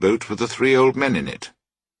into that boat with the 3 old men in it.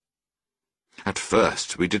 At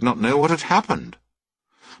first we did not know what had happened,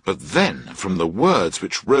 but then, from the words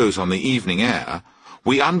which rose on the evening air,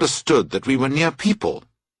 we understood that we were near people.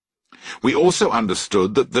 We also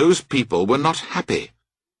understood that those people were not happy.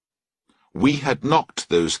 We had knocked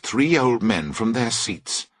those 3 old men from their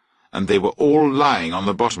seats, and they were all lying on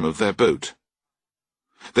the bottom of their boat.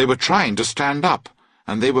 They were trying to stand up,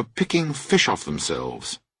 and they were picking fish off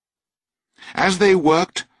themselves. As they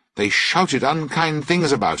worked, they shouted unkind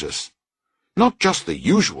things about us. Not just the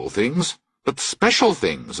usual things, but special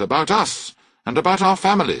things about us and about our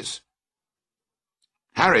families.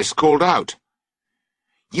 Harris called out,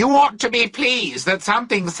 "You ought to be pleased that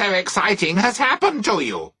something so exciting has happened to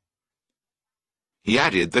you." He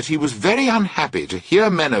added that he was very unhappy to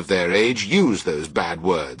hear men of their age use those bad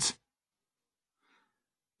words.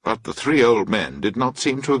 But the 3 old men did not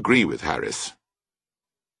seem to agree with Harris.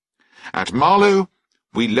 At Marlow,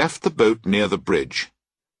 we left the boat near the bridge,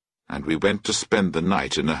 and we went to spend the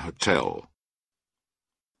night in a hotel.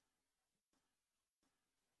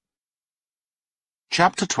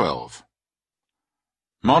 Chapter 12.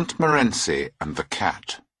 Montmorency and the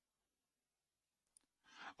Cat.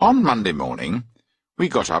 On Monday morning, we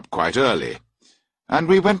got up quite early, and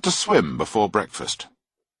we went to swim before breakfast.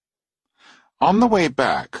 On the way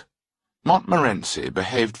back, Montmorency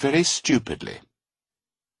behaved very stupidly.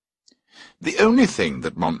 The only thing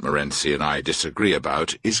that Montmorency and I disagree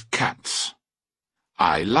about is cats.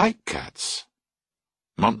 I like cats.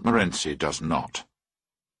 Montmorency does not.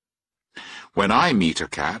 When I meet a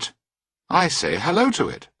cat, I say hello to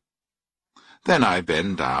it. Then I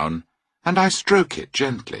bend down, and I stroke it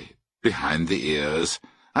gently, behind the ears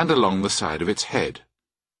and along the side of its head.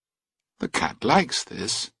 The cat likes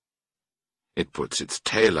this. It puts its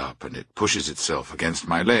tail up and it pushes itself against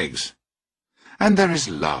my legs. And there is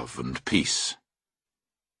love and peace.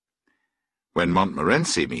 When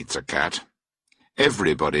Montmorency meets a cat,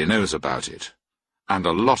 everybody knows about it, and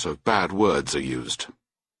a lot of bad words are used.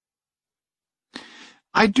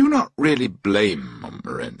 I do not really blame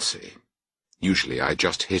Montmorency. Usually I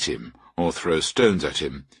just hit him or throw stones at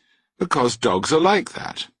him, because dogs are like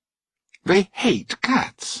that. They hate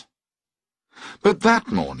cats. But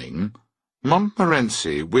that morning,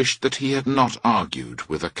 Montmorency wished that he had not argued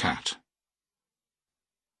with a cat.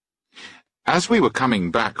 As we were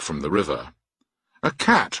coming back from the river, a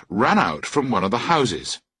cat ran out from one of the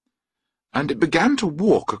houses, and it began to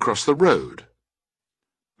walk across the road.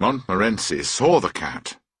 Montmorency saw the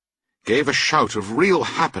cat, gave a shout of real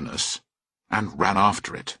happiness, and ran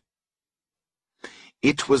after it.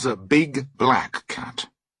 It was a big black cat.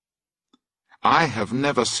 I have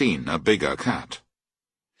never seen a bigger cat.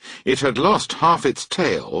 It had lost half its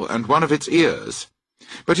tail and one of its ears,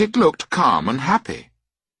 but it looked calm and happy.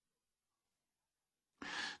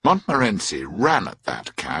 Montmorency ran at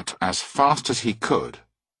that cat as fast as he could,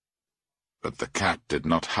 but the cat did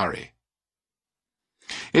not hurry.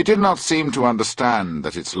 It did not seem to understand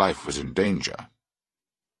that its life was in danger.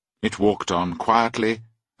 It walked on quietly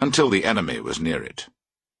until the enemy was near it.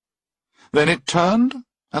 Then it turned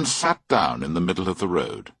and sat down in the middle of the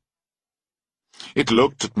road. It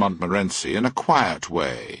looked at Montmorency in a quiet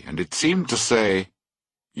way, and it seemed to say,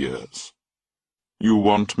 "Yes, you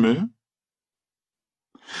want me?"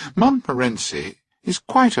 Montmorency is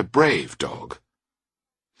quite a brave dog,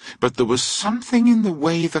 but there was something in the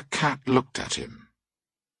way the cat looked at him.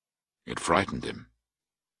 It frightened him.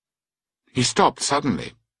 He stopped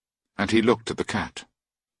suddenly, and he looked at the cat.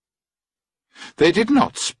 They did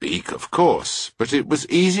not speak, of course, but it was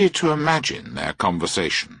easy to imagine their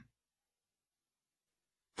conversation.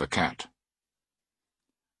 The cat.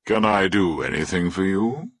 "Can I do anything for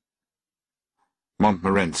you?"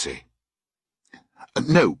 Montmorency.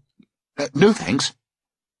 No. No, thanks."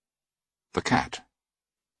 The cat.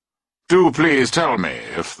 "Do please tell me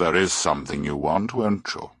if there is something you want, won't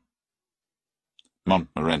you?"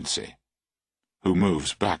 Montmorency, who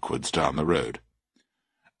moves backwards down the road.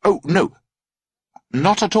 "Oh, no.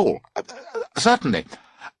 Not at all. Certainly.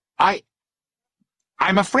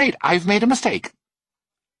 I'm afraid I've made a mistake.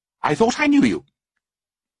 I thought I knew you.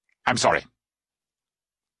 I'm sorry."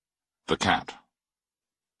 The cat.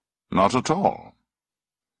 "Not at all.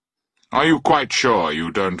 Are you quite sure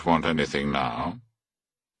you don't want anything now?"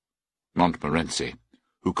 Montmorency,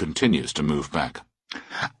 who continues to move back.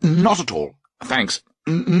 "Not at all, thanks.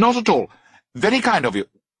 Not at all. Very kind of you.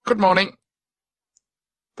 Good morning."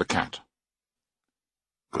 The cat.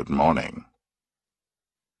 "Good morning."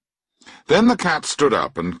 Then the cat stood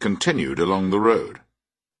up and continued along the road.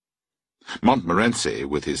 Montmorency,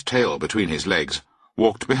 with his tail between his legs,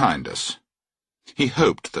 walked behind us. He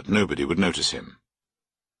hoped that nobody would notice him.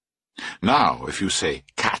 Now, if you say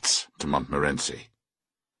 "cats" to Montmorency,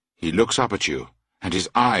 he looks up at you, and his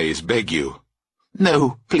eyes beg you,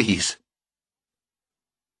 "No, please."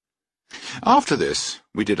 After this,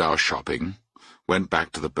 we did our shopping, went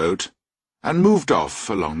back to the boat, and moved off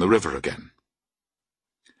along the river again.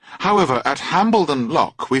 However, at Hambledon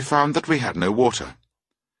Lock we found that we had no water.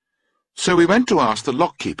 So we went to ask the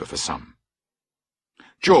lock-keeper for some.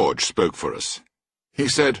 George spoke for us. He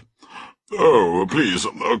said, "Oh, please,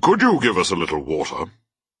 could you give us a little water?"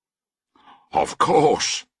 "Of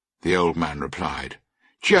course," the old man replied.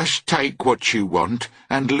 "Just take what you want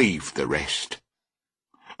and leave the rest."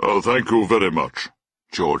 "Oh, thank you very much,"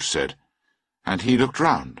 George said, and he looked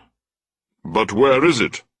round. "But where is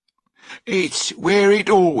it?" "It's where it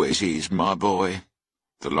always is, my boy,"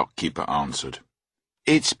 the lock-keeper answered.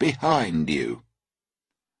 "It's behind you."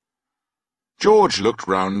 George looked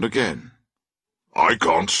round again. "I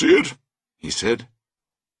can't see it," he said.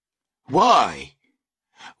 "Why?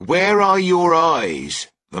 Where are your eyes?"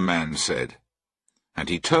 the man said, and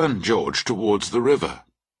he turned George towards the river.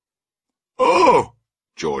 "Oh!"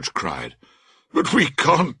 George cried. "But we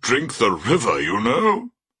can't drink the river, you know."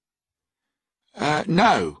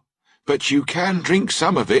 No, but you can drink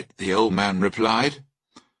some of it," the old man replied.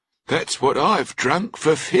 "That's what I've drunk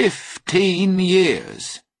for 15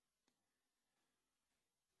 years.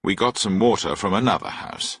 We got some water from another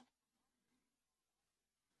house.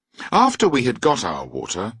 After we had got our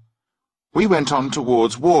water, we went on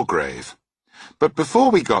towards Wargrave, but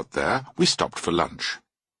before we got there we stopped for lunch.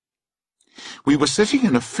 We were sitting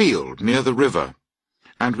in a field near the river,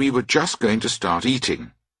 and we were just going to start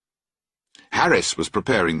eating. Harris was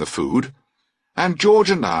preparing the food, and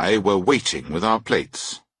George and I were waiting with our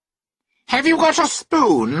plates. "Have you got a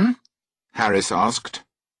spoon?" Harris asked.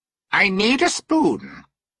 "I need a spoon."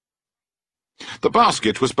 The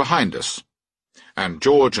basket was behind us, and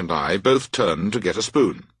George and I both turned to get a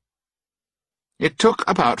spoon. It took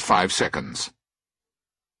about 5 seconds.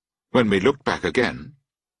 When we looked back again,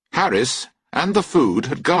 Harris and the food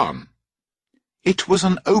had gone. It was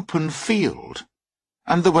an open field,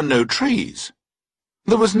 and there were no trees.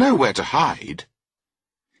 There was nowhere to hide.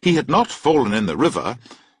 He had not fallen in the river,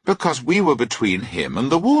 because we were between him and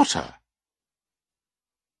the water.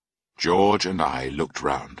 George and I looked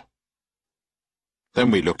round. Then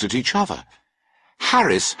we looked at each other.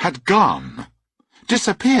 Harris had gone,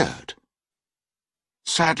 disappeared.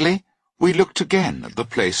 Sadly, we looked again at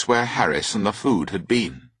the place where Harris and the food had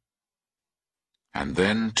been. And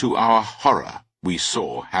then, to our horror, we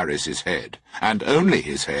saw Harris's head, and only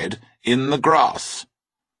his head, in the grass.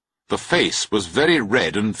 The face was very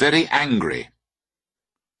red and very angry.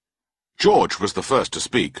 George was the first to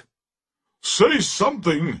speak. "Say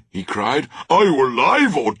something," he cried. "Are you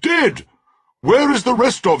alive or dead? Where is the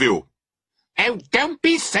rest of you?" "Oh, don't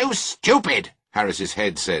be so stupid," Harris's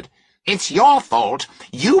head said. "It's your fault.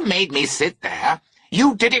 You made me sit there.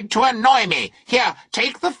 You did it to annoy me. Here,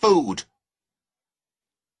 take the food."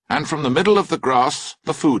 And from the middle of the grass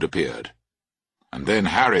the food appeared. And then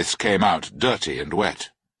Harris came out dirty and wet.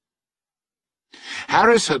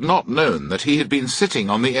 Harris had not known that he had been sitting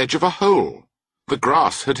on the edge of a hole. The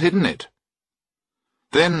grass had hidden it.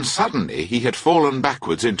 Then suddenly he had fallen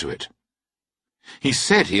backwards into it. He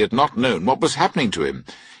said he had not known what was happening to him.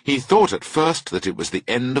 He thought at first that it was the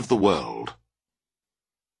end of the world.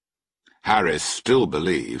 Harris still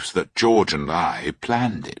believes that George and I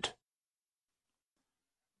planned it.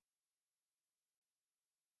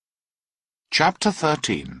 Chapter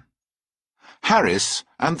 13. Harris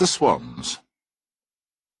and the Swans.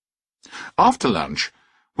 After lunch,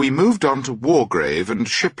 we moved on to Wargrave and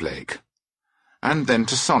Shiplake, and then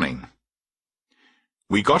to Sonning.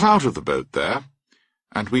 We got out of the boat there,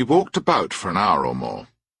 and we walked about for an hour or more.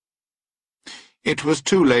 It was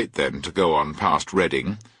too late then to go on past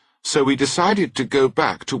Reading, so we decided to go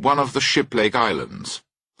back to one of the Shiplake Islands.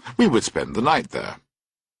 We would spend the night there.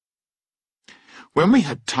 When we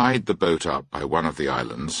had tied the boat up by one of the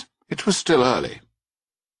islands, it was still early.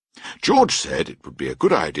 George said it would be a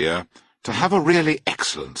good idea to have a really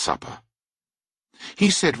excellent supper. He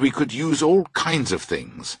said we could use all kinds of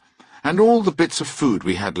things, and all the bits of food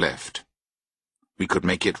we had left. We could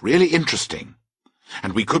make it really interesting,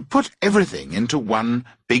 and we could put everything into one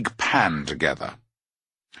big pan together.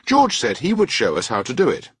 George said he would show us how to do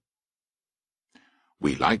it.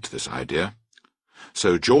 We liked this idea,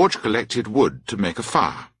 so George collected wood to make a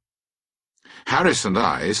fire. Harris and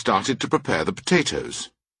I started to prepare the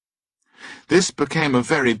potatoes. This became a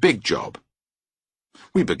very big job.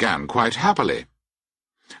 We began quite happily.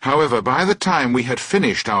 However, by the time we had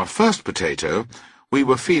finished our first potato, we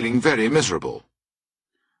were feeling very miserable.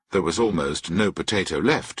 There was almost no potato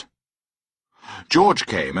left. George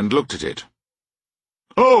came and looked at it.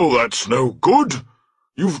 "Oh, that's no good.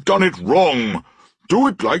 You've done it wrong. Do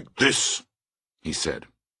it like this," he said.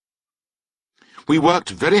 We worked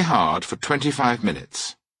very hard for 25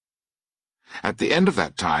 minutes. At the end of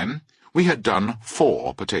that time, we had done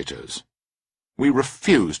 4 potatoes. We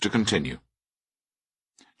refused to continue.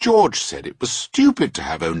 George said it was stupid to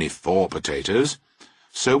have only 4 potatoes,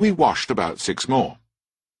 so we washed about 6 more.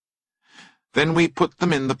 Then we put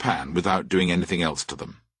them in the pan without doing anything else to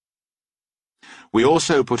them. We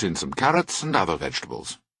also put in some carrots and other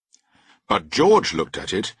vegetables. But George looked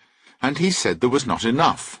at it, and he said there was not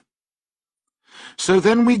enough. So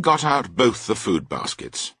then we got out both the food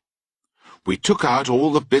baskets. We took out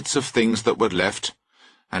all the bits of things that were left,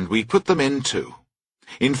 and we put them in too.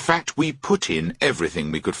 In fact, we put in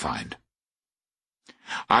everything we could find.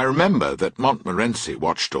 I remember that Montmorency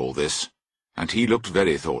watched all this, and he looked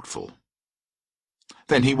very thoughtful.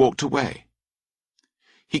 Then he walked away.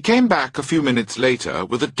 He came back a few minutes later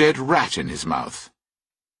with a dead rat in his mouth.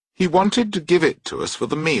 He wanted to give it to us for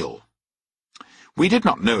the meal. We did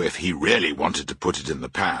not know if he really wanted to put it in the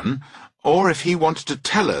pan, or if he wanted to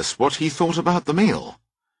tell us what he thought about the meal.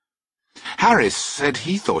 Harris said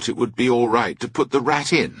he thought it would be all right to put the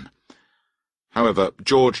rat in. However,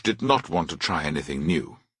 George did not want to try anything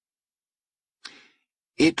new.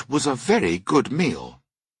 It was a very good meal.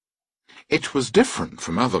 It was different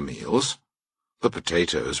from other meals. The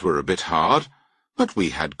potatoes were a bit hard, but we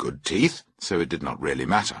had good teeth, so it did not really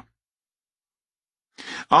matter.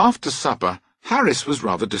 After supper, Harris was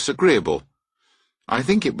rather disagreeable. I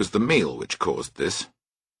think it was the meal which caused this.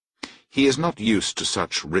 He is not used to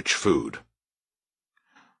such rich food.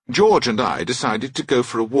 George and I decided to go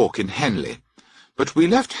for a walk in Henley, but we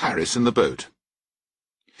left Harris in the boat.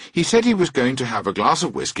 He said he was going to have a glass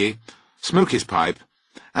of whisky, smoke his pipe,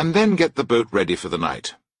 and then get the boat ready for the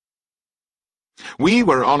night. We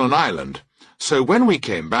were on an island, so when we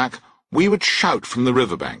came back, we would shout from the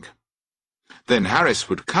riverbank. Then Harris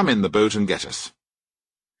would come in the boat and get us.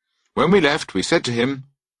 When we left, we said to him,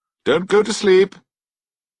 "Don't go to sleep."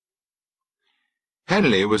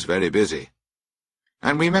 Henley was very busy,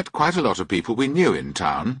 and we met quite a lot of people we knew in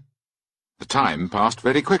town. The time passed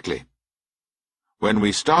very quickly. When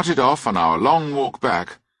we started off on our long walk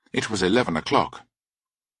back, it was 11 o'clock.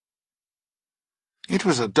 It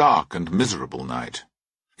was a dark and miserable night.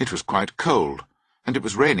 It was quite cold, and it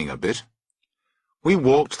was raining a bit. We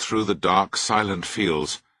walked through the dark, silent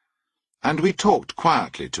fields, and we talked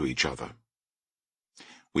quietly to each other.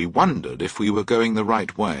 We wondered if we were going the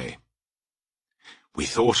right way. We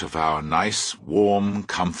thought of our nice, warm,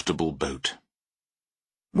 comfortable boat.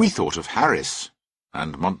 We thought of Harris,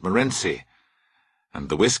 and Montmorency, and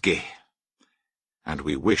the whisky, and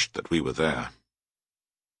we wished that we were there.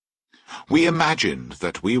 We imagined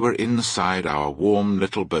that we were inside our warm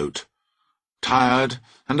little boat, tired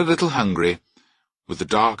and a little hungry, with the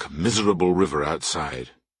dark, miserable river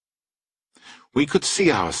outside. We could see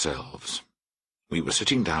ourselves. We were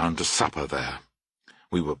sitting down to supper there.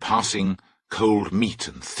 We were passing cold meat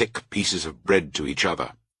and thick pieces of bread to each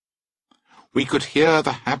other. We could hear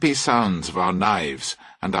the happy sounds of our knives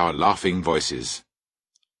and our laughing voices.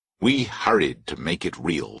 We hurried to make it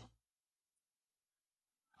real.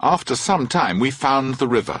 After some time we found the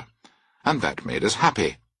river, and that made us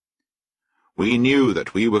happy. We knew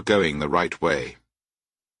that we were going the right way.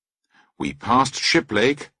 We passed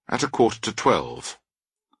Shiplake at 11:45,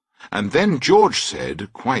 and then George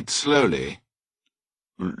said, quite slowly,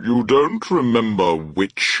 "You don't remember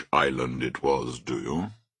which island it was, do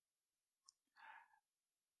you?"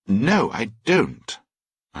 "No, I don't,"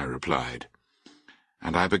 I replied,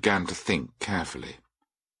 and I began to think carefully.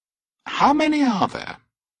 "How many are there?"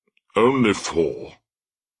 "Only 4,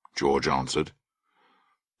 George answered.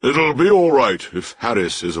 "It'll be all right if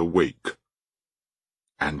Harris is awake."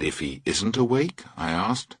 "And if he isn't awake?" I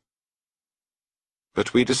asked.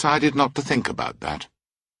 But we decided not to think about that.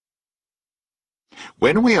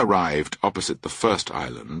 When we arrived opposite the first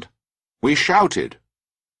island, we shouted,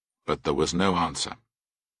 but there was no answer.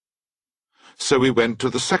 So we went to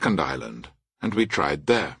the second island, and we tried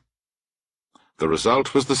there. The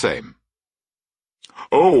result was the same.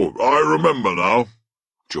 "Oh, I remember now,"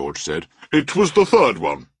 George said. "It was the third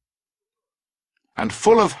one." And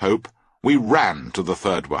full of hope, we ran to the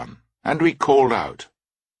third one, and we called out.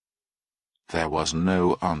 There was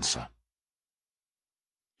no answer.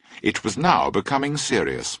 It was now becoming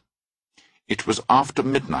serious. It was after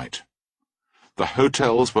midnight. The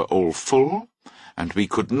hotels were all full, and we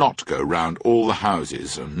could not go round all the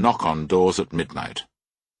houses and knock on doors at midnight.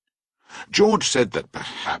 George said that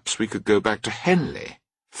perhaps we could go back to Henley,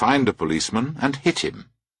 find a policeman, and hit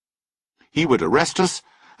him. He would arrest us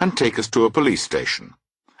and take us to a police station,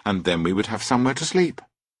 and then we would have somewhere to sleep.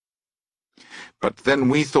 But then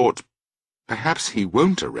we thought, perhaps he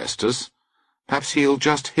won't arrest us. Perhaps he'll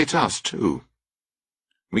just hit us too.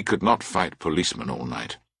 We could not fight policemen all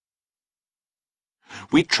night.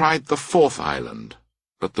 We tried the fourth island,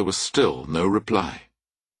 but there was still no reply.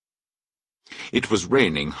 It was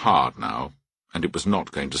raining hard now, and it was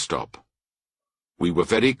not going to stop. We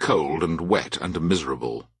were very cold and wet and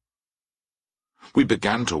miserable. We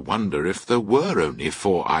began to wonder if there were only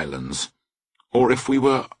 4 islands, or if we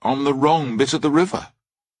were on the wrong bit of the river.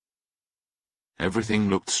 Everything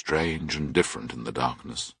looked strange and different in the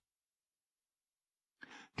darkness.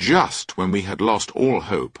 Just when we had lost all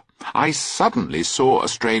hope, I suddenly saw a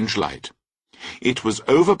strange light. It was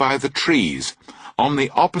over by the trees, on the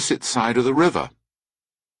opposite side of the river.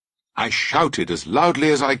 I shouted as loudly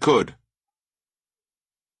as I could.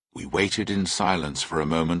 We waited in silence for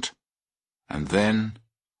a moment, and then,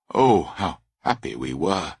 oh, how happy we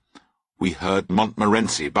were, we heard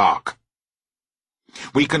Montmorency bark.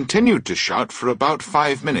 We continued to shout for about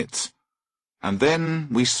 5 minutes, and then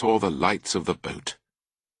we saw the lights of the boat.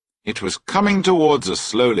 It was coming towards us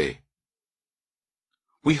slowly.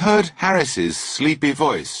 We heard Harris's sleepy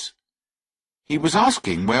voice. He was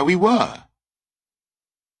asking where we were.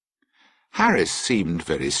 Harris seemed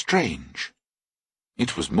very strange.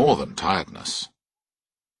 It was more than tiredness.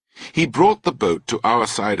 He brought the boat to our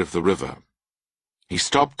side of the river. He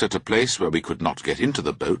stopped at a place where we could not get into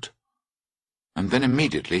the boat, and then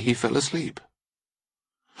immediately he fell asleep.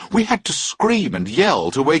 We had to scream and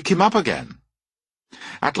yell to wake him up again.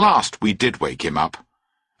 At last we did wake him up,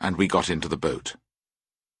 and we got into the boat.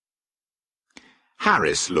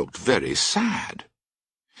 Harris looked very sad.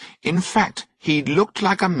 In fact, he looked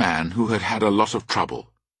like a man who had had a lot of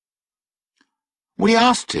trouble. We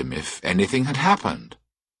asked him if anything had happened,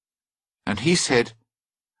 and he said,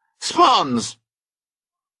 "Swans!"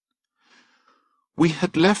 We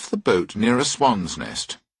had left the boat near a swan's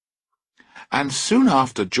nest, and soon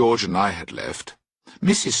after George and I had left,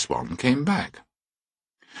 Mrs. Swan came back.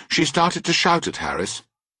 She started to shout at Harris.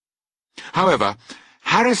 However,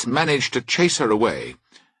 Harris managed to chase her away,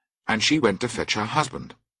 and she went to fetch her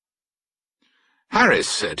husband. Harris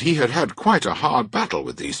said he had had quite a hard battle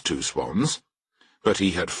with these two swans, but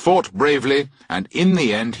he had fought bravely, and in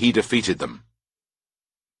the end he defeated them.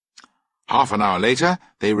 Half an hour later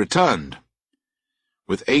they returned,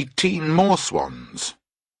 with 18 more swans.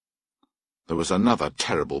 There was another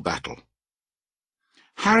terrible battle.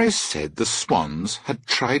 Harris said the swans had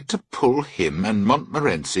tried to pull him and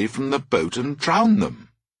Montmorency from the boat and drown them.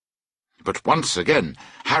 But once again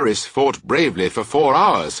Harris fought bravely for 4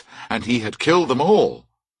 hours, and he had killed them all.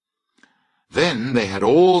 Then they had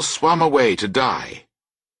all swum away to die.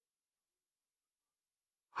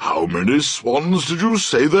 "How many swans did you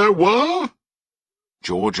say there were?"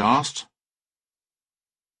 George asked.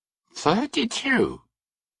 32,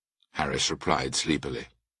 Harris replied sleepily.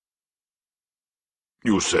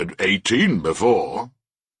 "You said 18 before,"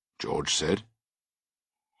 George said.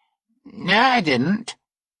 "No, I didn't,"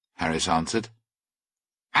 Harris answered.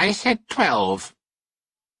 "I said 12.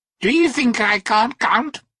 Do you think I can't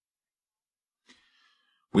count?"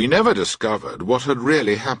 We never discovered what had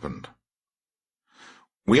really happened.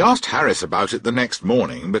 We asked Harris about it the next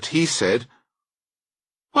morning, but he said,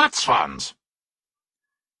 "What swans?"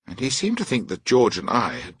 and he seemed to think that George and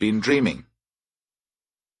I had been dreaming.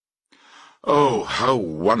 Oh, how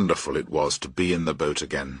wonderful it was to be in the boat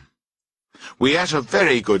again. We ate a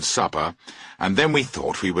very good supper, and then we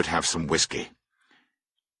thought we would have some whiskey.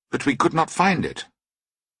 But we could not find it.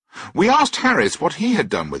 We asked Harris what he had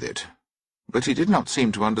done with it, but he did not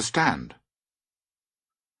seem to understand.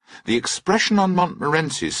 The expression on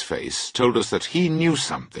Montmorency's face told us that he knew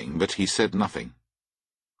something, but he said nothing.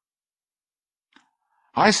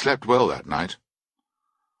 I slept well that night,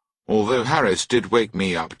 although Harris did wake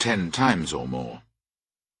me up 10 times or more.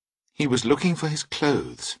 He was looking for his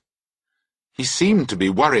clothes. He seemed to be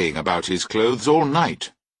worrying about his clothes all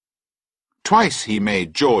night. Twice he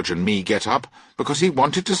made George and me get up because he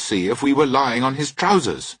wanted to see if we were lying on his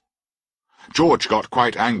trousers. George got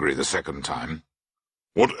quite angry the second time.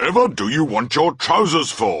 "Whatever do you want your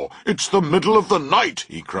trousers for? It's the middle of the night,"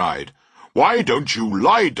 he cried. "Why don't you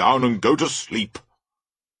lie down and go to sleep?"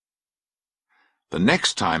 The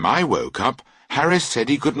next time I woke up, Harris said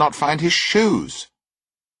he could not find his shoes.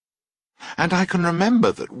 And I can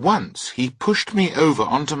remember that once he pushed me over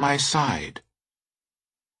onto my side.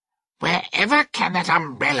 "Wherever can that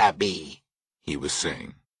umbrella be?" he was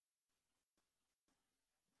saying.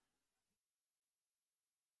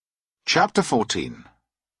 Chapter 14.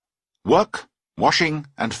 Work, Washing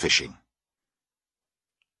and Fishing.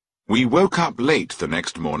 We woke up late the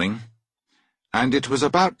next morning, and it was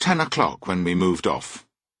about 10 o'clock when we moved off.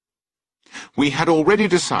 We had already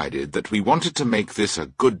decided that we wanted to make this a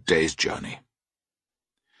good day's journey.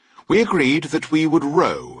 We agreed that we would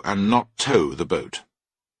row and not tow the boat.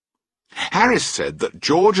 Harris said that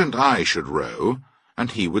George and I should row,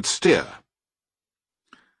 and he would steer.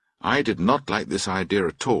 I did not like this idea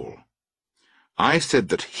at all. I said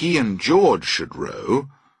that he and George should row,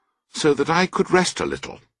 so that I could rest a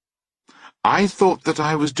little. I thought that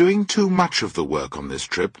I was doing too much of the work on this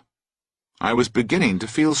trip. I was beginning to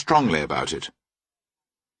feel strongly about it.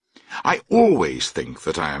 I always think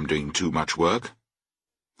that I am doing too much work.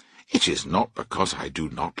 It is not because I do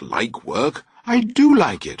not like work. I do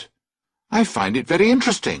like it. I find it very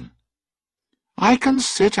interesting. I can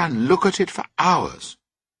sit and look at it for hours.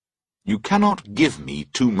 You cannot give me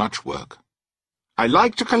too much work. I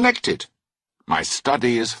like to collect it. My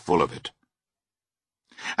study is full of it.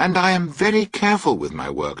 And I am very careful with my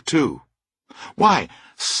work, too. Why,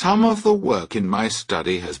 some of the work in my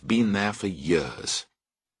study has been there for years,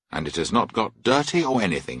 and it has not got dirty or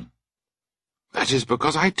anything. That is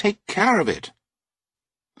because I take care of it.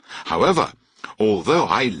 However, although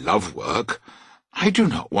I love work, I do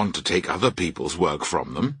not want to take other people's work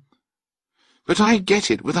from them. But I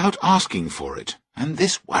get it without asking for it, and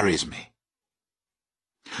this worries me.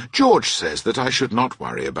 George says that I should not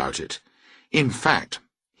worry about it. In fact,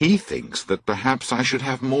 he thinks that perhaps I should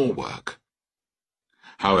have more work.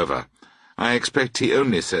 However, I expect he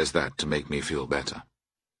only says that to make me feel better.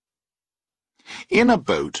 In a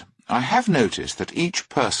boat, I have noticed that each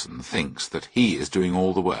person thinks that he is doing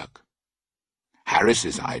all the work.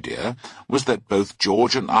 Harris's idea was that both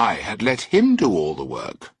George and I had let him do all the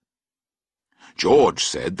work. George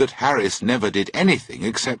said that Harris never did anything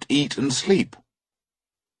except eat and sleep.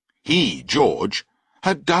 He, George,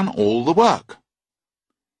 had done all the work.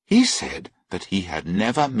 He said that he had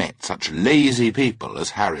never met such lazy people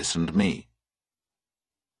as Harris and me.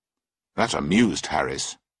 That amused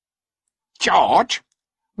Harris. George?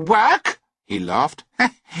 Work? He laughed.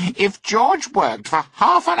 If George worked for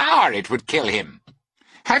half an hour, it would kill him.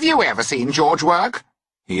 Have you ever seen George work?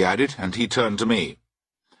 He added, and he turned to me.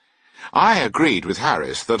 I agreed with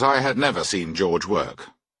Harris that I had never seen George work.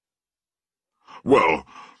 Well,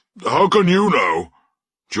 how can you know?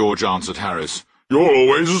 George answered Harris. You're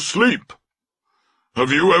always asleep.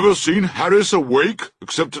 Have you ever seen Harris awake,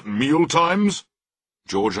 except at meal times?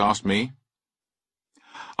 George asked me.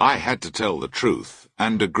 I had to tell the truth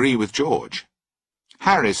and agree with George.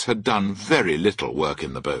 Harris had done very little work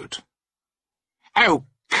in the boat. Oh,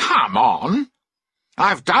 come on!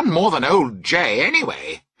 I've done more than old Jay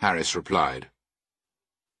anyway, Harris replied.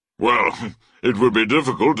 Well, it would be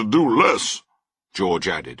difficult to do less, George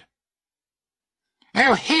added.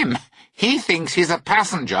 Oh, him! He thinks he's a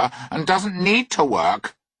passenger and doesn't need to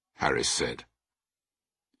work, Harris said.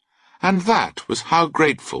 And that was how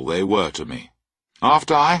grateful they were to me,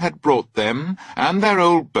 after I had brought them and their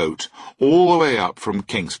old boat all the way up from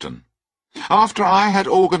Kingston, after I had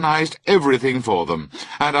organized everything for them,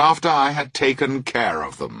 and after I had taken care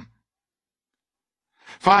of them.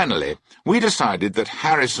 Finally, we decided that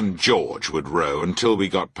Harris and George would row until we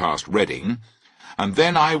got past Reading, and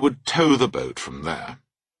then I would tow the boat from there.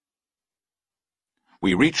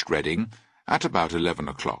 We reached Reading at about 11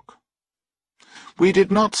 o'clock. We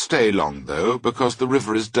did not stay long, though, because the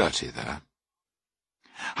river is dirty there.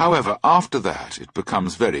 However, after that it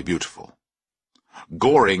becomes very beautiful.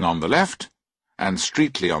 Goring on the left and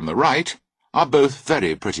Streatley on the right are both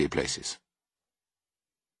very pretty places.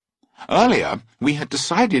 Earlier we had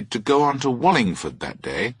decided to go on to Wallingford that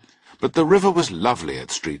day, but the river was lovely at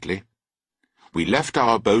Streatley. We left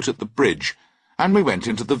our boat at the bridge, and we went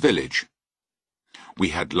into the village. We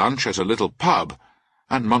had lunch at a little pub,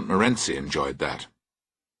 and Montmorency enjoyed that.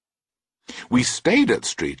 We stayed at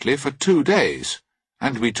Streatley for 2 days,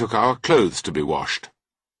 and we took our clothes to be washed.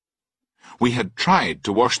 We had tried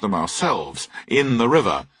to wash them ourselves in the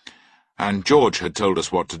river, and George had told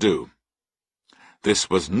us what to do. This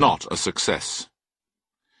was not a success.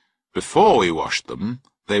 Before we washed them,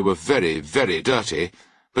 they were very, very dirty,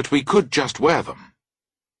 but we could just wear them.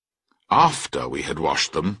 After we had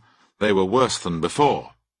washed them, they were worse than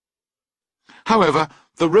before. However,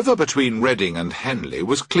 the river between Reading and Henley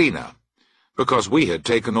was cleaner, because we had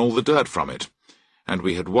taken all the dirt from it, and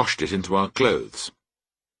we had washed it into our clothes.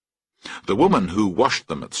 The woman who washed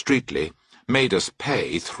them at Streatley made us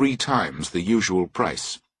pay 3 times the usual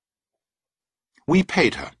price. We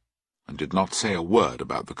paid her, and did not say a word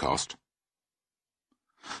about the cost.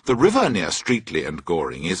 The river near Streatley and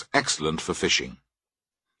Goring is excellent for fishing.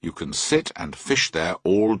 You can sit and fish there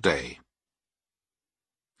all day.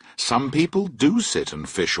 Some people do sit and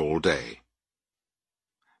fish all day.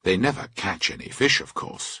 They never catch any fish, of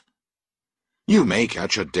course. You may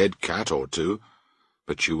catch a dead cat or 2,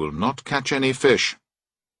 but you will not catch any fish.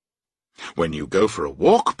 When you go for a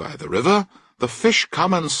walk by the river, the fish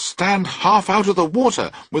come and stand half out of the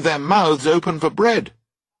water with their mouths open for bread.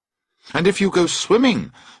 And if you go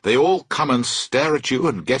swimming, they all come and stare at you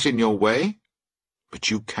and get in your way, but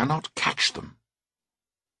you cannot catch them.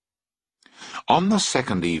 On the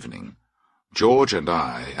second evening, George and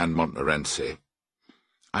I and Montmorency,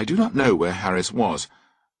 I do not know where Harris was,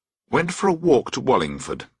 went for a walk to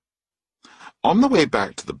Wallingford. On the way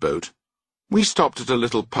back to the boat, we stopped at a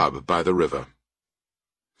little pub by the river.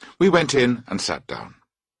 We went in and sat down.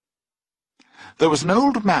 There was an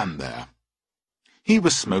old man there. He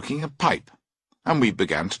was smoking a pipe, and we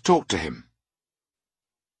began to talk to him.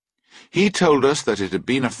 He told us that it had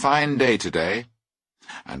been a fine day today,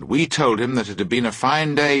 and we told him that it had been a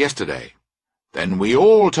fine day yesterday. Then we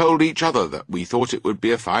all told each other that we thought it would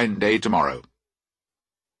be a fine day tomorrow.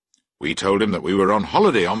 We told him that we were on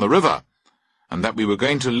holiday on the river, and that we were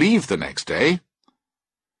going to leave the next day.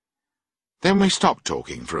 Then we stopped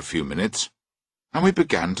talking for a few minutes, and we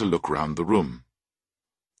began to look round the room.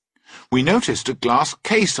 We noticed a glass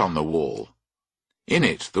case on the wall. In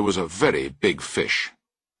it there was a very big fish.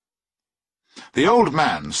 The old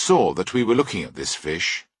man saw that we were looking at this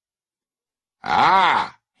fish.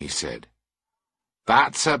 "Ah," he said,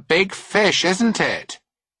 "that's a big fish, isn't it?"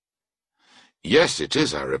 "Yes, it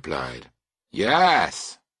is," I replied.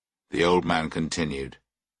 "Yes, the old man continued.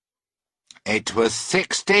 "It was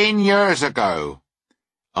 16 years ago.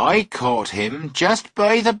 I caught him just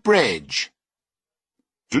by the bridge."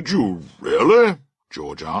 "Did you really?"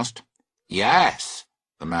 George asked. "Yes,"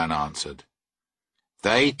 the man answered.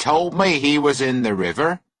 "They told me he was in the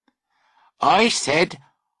river. I said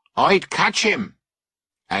I'd catch him,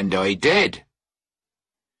 and I did.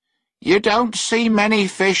 You don't see many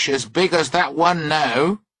fish as big as that one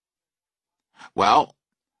now. Well,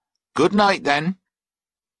 good night then."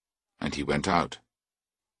 And he went out.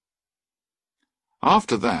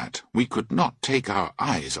 After that, we could not take our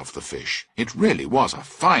eyes off the fish. It really was a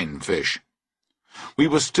fine fish. We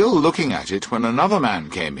were still looking at it when another man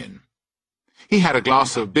came in. He had a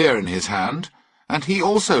glass of beer in his hand, and he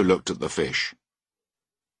also looked at the fish.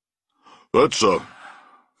 "That's a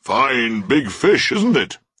fine big fish, isn't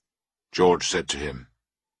it?" George said to him.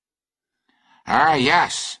 "Ah,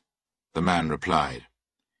 yes," the man replied.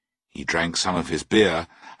 He drank some of his beer,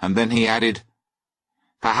 and then he added,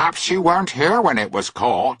 "Perhaps you weren't here when it was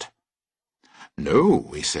caught." "No,"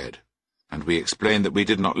 we said, and we explained that we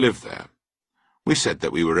did not live there. We said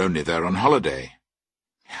that we were only there on holiday.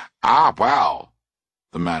 "Ah, well,"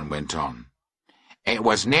 the man went on, "it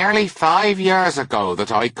was nearly 5 years ago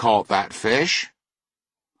that I caught that fish."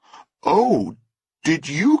 "Oh, did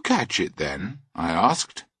you catch it then?" I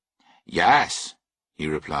asked. "Yes," he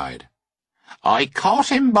replied. "I caught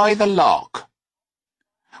him by the lock.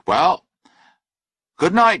 Well,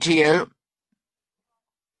 good night to you."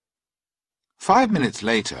 5 minutes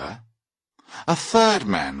later, a third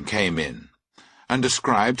man came in and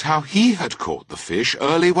described how he had caught the fish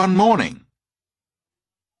early one morning.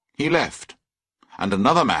 He left, and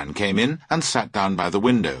another man came in and sat down by the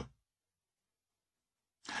window.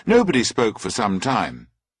 Nobody spoke for some time.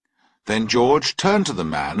 Then George turned to the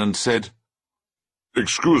man and said,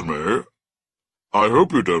 "Excuse me, I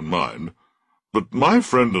hope you don't mind, but my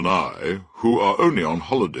friend and I, who are only on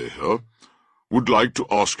holiday here, would like to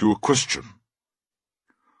ask you a question.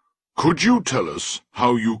 Could you tell us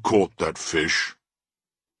how you caught that fish?"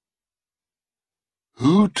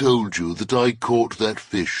 "Who told you that I caught that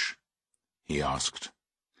fish?" he asked.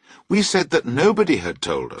 We said that nobody had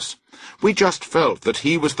told us. We just felt that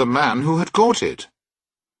he was the man who had caught it.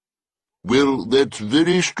 "Well, that's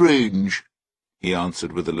very strange," he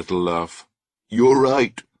answered with a little laugh. "You're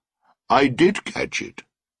right. I did catch it."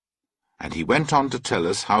 And he went on to tell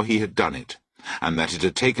us how he had done it, and that it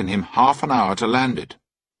had taken him half an hour to land it.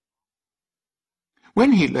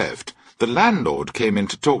 When he left, the landlord came in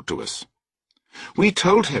to talk to us. We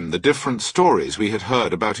told him the different stories we had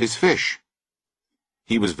heard about his fish.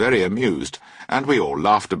 He was very amused, and we all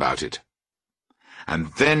laughed about it.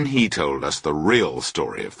 And then he told us the real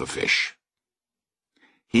story of the fish.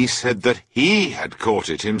 He said that he had caught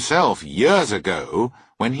it himself years ago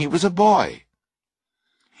when he was a boy.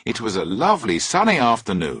 It was a lovely sunny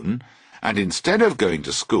afternoon, and instead of going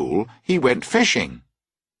to school, he went fishing.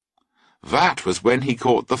 That was when he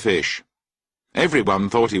caught the fish. Everyone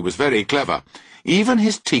thought he was very clever. Even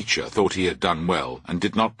his teacher thought he had done well and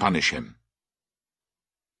did not punish him.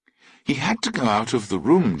 He had to go out of the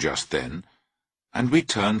room just then, and we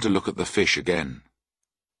turned to look at the fish again.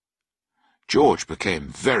 George became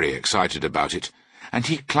very excited about it, and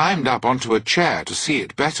he climbed up onto a chair to see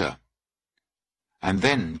it better. And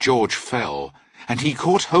then George fell, and he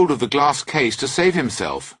caught hold of the glass case to save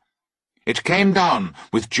himself. It came down,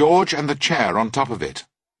 with George and the chair on top of it.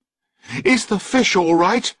 "Is the fish all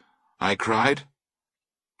right?" I cried.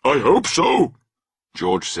 "I hope so,"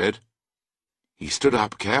 George said. He stood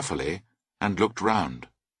up carefully and looked round.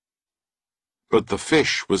 But the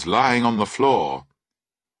fish was lying on the floor,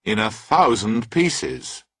 in 1,000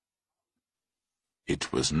 pieces.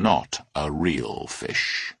 It was not a real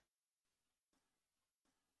fish.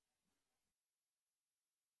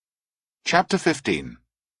 Chapter 15.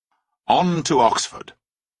 On to Oxford.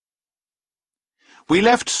 We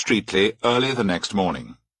left Streatley early the next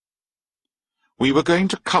morning. We were going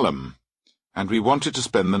to Culham, and we wanted to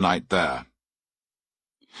spend the night there.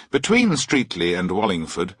 Between Streatley and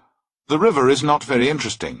Wallingford, the river is not very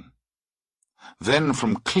interesting. Then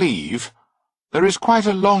from Cleeve, there is quite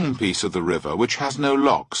a long piece of the river which has no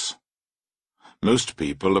locks. Most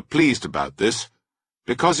people are pleased about this,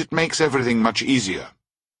 because it makes everything much easier.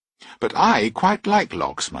 But I quite like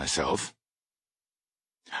locks myself.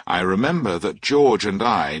 I remember that George and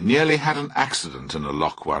I nearly had an accident in a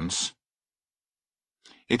lock once.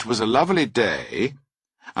 It was a lovely day,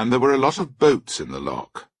 and there were a lot of boats in the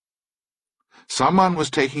lock. Someone was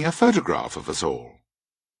taking a photograph of us all,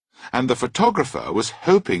 and the photographer was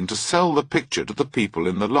hoping to sell the picture to the people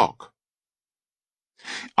in the lock.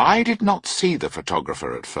 I did not see the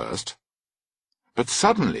photographer at first, but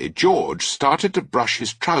suddenly George started to brush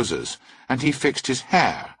his trousers, and he fixed his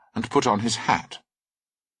hair and put on his hat.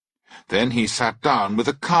 Then he sat down with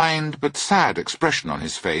a kind but sad expression on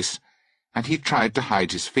his face, and he tried to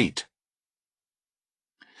hide his feet.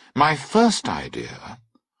 My first idea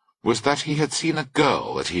was that he had seen a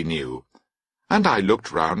girl that he knew, and I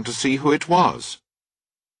looked round to see who it was.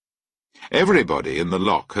 Everybody in the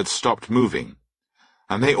lock had stopped moving,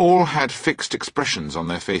 and they all had fixed expressions on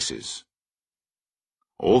their faces.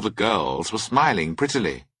 All the girls were smiling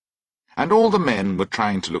prettily, and all the men were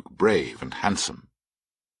trying to look brave and handsome.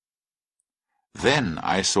 Then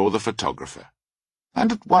I saw the photographer,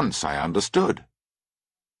 and at once I understood.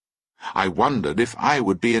 I wondered if I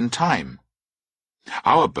would be in time.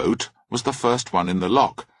 Our boat was the first one in the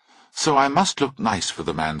lock, so I must look nice for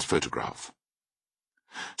the man's photograph.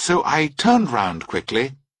 So I turned round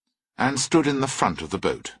quickly and stood in the front of the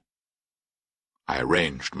boat. I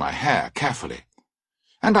arranged my hair carefully,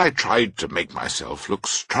 and I tried to make myself look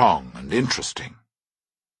strong and interesting.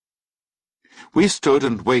 We stood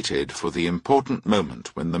and waited for the important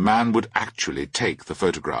moment when the man would actually take the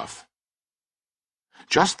photograph.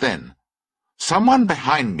 Just then, someone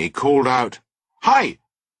behind me called out, "Hi!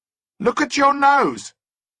 Look at your nose!"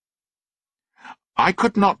 I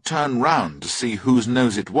could not turn round to see whose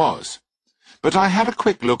nose it was, but I had a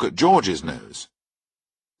quick look at George's nose.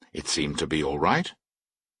 It seemed to be all right.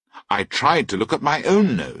 I tried to look at my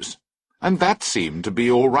own nose, and that seemed to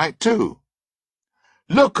be all right too.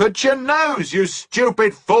 "Look at your nose, you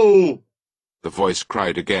stupid fool!" the voice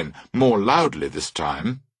cried again, more loudly this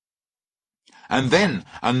time. And then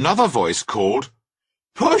another voice called,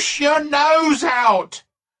 "Push your nose out!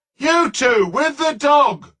 You two with the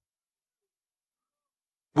dog!"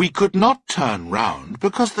 We could not turn round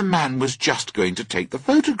because the man was just going to take the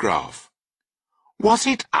photograph. Was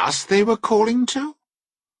it us they were calling to?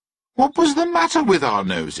 What was the matter with our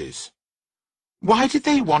noses? Why did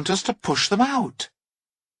they want us to push them out?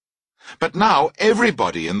 But now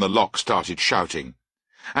everybody in the lock started shouting,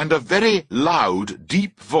 and a very loud,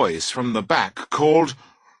 deep voice from the back called,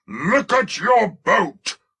 "Look at your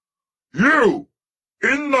boat! You,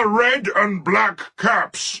 in the red and black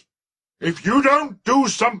caps! If you don't do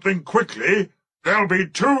something quickly, there'll be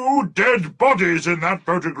 2 dead bodies in that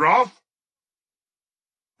photograph."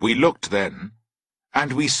 We looked then,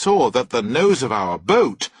 and we saw that the nose of our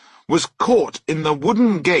boat was caught in the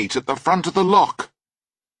wooden gate at the front of the lock.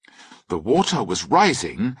 The water was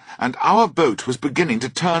rising, and our boat was beginning to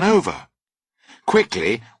turn over.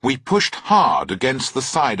 Quickly, we pushed hard against the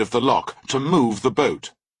side of the lock to move the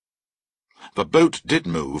boat. The boat did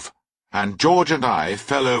move, and George and I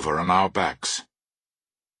fell over on our backs.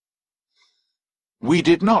 We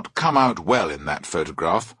did not come out well in that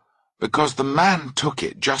photograph, because the man took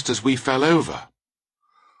it just as we fell over.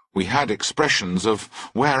 We had expressions of,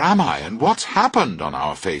 "Where am I, and what's happened?" on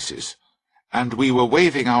our faces, and we were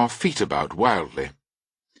waving our feet about wildly.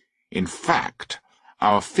 In fact,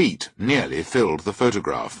 our feet nearly filled the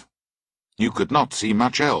photograph. You could not see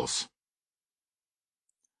much else.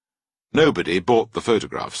 Nobody bought the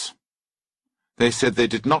photographs. They said they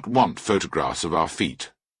did not want photographs of our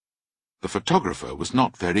feet. The photographer was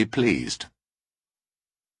not very pleased.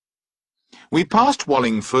 We passed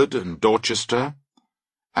Wallingford and Dorchester,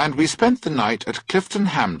 and we spent the night at Clifton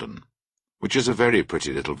Hampden, which is a very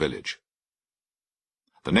pretty little village.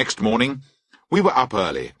 The next morning we were up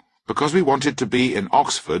early, because we wanted to be in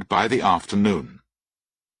Oxford by the afternoon.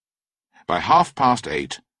 By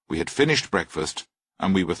 8:30 we had finished breakfast,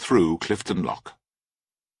 and we were through Clifton Lock.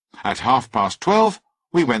 At 12:30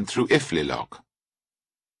 we went through Iffley Lock.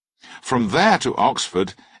 From there to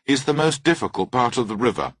Oxford is the most difficult part of the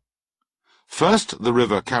river. First the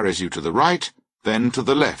river carries you to the right, then to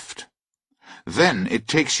the left. Then it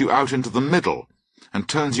takes you out into the middle, and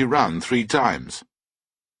turns you round 3 times.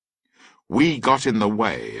 We got in the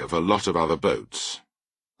way of a lot of other boats.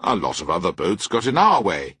 A lot of other boats got in our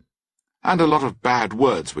way, and a lot of bad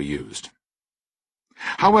words were used.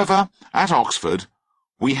 However, at Oxford,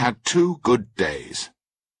 we had 2 good days.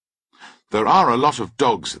 There are a lot of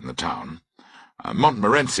dogs in the town.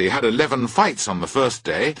 Montmorency had 11 fights on the first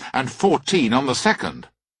day, and 14 on the second.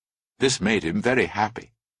 This made him very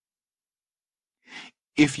happy.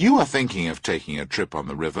 If you are thinking of taking a trip on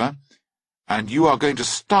the river, and you are going to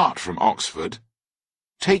start from Oxford,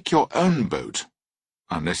 take your own boat,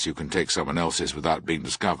 unless you can take someone else's without being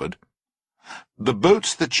discovered. The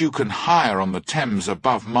boats that you can hire on the Thames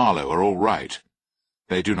above Marlow are all right.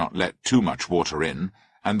 They do not let too much water in,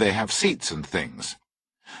 and they have seats and things.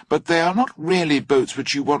 But they are not really boats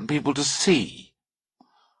which you want people to see.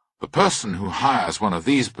 The person who hires one of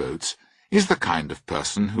these boats is the kind of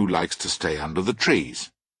person who likes to stay under the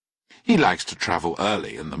trees. He likes to travel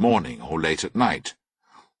early in the morning or late at night,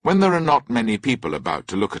 when there are not many people about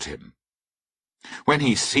to look at him. When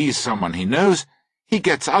he sees someone he knows, he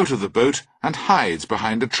gets out of the boat and hides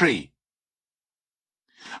behind a tree.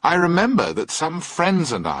 I remember that some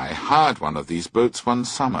friends and I hired one of these boats one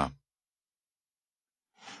summer.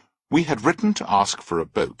 We had written to ask for a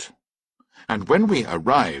boat, and when we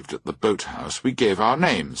arrived at the boathouse we gave our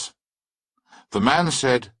names. The man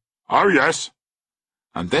said, "Oh, yes,"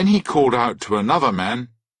 and then he called out to another man,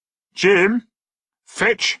 "Jim,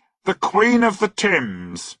 fetch the Queen of the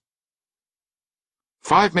Thames."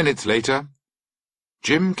 5 minutes later,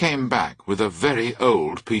 Jim came back with a very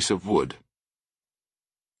old piece of wood.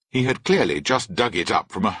 He had clearly just dug it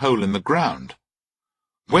up from a hole in the ground.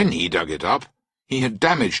 When he dug it up, he had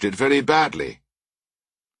damaged it very badly.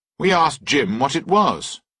 We asked Jim what it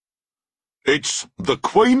was. "It's the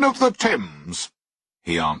Queen of the Thames,"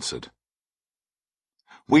 he answered.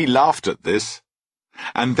 We laughed at this,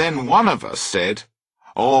 and then one of us said,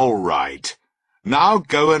 "All right, now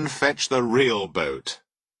go and fetch the real boat."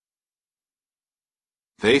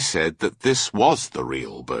 They said that this was the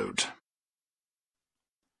real boat.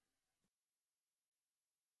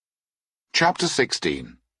 Chapter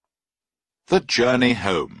 16. The Journey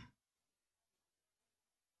Home.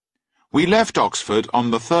 We left Oxford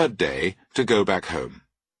on the 3rd day to go back home.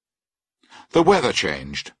 The weather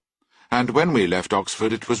changed, and when we left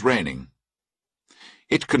Oxford it was raining.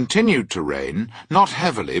 It continued to rain, not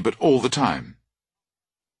heavily, but all the time.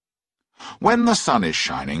 When the sun is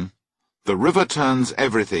shining, the river turns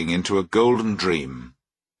everything into a golden dream.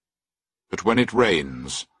 But when it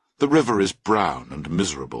rains, the river is brown and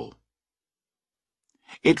miserable.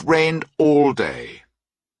 It rained all day,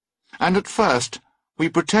 and at first we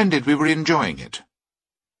pretended we were enjoying it.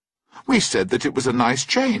 We said that it was a nice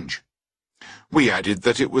change. We added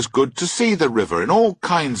that it was good to see the river in all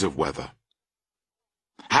kinds of weather.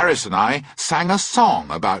 Harris and I sang a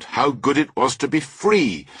song about how good it was to be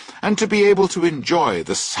free and to be able to enjoy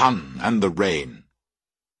the sun and the rain.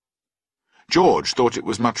 George thought it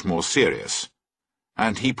was much more serious,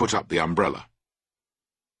 and he put up the umbrella.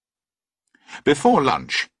 Before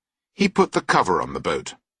lunch, he put the cover on the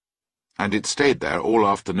boat, and it stayed there all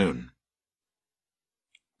afternoon.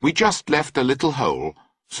 We just left a little hole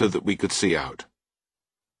so that we could see out.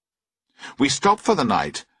 We stopped for the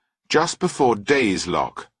night just before day's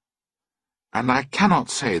lock, and I cannot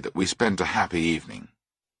say that we spent a happy evening.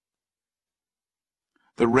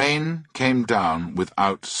 The rain came down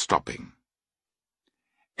without stopping.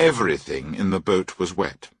 Everything in the boat was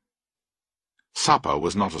wet. Supper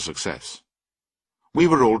was not a success. We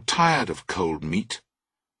were all tired of cold meat,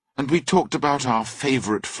 and we talked about our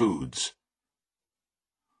favourite foods.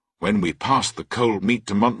 When we passed the cold meat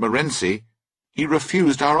to Montmorency, he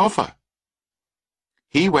refused our offer.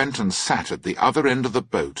 He went and sat at the other end of the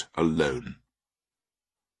boat alone.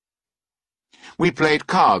 We played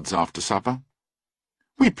cards after supper.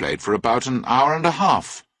 We played for about an hour and a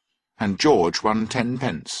half, and George won 10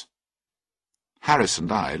 pence. Harris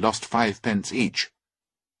and I lost 5 pence each.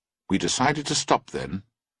 We decided to stop then,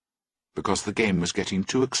 because the game was getting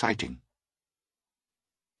too exciting.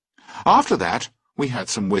 After that, we had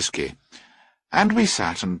some whiskey, and we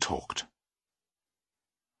sat and talked.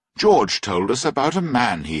 George told us about a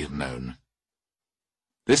man he had known.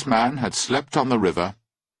 This man had slept on the river,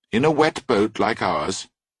 in a wet boat like ours,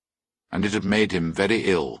 and it had made him very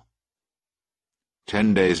ill.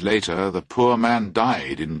 10 days later, the poor man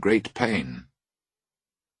died in great pain.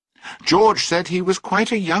 George said he was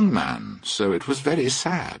quite a young man, so it was very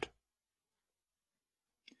sad.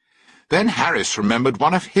 Then Harris remembered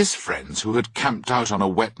one of his friends who had camped out on a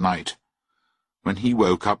wet night. When he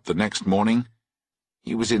woke up the next morning,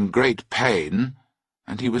 he was in great pain,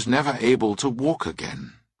 and he was never able to walk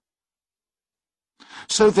again.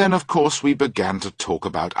 So then, of course, we began to talk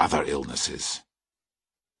about other illnesses.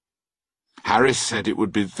 Harris said it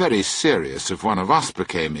would be very serious if one of us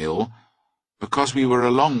became ill, because we were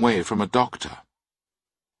a long way from a doctor.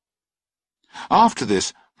 After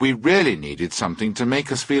this, we really needed something to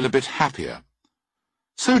make us feel a bit happier,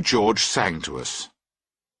 so George sang to us.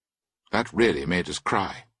 That really made us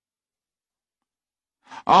cry.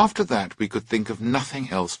 After that, we could think of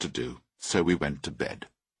nothing else to do, so we went to bed.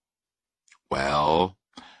 Well,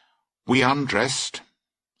 we undressed,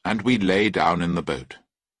 and we lay down in the boat.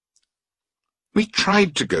 We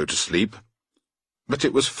tried to go to sleep, but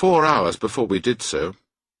it was 4 hours before we did so.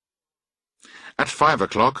 At 5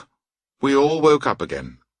 o'clock, we all woke up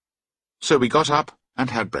again, so we got up and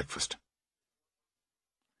had breakfast.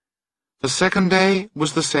 The second day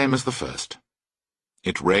was the same as the first.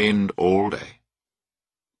 It rained all day.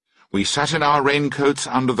 We sat in our raincoats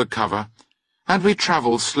under the cover, and we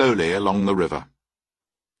travelled slowly along the river.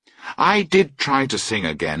 I did try to sing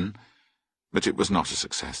again, but it was not a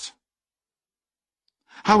success.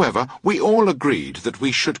 However, we all agreed that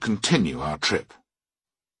we should continue our trip.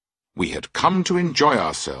 We had come to enjoy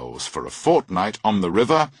ourselves for a fortnight on the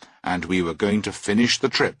river, and we were going to finish the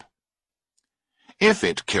trip. If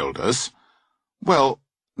it killed us, well,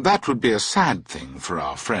 that would be a sad thing for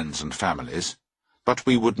our friends and families, but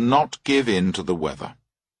we would not give in to the weather.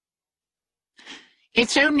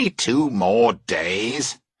 "It's only 2 more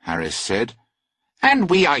days," Harris said, "and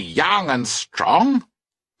we are young and strong.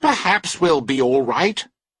 Perhaps we'll be all right."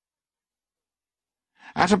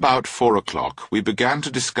 At about 4 o'clock we began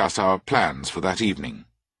to discuss our plans for that evening.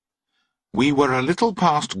 We were a little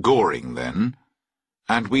past Goring then,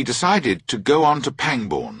 and we decided to go on to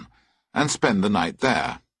Pangbourne and spend the night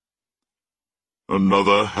there.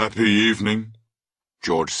 "Another happy evening,"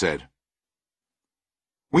 George said.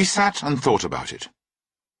 We sat and thought about it.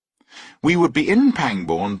 We would be in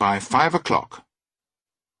Pangbourne by 5 o'clock.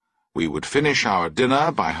 We would finish our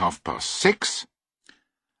dinner by 6:30.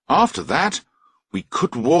 After that, we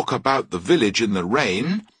could walk about the village in the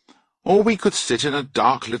rain, or we could sit in a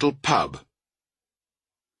dark little pub.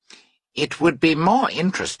 "It would be more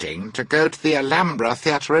interesting to go to the Alhambra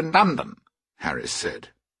Theatre in London," Harris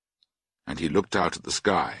said, and he looked out at the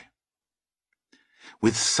sky.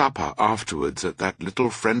 "With supper afterwards at that little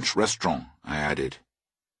French restaurant," I added.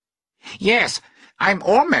 "Yes, I'm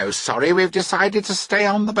almost sorry we've decided to stay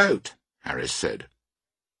on the boat," Harris said.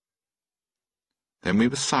 Then we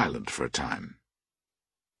were silent for a time.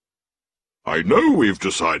 "I know we've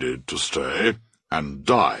decided to stay and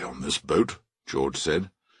die on this boat," George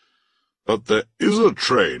said, "but there is a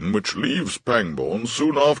train which leaves Pangbourne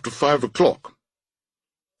soon after 5 o'clock.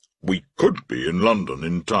 We could be in London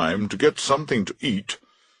in time to get something to eat,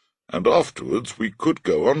 and afterwards we could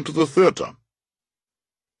go on to the theatre."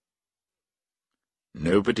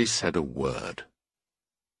 Nobody said a word.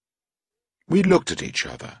 We looked at each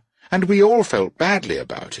other, and we all felt badly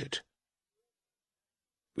about it.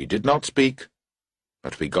 We did not speak,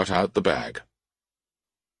 but we got out the bag.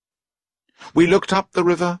 We looked up the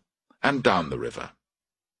river and down the river.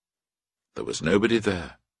 There was nobody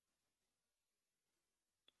there.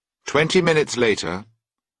 20 minutes later,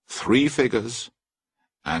 3 figures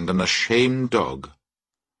and an ashamed dog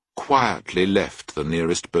quietly left the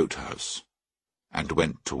nearest boathouse and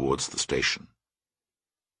went towards the station.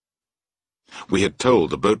 We had told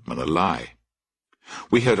the boatman a lie.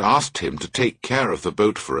 We had asked him to take care of the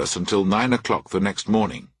boat for us until 9 o'clock the next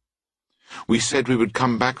morning. We said we would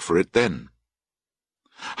come back for it then.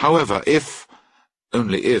 However,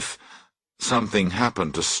 only if, something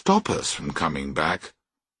happened to stop us from coming back,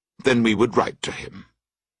 then we would write to him.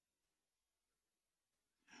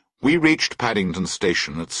 We reached Paddington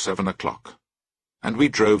Station at 7 o'clock, and we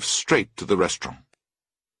drove straight to the restaurant.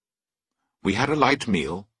 We had a light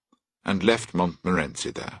meal and left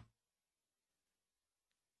Montmorency there.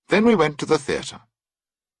 Then we went to the theatre.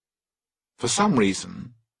 For some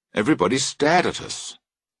reason, everybody stared at us,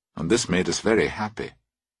 and this made us very happy.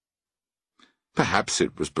 Perhaps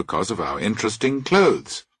it was because of our interesting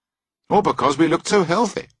clothes, or because we looked so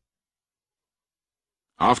healthy.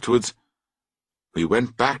 Afterwards, we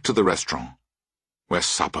went back to the restaurant, where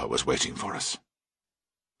supper was waiting for us.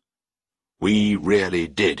 We really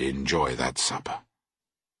did enjoy that supper.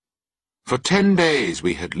 For 10 days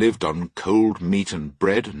we had lived on cold meat and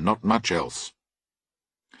bread and not much else.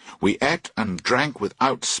 We ate and drank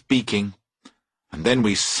without speaking, and then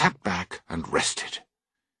we sat back and rested.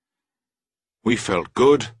 We felt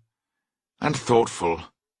good and thoughtful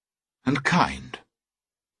and kind.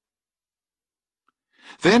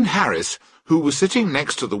 Then Harris, who was sitting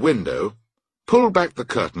next to the window, pulled back the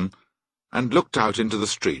curtain and looked out into the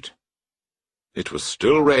street. It was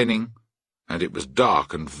still raining, and it was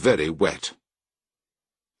dark and very wet.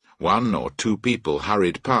 1 or 2 people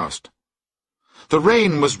hurried past. The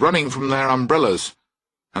rain was running from their umbrellas,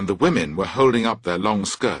 and the women were holding up their long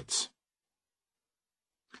skirts.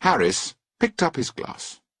 Harris picked up his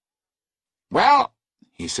glass. "Well,"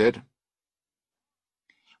 he said,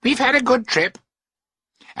 "we've had a good trip,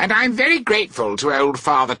 and I'm very grateful to old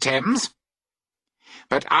Father Thames.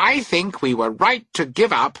 But I think we were right to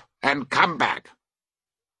give up and come back.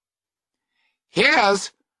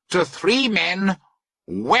 Here's to 3 men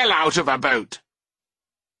well out of a boat."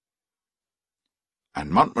 And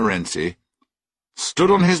Montmorency stood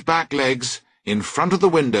on his back legs in front of the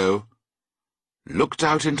window, looked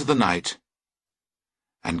out into the night,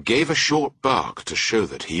 and gave a short bark to show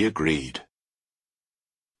that he agreed.